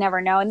 you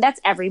never know. And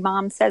that's every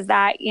mom says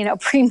that,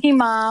 preemie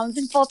moms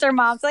and full-term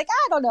moms, like,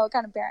 I don't know what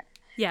kind of parent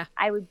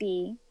I would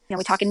be.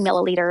 We talk in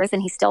milliliters,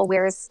 and he still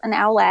wears an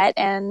Owlet.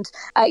 And,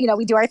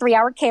 we do our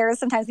 3-hour cares.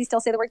 Sometimes we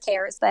still say the word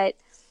cares. But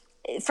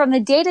from the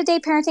day-to-day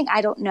parenting,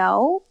 I don't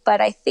know.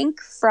 But I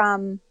think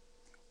from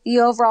the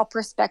overall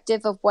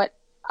perspective of what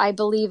I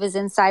believe is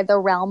inside the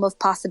realm of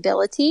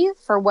possibility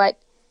for what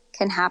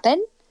can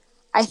happen,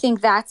 I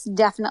think that's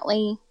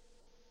definitely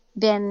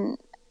been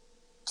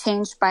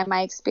changed by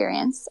my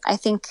experience. I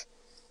think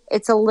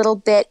it's a little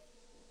bit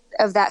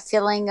of that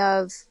feeling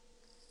of,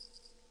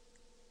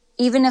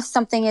 even if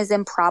something is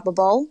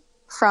improbable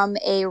from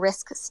a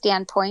risk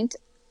standpoint,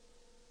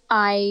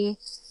 I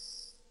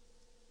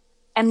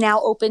am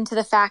now open to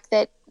the fact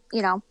that,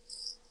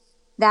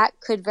 that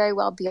could very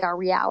well be our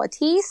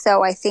reality.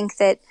 So I think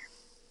that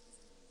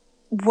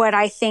what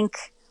I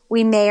think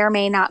we may or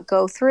may not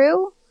go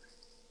through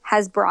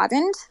has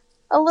broadened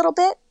a little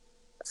bit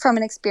from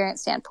an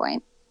experience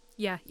standpoint.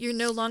 Yeah, you're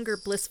no longer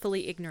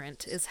blissfully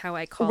ignorant is how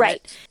I call right.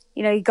 it.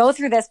 You go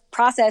through this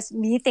process,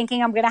 me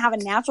thinking I'm going to have a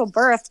natural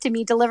birth, to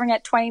me delivering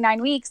at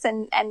 29 weeks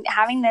and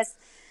having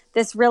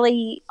this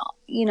really,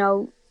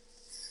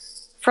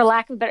 for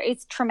lack of a better,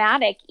 it's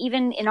traumatic,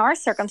 even in our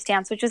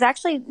circumstance, which was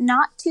actually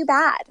not too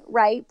bad,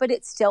 right? But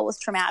it still was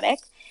traumatic.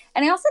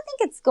 And I also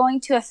think it's going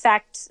to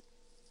affect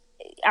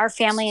our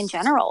family in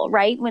general,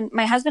 right? When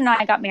my husband and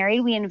I got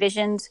married, we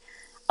envisioned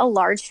a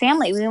large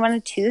family. We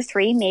wanted 2,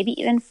 3, maybe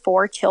even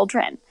 4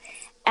 children.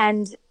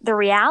 And the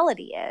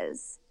reality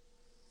is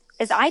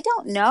I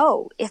don't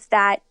know if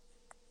that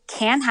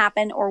can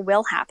happen or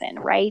will happen,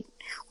 right?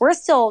 We're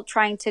still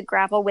trying to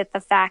grapple with the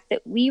fact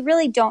that we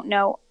really don't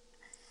know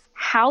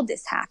how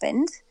this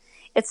happened.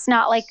 It's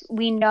not like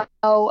we know,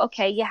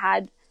 okay, you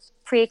had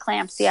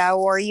preeclampsia,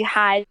 or you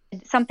had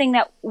something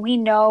that we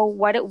know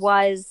what it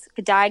was,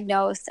 could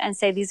diagnose and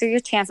say, these are your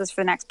chances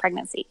for the next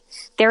pregnancy.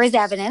 There is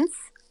evidence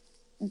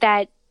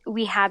that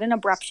we had an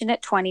abruption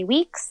at 20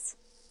 weeks.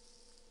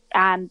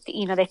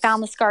 They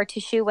found the scar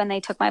tissue when they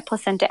took my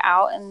placenta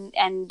out,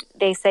 and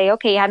they say,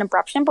 okay, you had an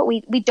abruption, but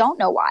we don't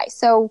know why.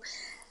 So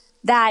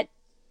that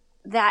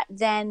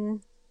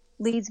then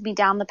leads me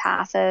down the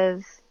path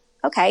of,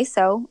 okay,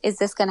 so is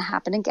this going to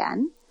happen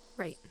again?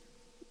 Right.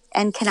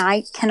 And can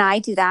I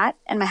do that?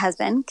 And my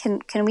husband,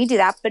 can we do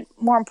that? But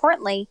more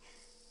importantly,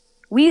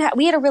 we had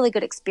a really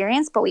good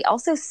experience, but we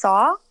also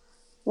saw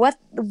what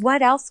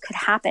else could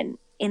happen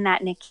in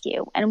that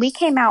NICU. And we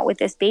came out with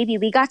this baby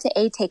we got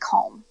to take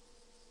home.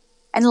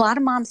 And a lot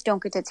of moms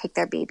don't get to take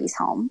their babies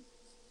home.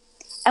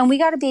 And we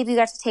got a baby we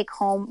got to take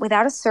home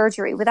without a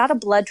surgery, without a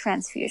blood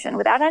transfusion,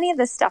 without any of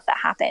this stuff that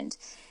happened.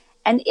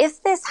 And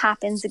if this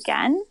happens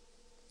again,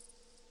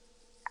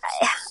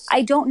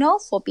 I don't know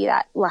if we'll be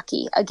that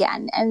lucky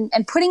again. And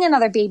putting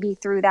another baby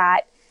through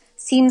that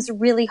seems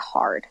really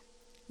hard.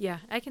 Yeah,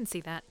 I can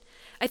see that.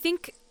 I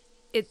think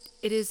it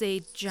is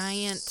a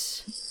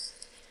giant,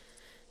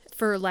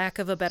 for lack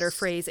of a better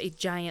phrase, a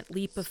giant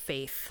leap of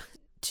faith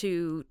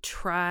to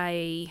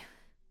try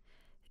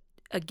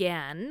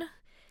again,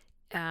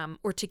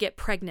 or to get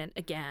pregnant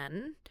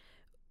again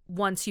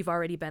once you've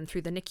already been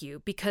through the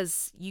NICU,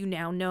 because you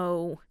now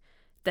know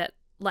that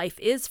life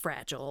is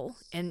fragile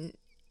and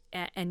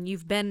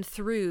you've been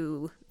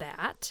through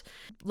that.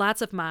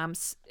 Lots of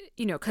moms,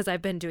 because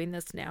I've been doing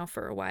this now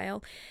for a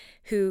while,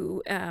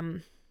 who,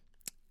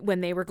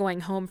 when they were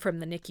going home from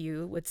the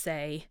NICU, would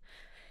say,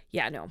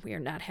 yeah, no, we are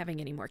not having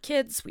any more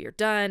kids. We are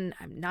done.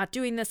 I'm not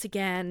doing this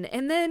again.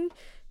 And then,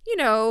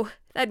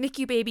 that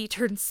NICU baby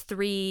turns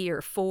 3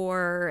 or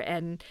 4,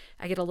 and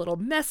I get a little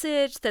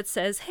message that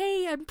says,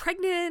 hey, I'm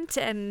pregnant,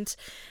 and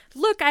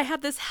look, I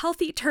have this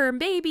healthy term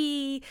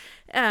baby.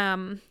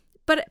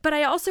 But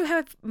I also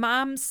have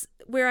moms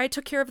where I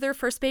took care of their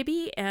first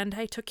baby and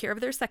I took care of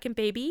their second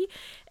baby.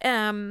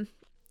 And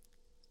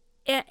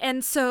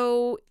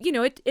so,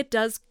 it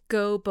does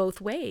go both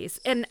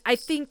ways. And I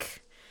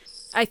think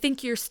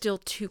you're still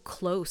too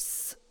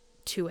close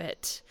to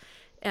it.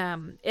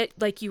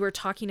 Like you were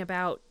talking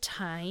about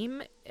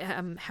time,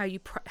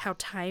 how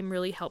time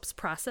really helps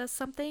process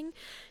something.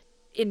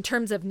 In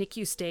terms of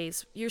NICU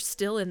stays, you're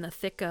still in the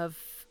thick of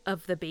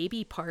the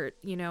baby part,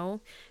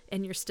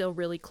 and you're still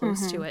really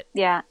close to it.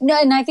 Yeah. No,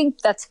 and I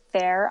think that's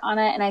fair,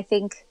 Anna. And I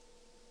think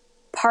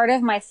part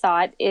of my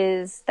thought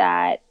is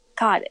that,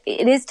 God,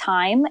 it is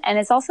time. And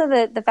it's also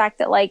the fact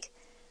that,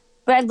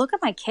 but I look at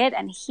my kid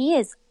and he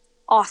is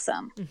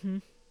awesome. Mm-hmm.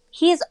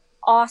 He is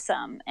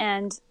awesome.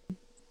 And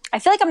I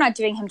feel like I'm not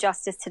doing him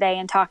justice today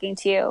in talking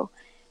to you,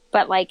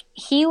 but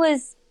he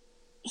was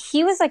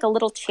like a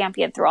little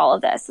champion through all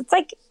of this. It's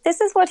like,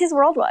 this is what his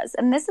world was.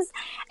 And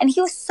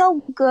he was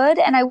so good.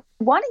 And I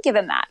want to give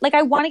him that.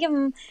 I want to give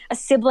him a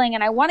sibling,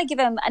 and I want to give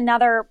him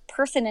another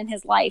person in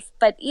his life.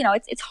 But,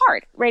 it's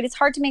hard, right? It's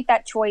hard to make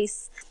that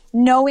choice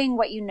knowing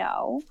what you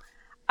know.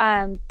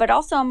 But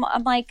also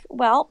I'm like,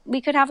 well,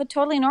 we could have a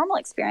totally normal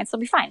experience.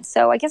 It'll be fine.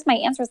 So I guess my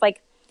answer is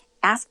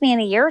ask me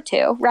in a year or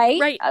two, right?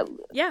 Right.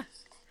 Yeah.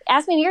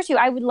 Ask me in a year or two.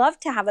 I would love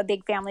to have a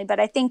big family, but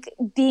I think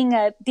being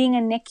a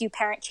NICU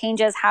parent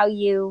changes how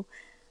you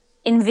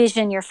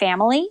envision your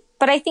family.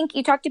 But I think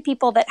you talk to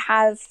people that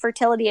have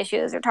fertility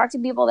issues, or talk to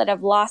people that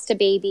have lost a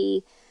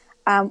baby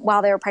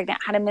while they were pregnant,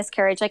 had a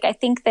miscarriage. I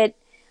think that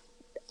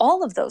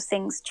all of those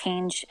things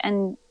change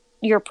and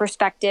your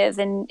perspective,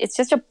 and it's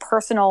just a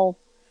personal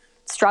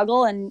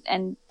struggle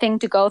and thing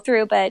to go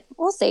through, but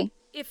we'll see.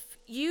 If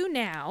you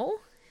now,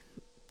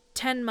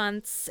 10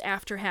 months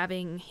after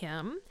having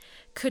him,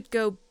 could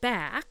go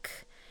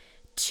back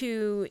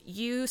to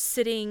you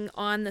sitting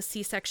on the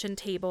C-section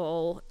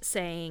table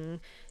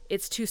saying,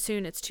 it's too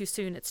soon, it's too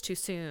soon, it's too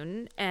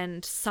soon,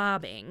 and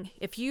sobbing,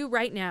 if you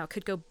right now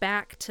could go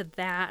back to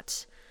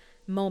that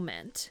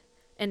moment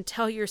and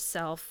tell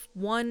yourself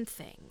one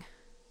thing,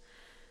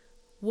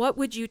 what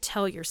would you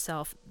tell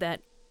yourself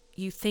that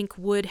you think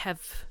would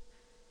have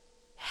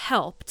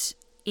helped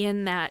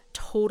in that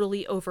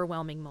totally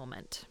overwhelming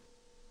moment?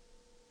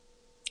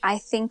 I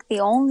think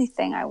the only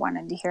thing I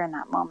wanted to hear in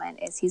that moment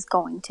is he's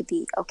going to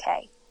be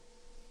okay.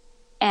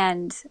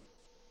 And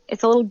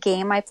it's a little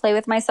game I play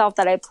with myself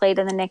that I played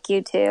in the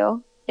NICU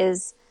too,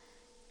 is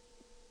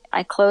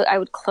I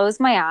would close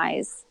my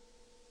eyes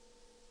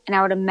and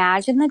I would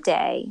imagine the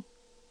day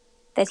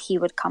that he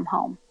would come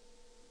home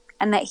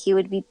and that he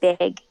would be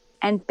big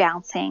and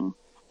bouncing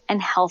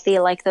and healthy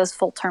like those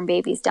full-term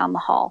babies down the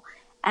hall.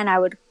 And I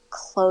would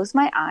close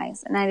my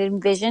eyes and I'd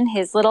envision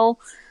his little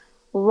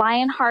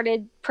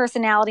lion-hearted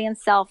personality and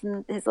self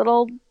and his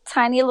little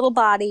tiny little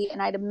body,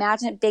 and I'd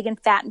imagine it big and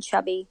fat and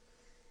chubby,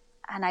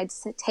 and I'd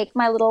take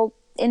my little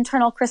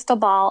internal crystal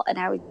ball and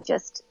I would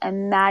just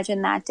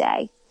imagine that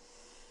day,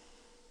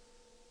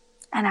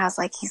 and I was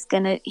like,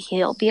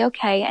 he'll be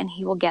okay and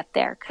he will get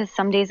there, because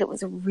some days it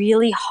was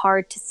really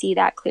hard to see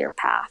that clear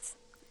path.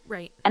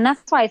 Right. And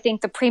that's why I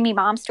think the preemie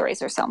mom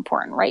stories are so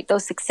important, right?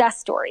 Those success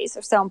stories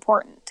are so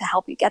important to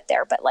help you get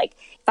there. But like,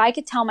 if I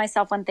could tell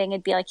myself one thing,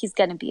 it'd be like, he's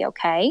going to be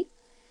okay.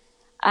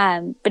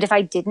 But if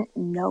I didn't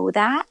know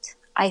that,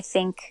 I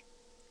think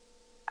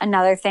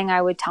another thing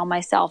I would tell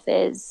myself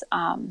is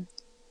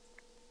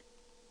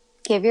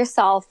give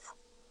yourself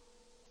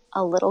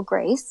a little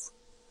grace.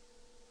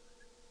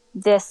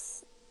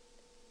 This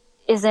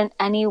isn't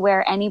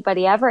anywhere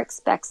anybody ever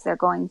expects they're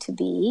going to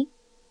be.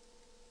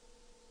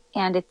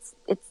 And it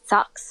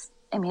sucks.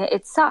 I mean,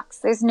 it sucks.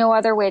 There's no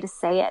other way to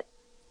say it.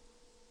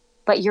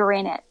 But you're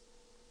in it.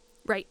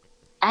 Right.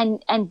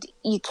 And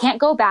you can't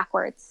go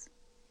backwards.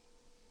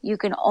 You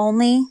can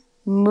only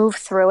move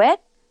through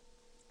it.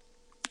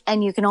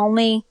 And you can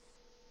only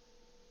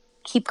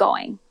keep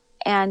going.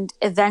 And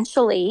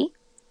eventually,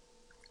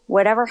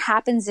 whatever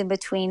happens in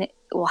between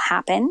will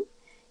happen.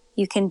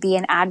 You can be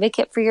an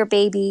advocate for your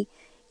baby.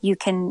 You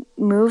can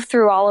move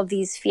through all of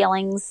these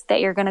feelings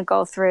that you're going to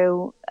go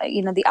through,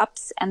 the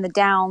ups and the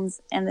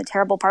downs and the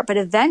terrible part, but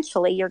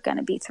eventually you're going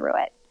to be through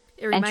it.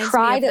 It reminds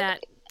me of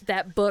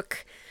that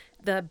book,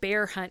 The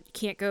Bear Hunt. You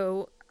can't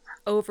go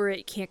over it,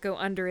 you can't go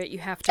under it, you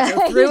have to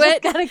go through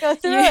it. You just got to go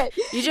through it.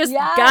 You just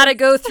got to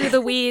go through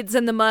the weeds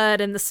and the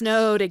mud and the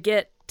snow to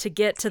get to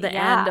the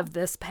end of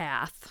this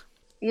path.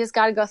 You just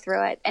got to go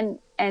through it.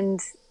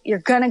 And you're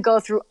going to go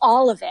through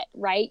all of it,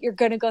 right? You're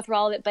going to go through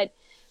all of it, but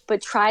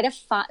try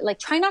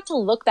not to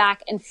look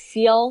back and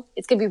feel,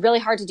 it's going to be really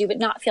hard to do, but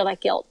not feel that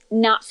guilt,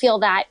 not feel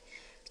that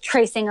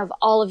tracing of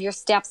all of your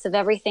steps of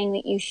everything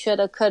that you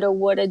shoulda, coulda,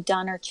 woulda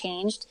done or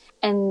changed,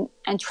 and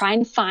try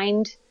and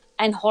find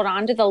and hold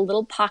on to the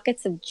little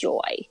pockets of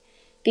joy,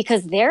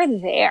 because they're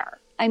there.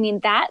 I mean,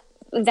 that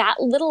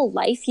little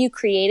life you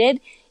created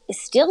is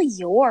still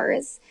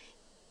yours.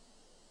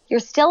 You're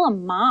still a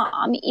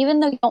mom,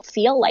 even though you don't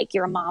feel like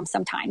you're a mom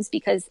sometimes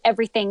because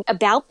everything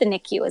about the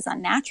NICU is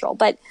unnatural,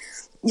 but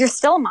you're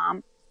still a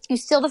mom. You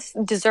still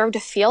deserve to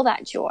feel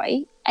that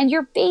joy, and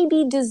your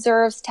baby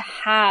deserves to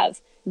have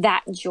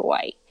that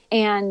joy.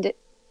 And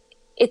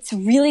it's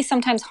really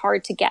sometimes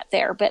hard to get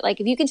there, but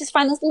like, if you could just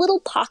find those little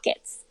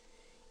pockets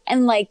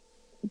and like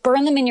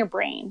burn them in your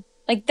brain,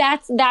 like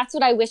that's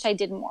what I wish I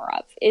did more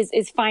of,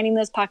 is finding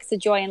those pockets of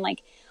joy and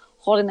like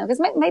holding them.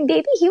 Because my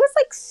baby, he was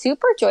like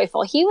super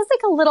joyful. He was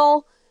like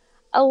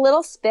a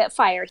little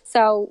spitfire.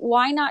 So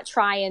why not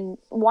try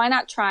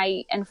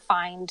and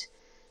find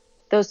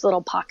those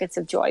little pockets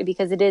of joy,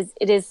 because it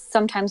is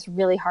sometimes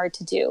really hard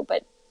to do.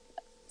 But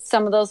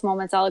some of those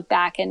moments I'll look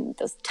back, and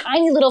those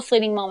tiny little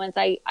fleeting moments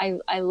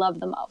I love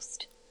the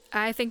most.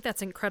 I think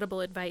that's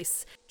incredible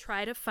advice.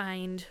 Try to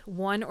find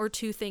one or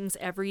two things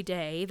every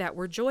day that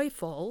were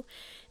joyful.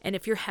 And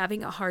if you're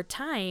having a hard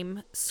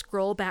time,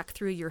 scroll back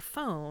through your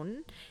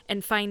phone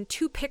and find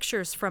 2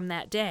 pictures from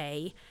that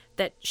day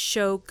that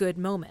show good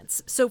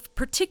moments. So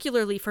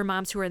particularly for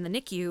moms who are in the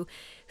NICU,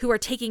 who are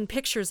taking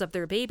pictures of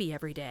their baby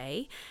every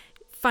day,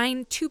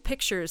 find 2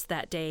 pictures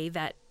that day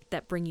that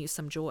bring you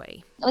some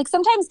joy. Like,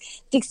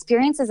 sometimes the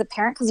experience as a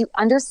parent, because you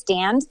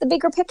understand the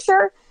bigger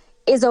picture,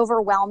 is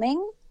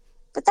overwhelming.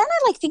 But then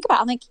I think about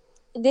it, I'm like,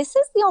 this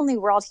is the only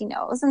world he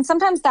knows. And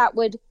sometimes that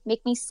would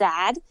make me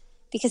sad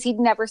because he'd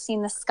never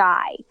seen the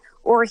sky,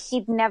 or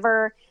he'd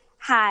never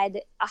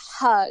had a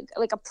hug,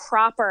 like a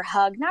proper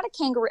hug, not a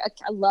kangaroo.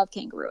 I love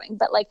kangarooing,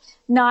 but like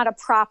not a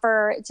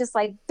proper, just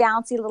like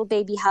bouncy little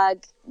baby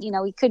hug. He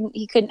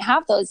couldn't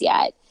have those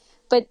yet.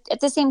 But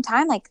at the same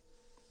time, like,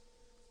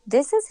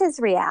 this is his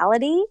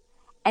reality,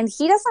 and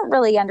he doesn't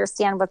really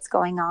understand what's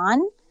going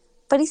on,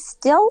 but he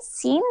still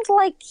seemed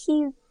like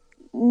he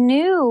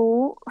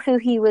knew who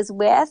he was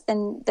with,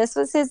 and this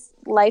was his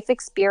life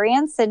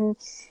experience, and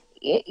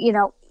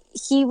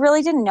he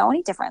really didn't know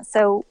any different.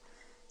 So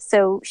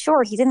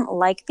sure, he didn't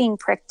like being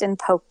pricked and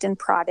poked and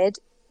prodded,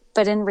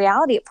 but in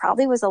reality it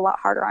probably was a lot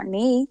harder on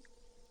me.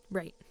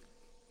 Right.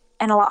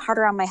 And a lot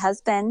harder on my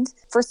husband.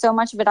 For so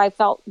much of it, I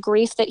felt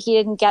grief that he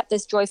didn't get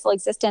this joyful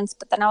existence.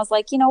 But then I was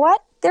like, you know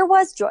what? There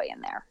was joy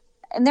in there.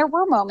 And there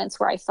were moments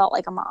where I felt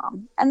like a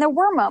mom. And there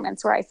were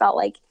moments where I felt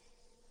like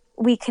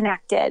we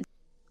connected.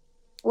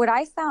 What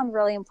I found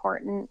really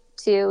important,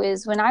 too,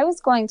 is when I was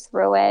going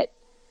through it,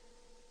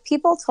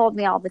 people told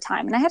me all the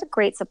time, and I had a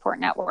great support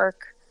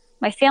network.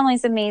 My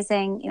family's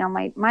amazing.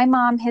 My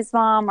mom, his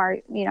mom,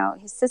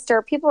 his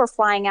sister, people were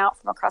flying out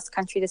from across the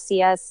country to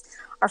see us.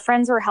 Our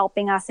friends were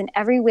helping us in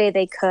every way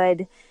they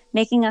could,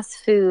 making us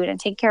food and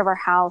taking care of our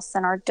house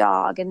and our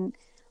dog. And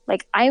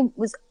like, I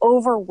was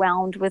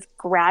overwhelmed with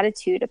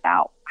gratitude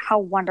about how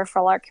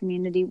wonderful our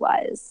community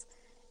was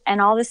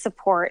and all the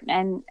support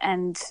and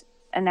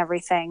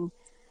everything.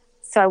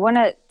 So I want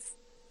to,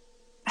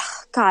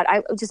 God,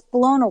 I was just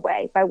blown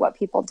away by what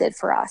people did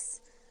for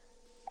us.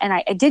 And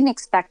I didn't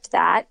expect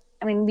that.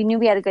 I mean, we knew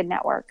we had a good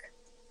network,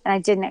 and I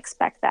didn't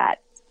expect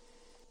that.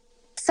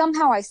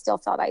 Somehow I still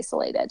felt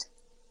isolated.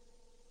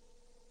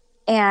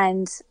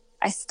 And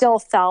I still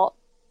felt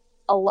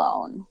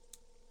alone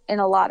in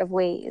a lot of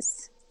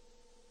ways.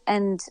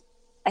 And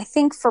I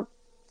think for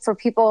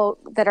people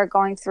that are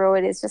going through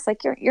it, it's just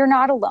like, you're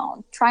not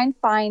alone. Try and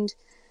find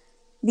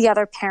the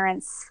other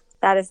parents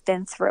that have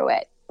been through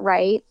it,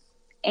 right?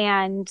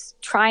 And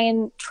try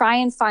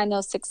and find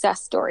those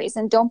success stories,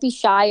 and don't be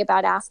shy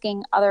about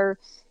asking other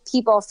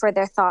people for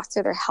their thoughts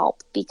or their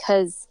help,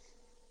 because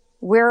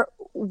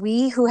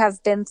we who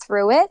have been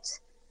through it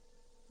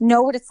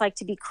know what it's like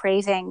to be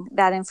craving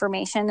that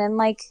information. And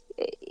like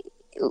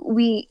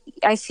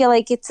I feel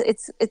like it's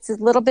a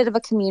little bit of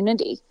a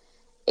community.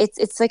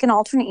 It's like an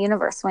alternate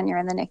universe when you're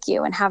in the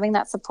NICU, and having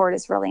that support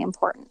is really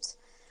important.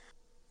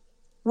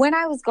 When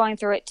I was going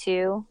through it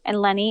too,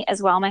 and Lenny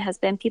as well, my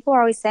husband, people are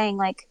always saying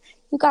like,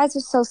 you guys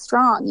are so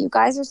strong. You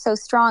guys are so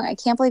strong. I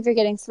can't believe you're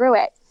getting through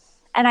it.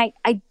 And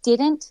I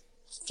didn't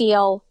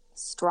feel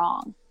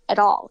strong at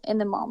all in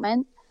the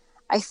moment.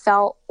 I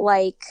felt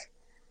like,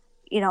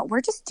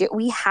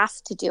 we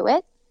have to do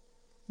it.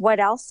 What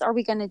else are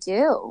we going to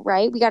do?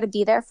 Right? We got to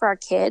be there for our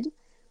kid.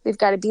 We've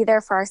got to be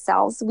there for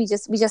ourselves. We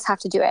just have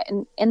to do it.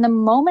 And in the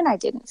moment, I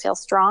didn't feel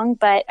strong,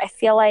 but I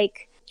feel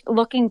like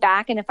looking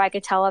back, and if I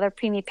could tell other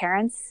preemie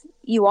parents,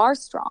 you are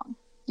strong.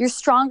 You're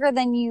stronger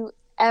than you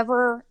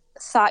ever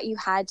thought you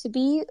had to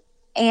be.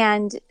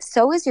 And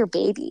so is your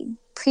baby.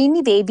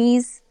 Preemie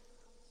babies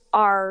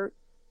are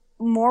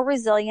more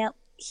resilient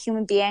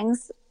human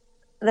beings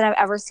than I've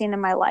ever seen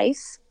in my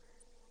life.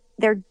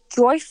 They're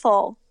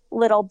joyful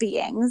little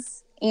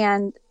beings.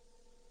 And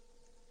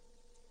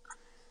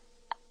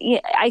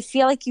I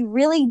feel like you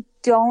really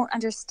don't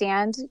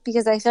understand,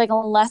 because I feel like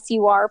unless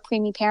you are a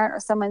preemie parent or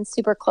someone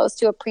super close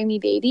to a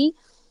preemie baby,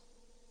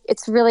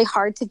 it's really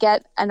hard to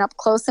get an up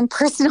close and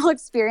personal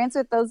experience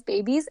with those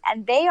babies,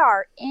 and they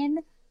are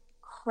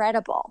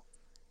incredible.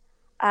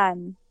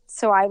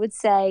 So I would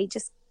say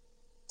just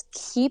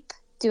keep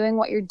doing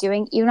what you're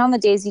doing. Even on the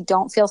days you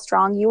don't feel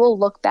strong, you will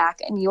look back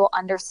and you will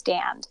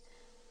understand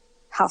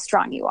how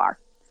strong you are.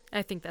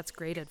 I think that's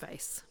great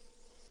advice.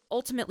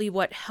 Ultimately,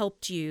 what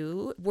helped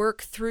you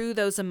work through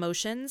those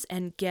emotions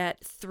and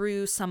get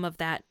through some of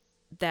that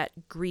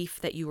grief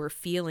that you were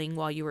feeling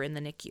while you were in the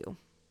NICU?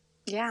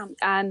 Yeah.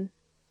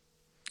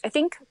 I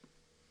think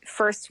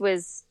first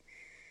was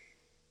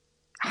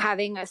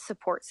having a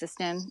support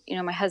system.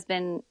 My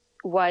husband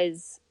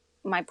was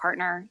my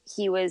partner.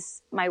 He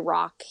was my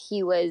rock.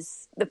 He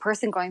was the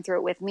person going through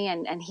it with me,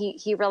 and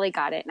he really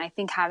got it. And I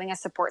think having a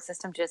support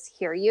system to just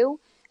hear you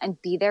and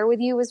be there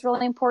with you was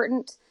really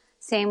important.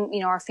 Same,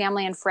 our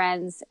family and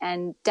friends,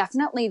 and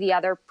definitely the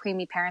other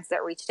preemie parents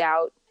that reached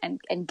out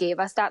and gave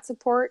us that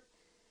support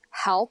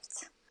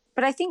helped.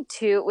 But I think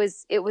too,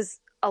 it was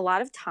a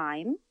lot of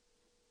time.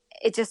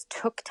 It just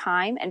took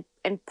time,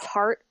 and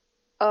part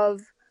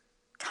of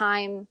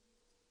time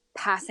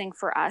passing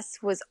for us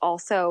was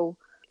also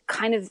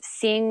kind of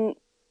seeing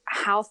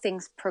how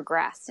things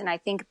progressed. And I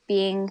think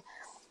being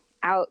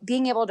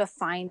able to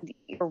find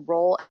your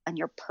role and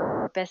your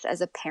purpose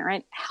as a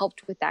parent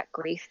helped with that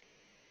grief,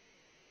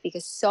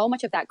 because so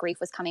much of that grief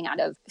was coming out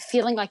of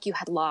feeling like you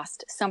had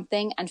lost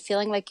something and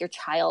feeling like your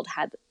child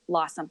had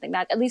lost something.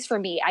 That, at least for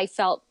me, I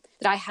felt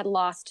that I had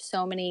lost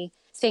so many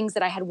things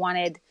that I had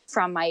wanted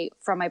from my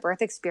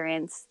birth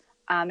experience.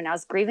 And I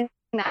was grieving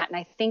that. And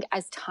I think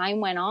as time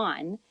went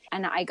on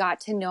and I got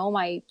to know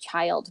my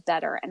child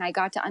better, and I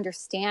got to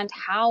understand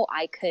how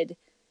I could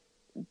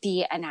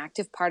be an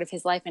active part of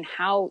his life and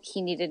how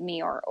he needed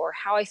me, or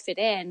how I fit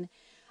in,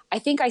 I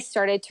think I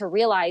started to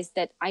realize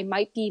that I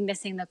might be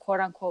missing the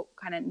quote unquote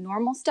kind of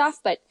normal stuff,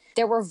 but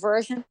there were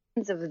versions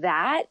of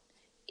that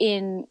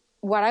in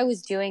what I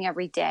was doing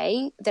every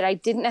day that I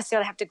didn't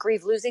necessarily have to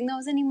grieve losing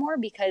those anymore,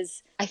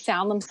 because I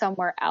found them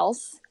somewhere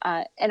else.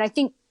 And I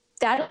think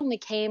that only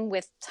came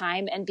with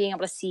time and being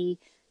able to see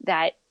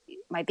that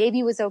my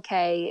baby was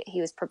okay,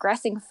 he was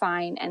progressing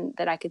fine, and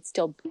that I could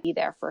still be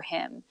there for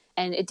him.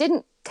 And it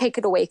didn't take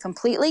it away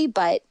completely,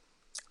 but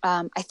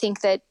I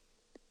think that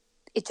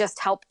it just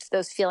helped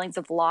those feelings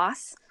of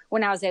loss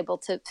when I was able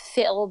to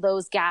fill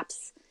those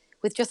gaps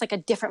with just like a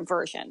different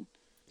version.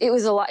 It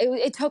was a lot.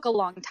 It took a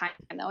long time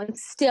though. And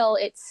still,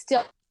 if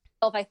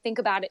I think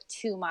about it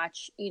too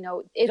much,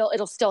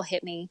 it'll still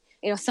hit me.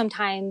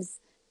 Sometimes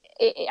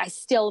I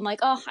still am like,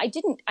 oh, I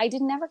didn't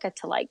ever get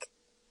to like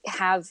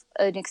have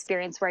an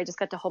experience where I just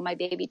got to hold my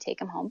baby,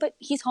 take him home, but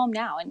he's home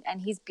now,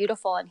 and he's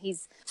beautiful and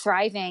he's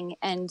thriving.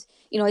 And,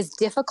 as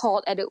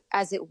difficult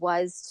as it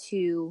was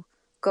to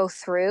go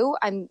through,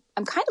 I'm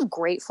kind of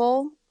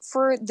grateful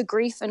for the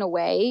grief in a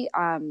way.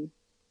 I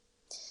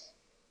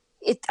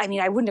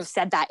wouldn't have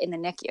said that in the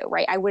NICU,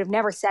 right? I would have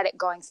never said it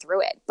going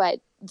through it, but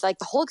like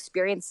the whole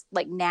experience,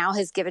 like now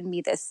has given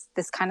me this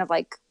kind of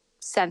like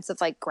sense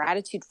of like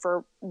gratitude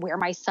for where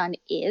my son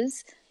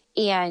is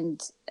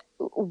and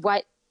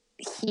what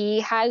he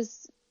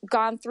has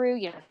gone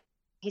through.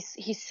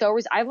 He's so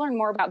I've learned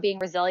more about being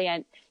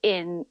resilient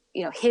in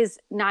his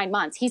 9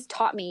 months. He's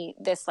taught me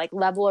this like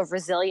level of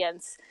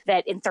resilience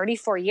that in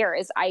 34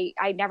 years I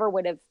never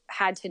would have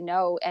had to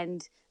know,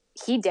 and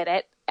he did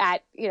it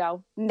at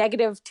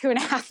negative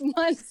 2.5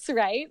 months,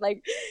 right?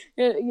 Like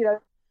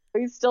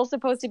he's still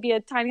supposed to be a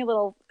tiny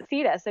little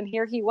fetus, and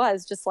here he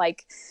was just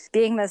like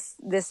being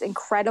this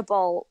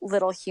incredible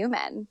little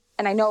human.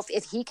 And I know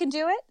if he can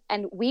do it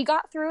and we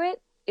got through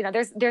it,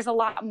 there's a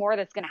lot more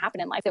that's going to happen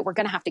in life that we're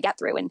going to have to get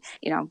through. And,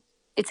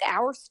 it's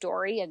our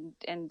story, and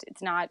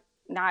it's not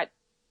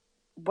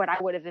what I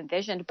would have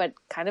envisioned, but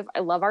kind of, I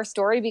love our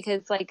story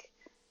because like,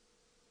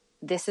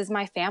 this is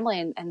my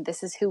family and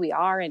this is who we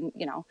are. And,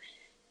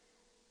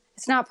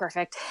 it's not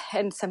perfect.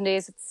 And some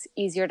days it's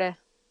easier to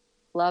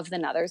love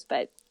than others,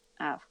 but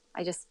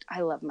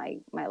I love my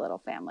little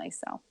family.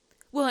 So.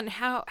 Well, and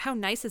how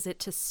nice is it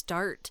to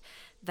start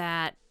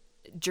that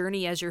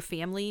journey as your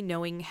family,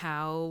 knowing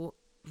how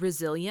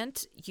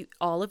resilient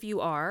all of you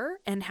are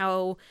and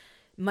how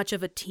much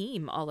of a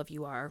team all of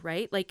you are,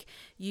 right? Like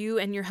you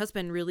and your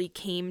husband really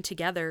came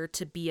together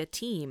to be a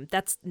team.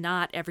 That's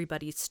not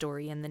everybody's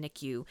story in the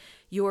NICU.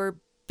 Your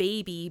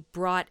baby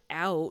brought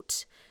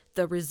out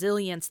the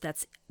resilience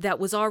that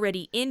was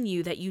already in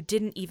you that you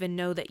didn't even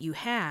know that you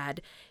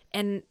had.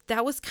 And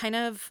that was kind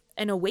of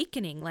an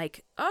awakening,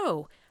 like,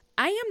 oh,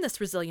 I am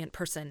this resilient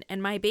person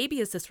and my baby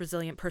is this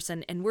resilient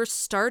person. And we're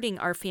starting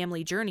our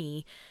family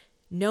journey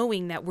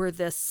knowing that we're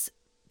this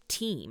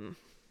team.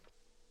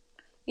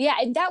 Yeah.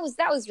 And that was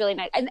really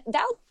nice. And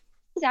that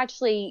was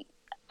actually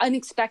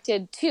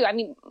unexpected too. I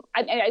mean,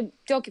 I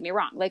don't get me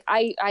wrong. Like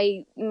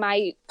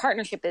my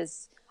partnership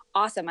is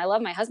awesome. I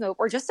love my husband.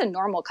 We're just a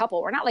normal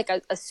couple. We're not like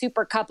a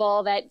super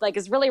couple that like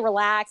is really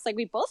relaxed. Like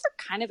we both are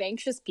kind of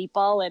anxious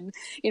people and,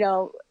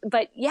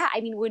 but yeah,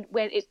 I mean, when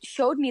it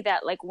showed me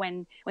that like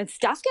when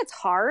stuff gets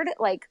hard,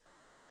 like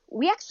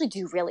we actually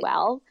do really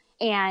well.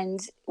 And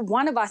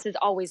one of us is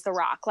always the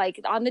rock. Like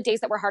on the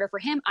days that were harder for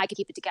him, I could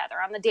keep it together.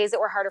 On the days that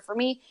were harder for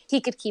me,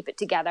 he could keep it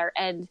together.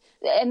 And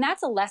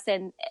that's a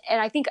lesson. And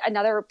I think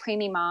another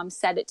preemie mom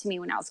said it to me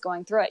when I was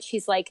going through it.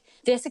 She's like,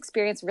 this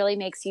experience really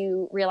makes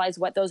you realize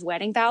what those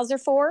wedding vows are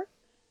for.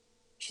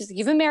 She's like,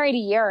 you've been married a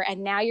year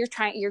and now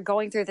you're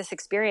going through this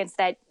experience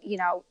that,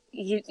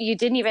 you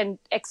didn't even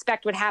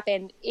expect would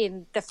happen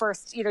in the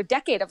first,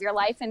 decade of your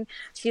life. And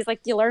she's like,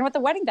 you learn what the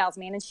wedding vows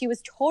mean. And she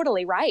was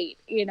totally right,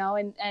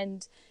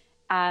 and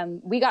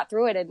we got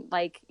through it. And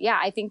like, yeah,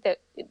 I think that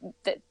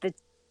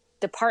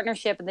the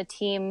partnership and the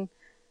team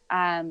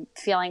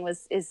feeling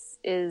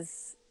is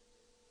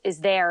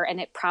there, and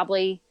it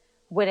probably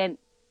wouldn't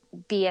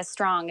be as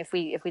strong if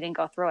we didn't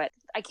go through it.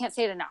 I can't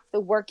say it enough. The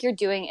work you're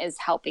doing is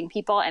helping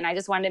people, and I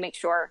just wanted to make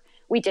sure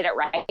we did it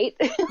right.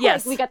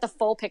 Yes. Like we got the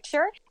full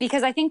picture,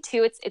 because I think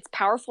too, it's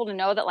powerful to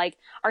know that like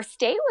our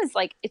stay was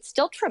like, it's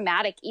still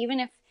traumatic, even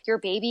if your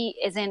baby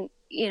isn't,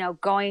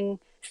 going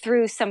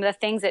through some of the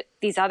things that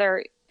these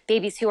other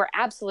babies who are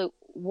absolute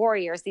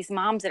warriors, these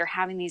moms that are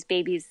having these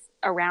babies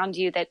around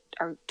you that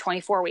are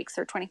 24 weeks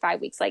or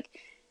 25 weeks, like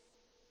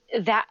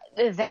that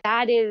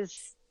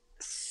is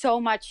so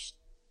much.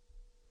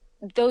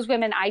 Those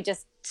women I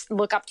just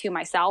look up to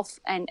myself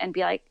and be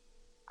like,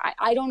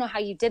 I don't know how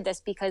you did this,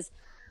 because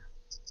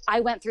I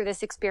went through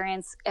this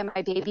experience and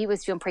my baby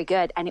was doing pretty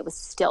good and it was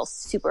still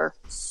super,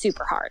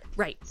 super hard.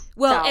 Right.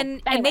 Well, So,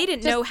 and anyway, they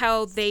didn't know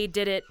how they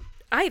did it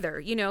either,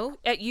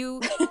 at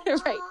you.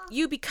 Right.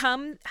 You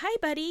become, hi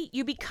buddy,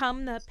 you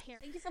become the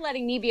parent. Thank you for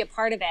letting me be a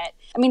part of it.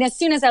 I mean, as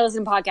soon as I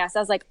listened to podcasts, I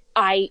was like,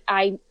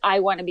 I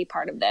want to be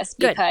part of this,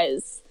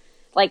 because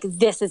like,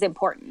 this is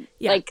important.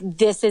 Yeah. Like,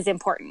 this is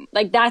important.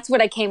 Like, that's what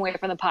I came away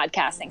from the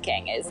podcast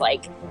thinking is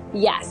like,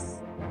 yes.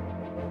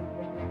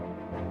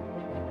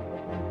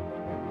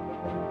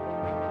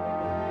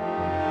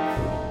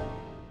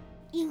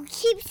 You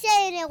keep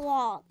saying it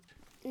wrong.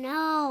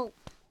 No,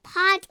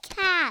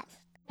 podcast.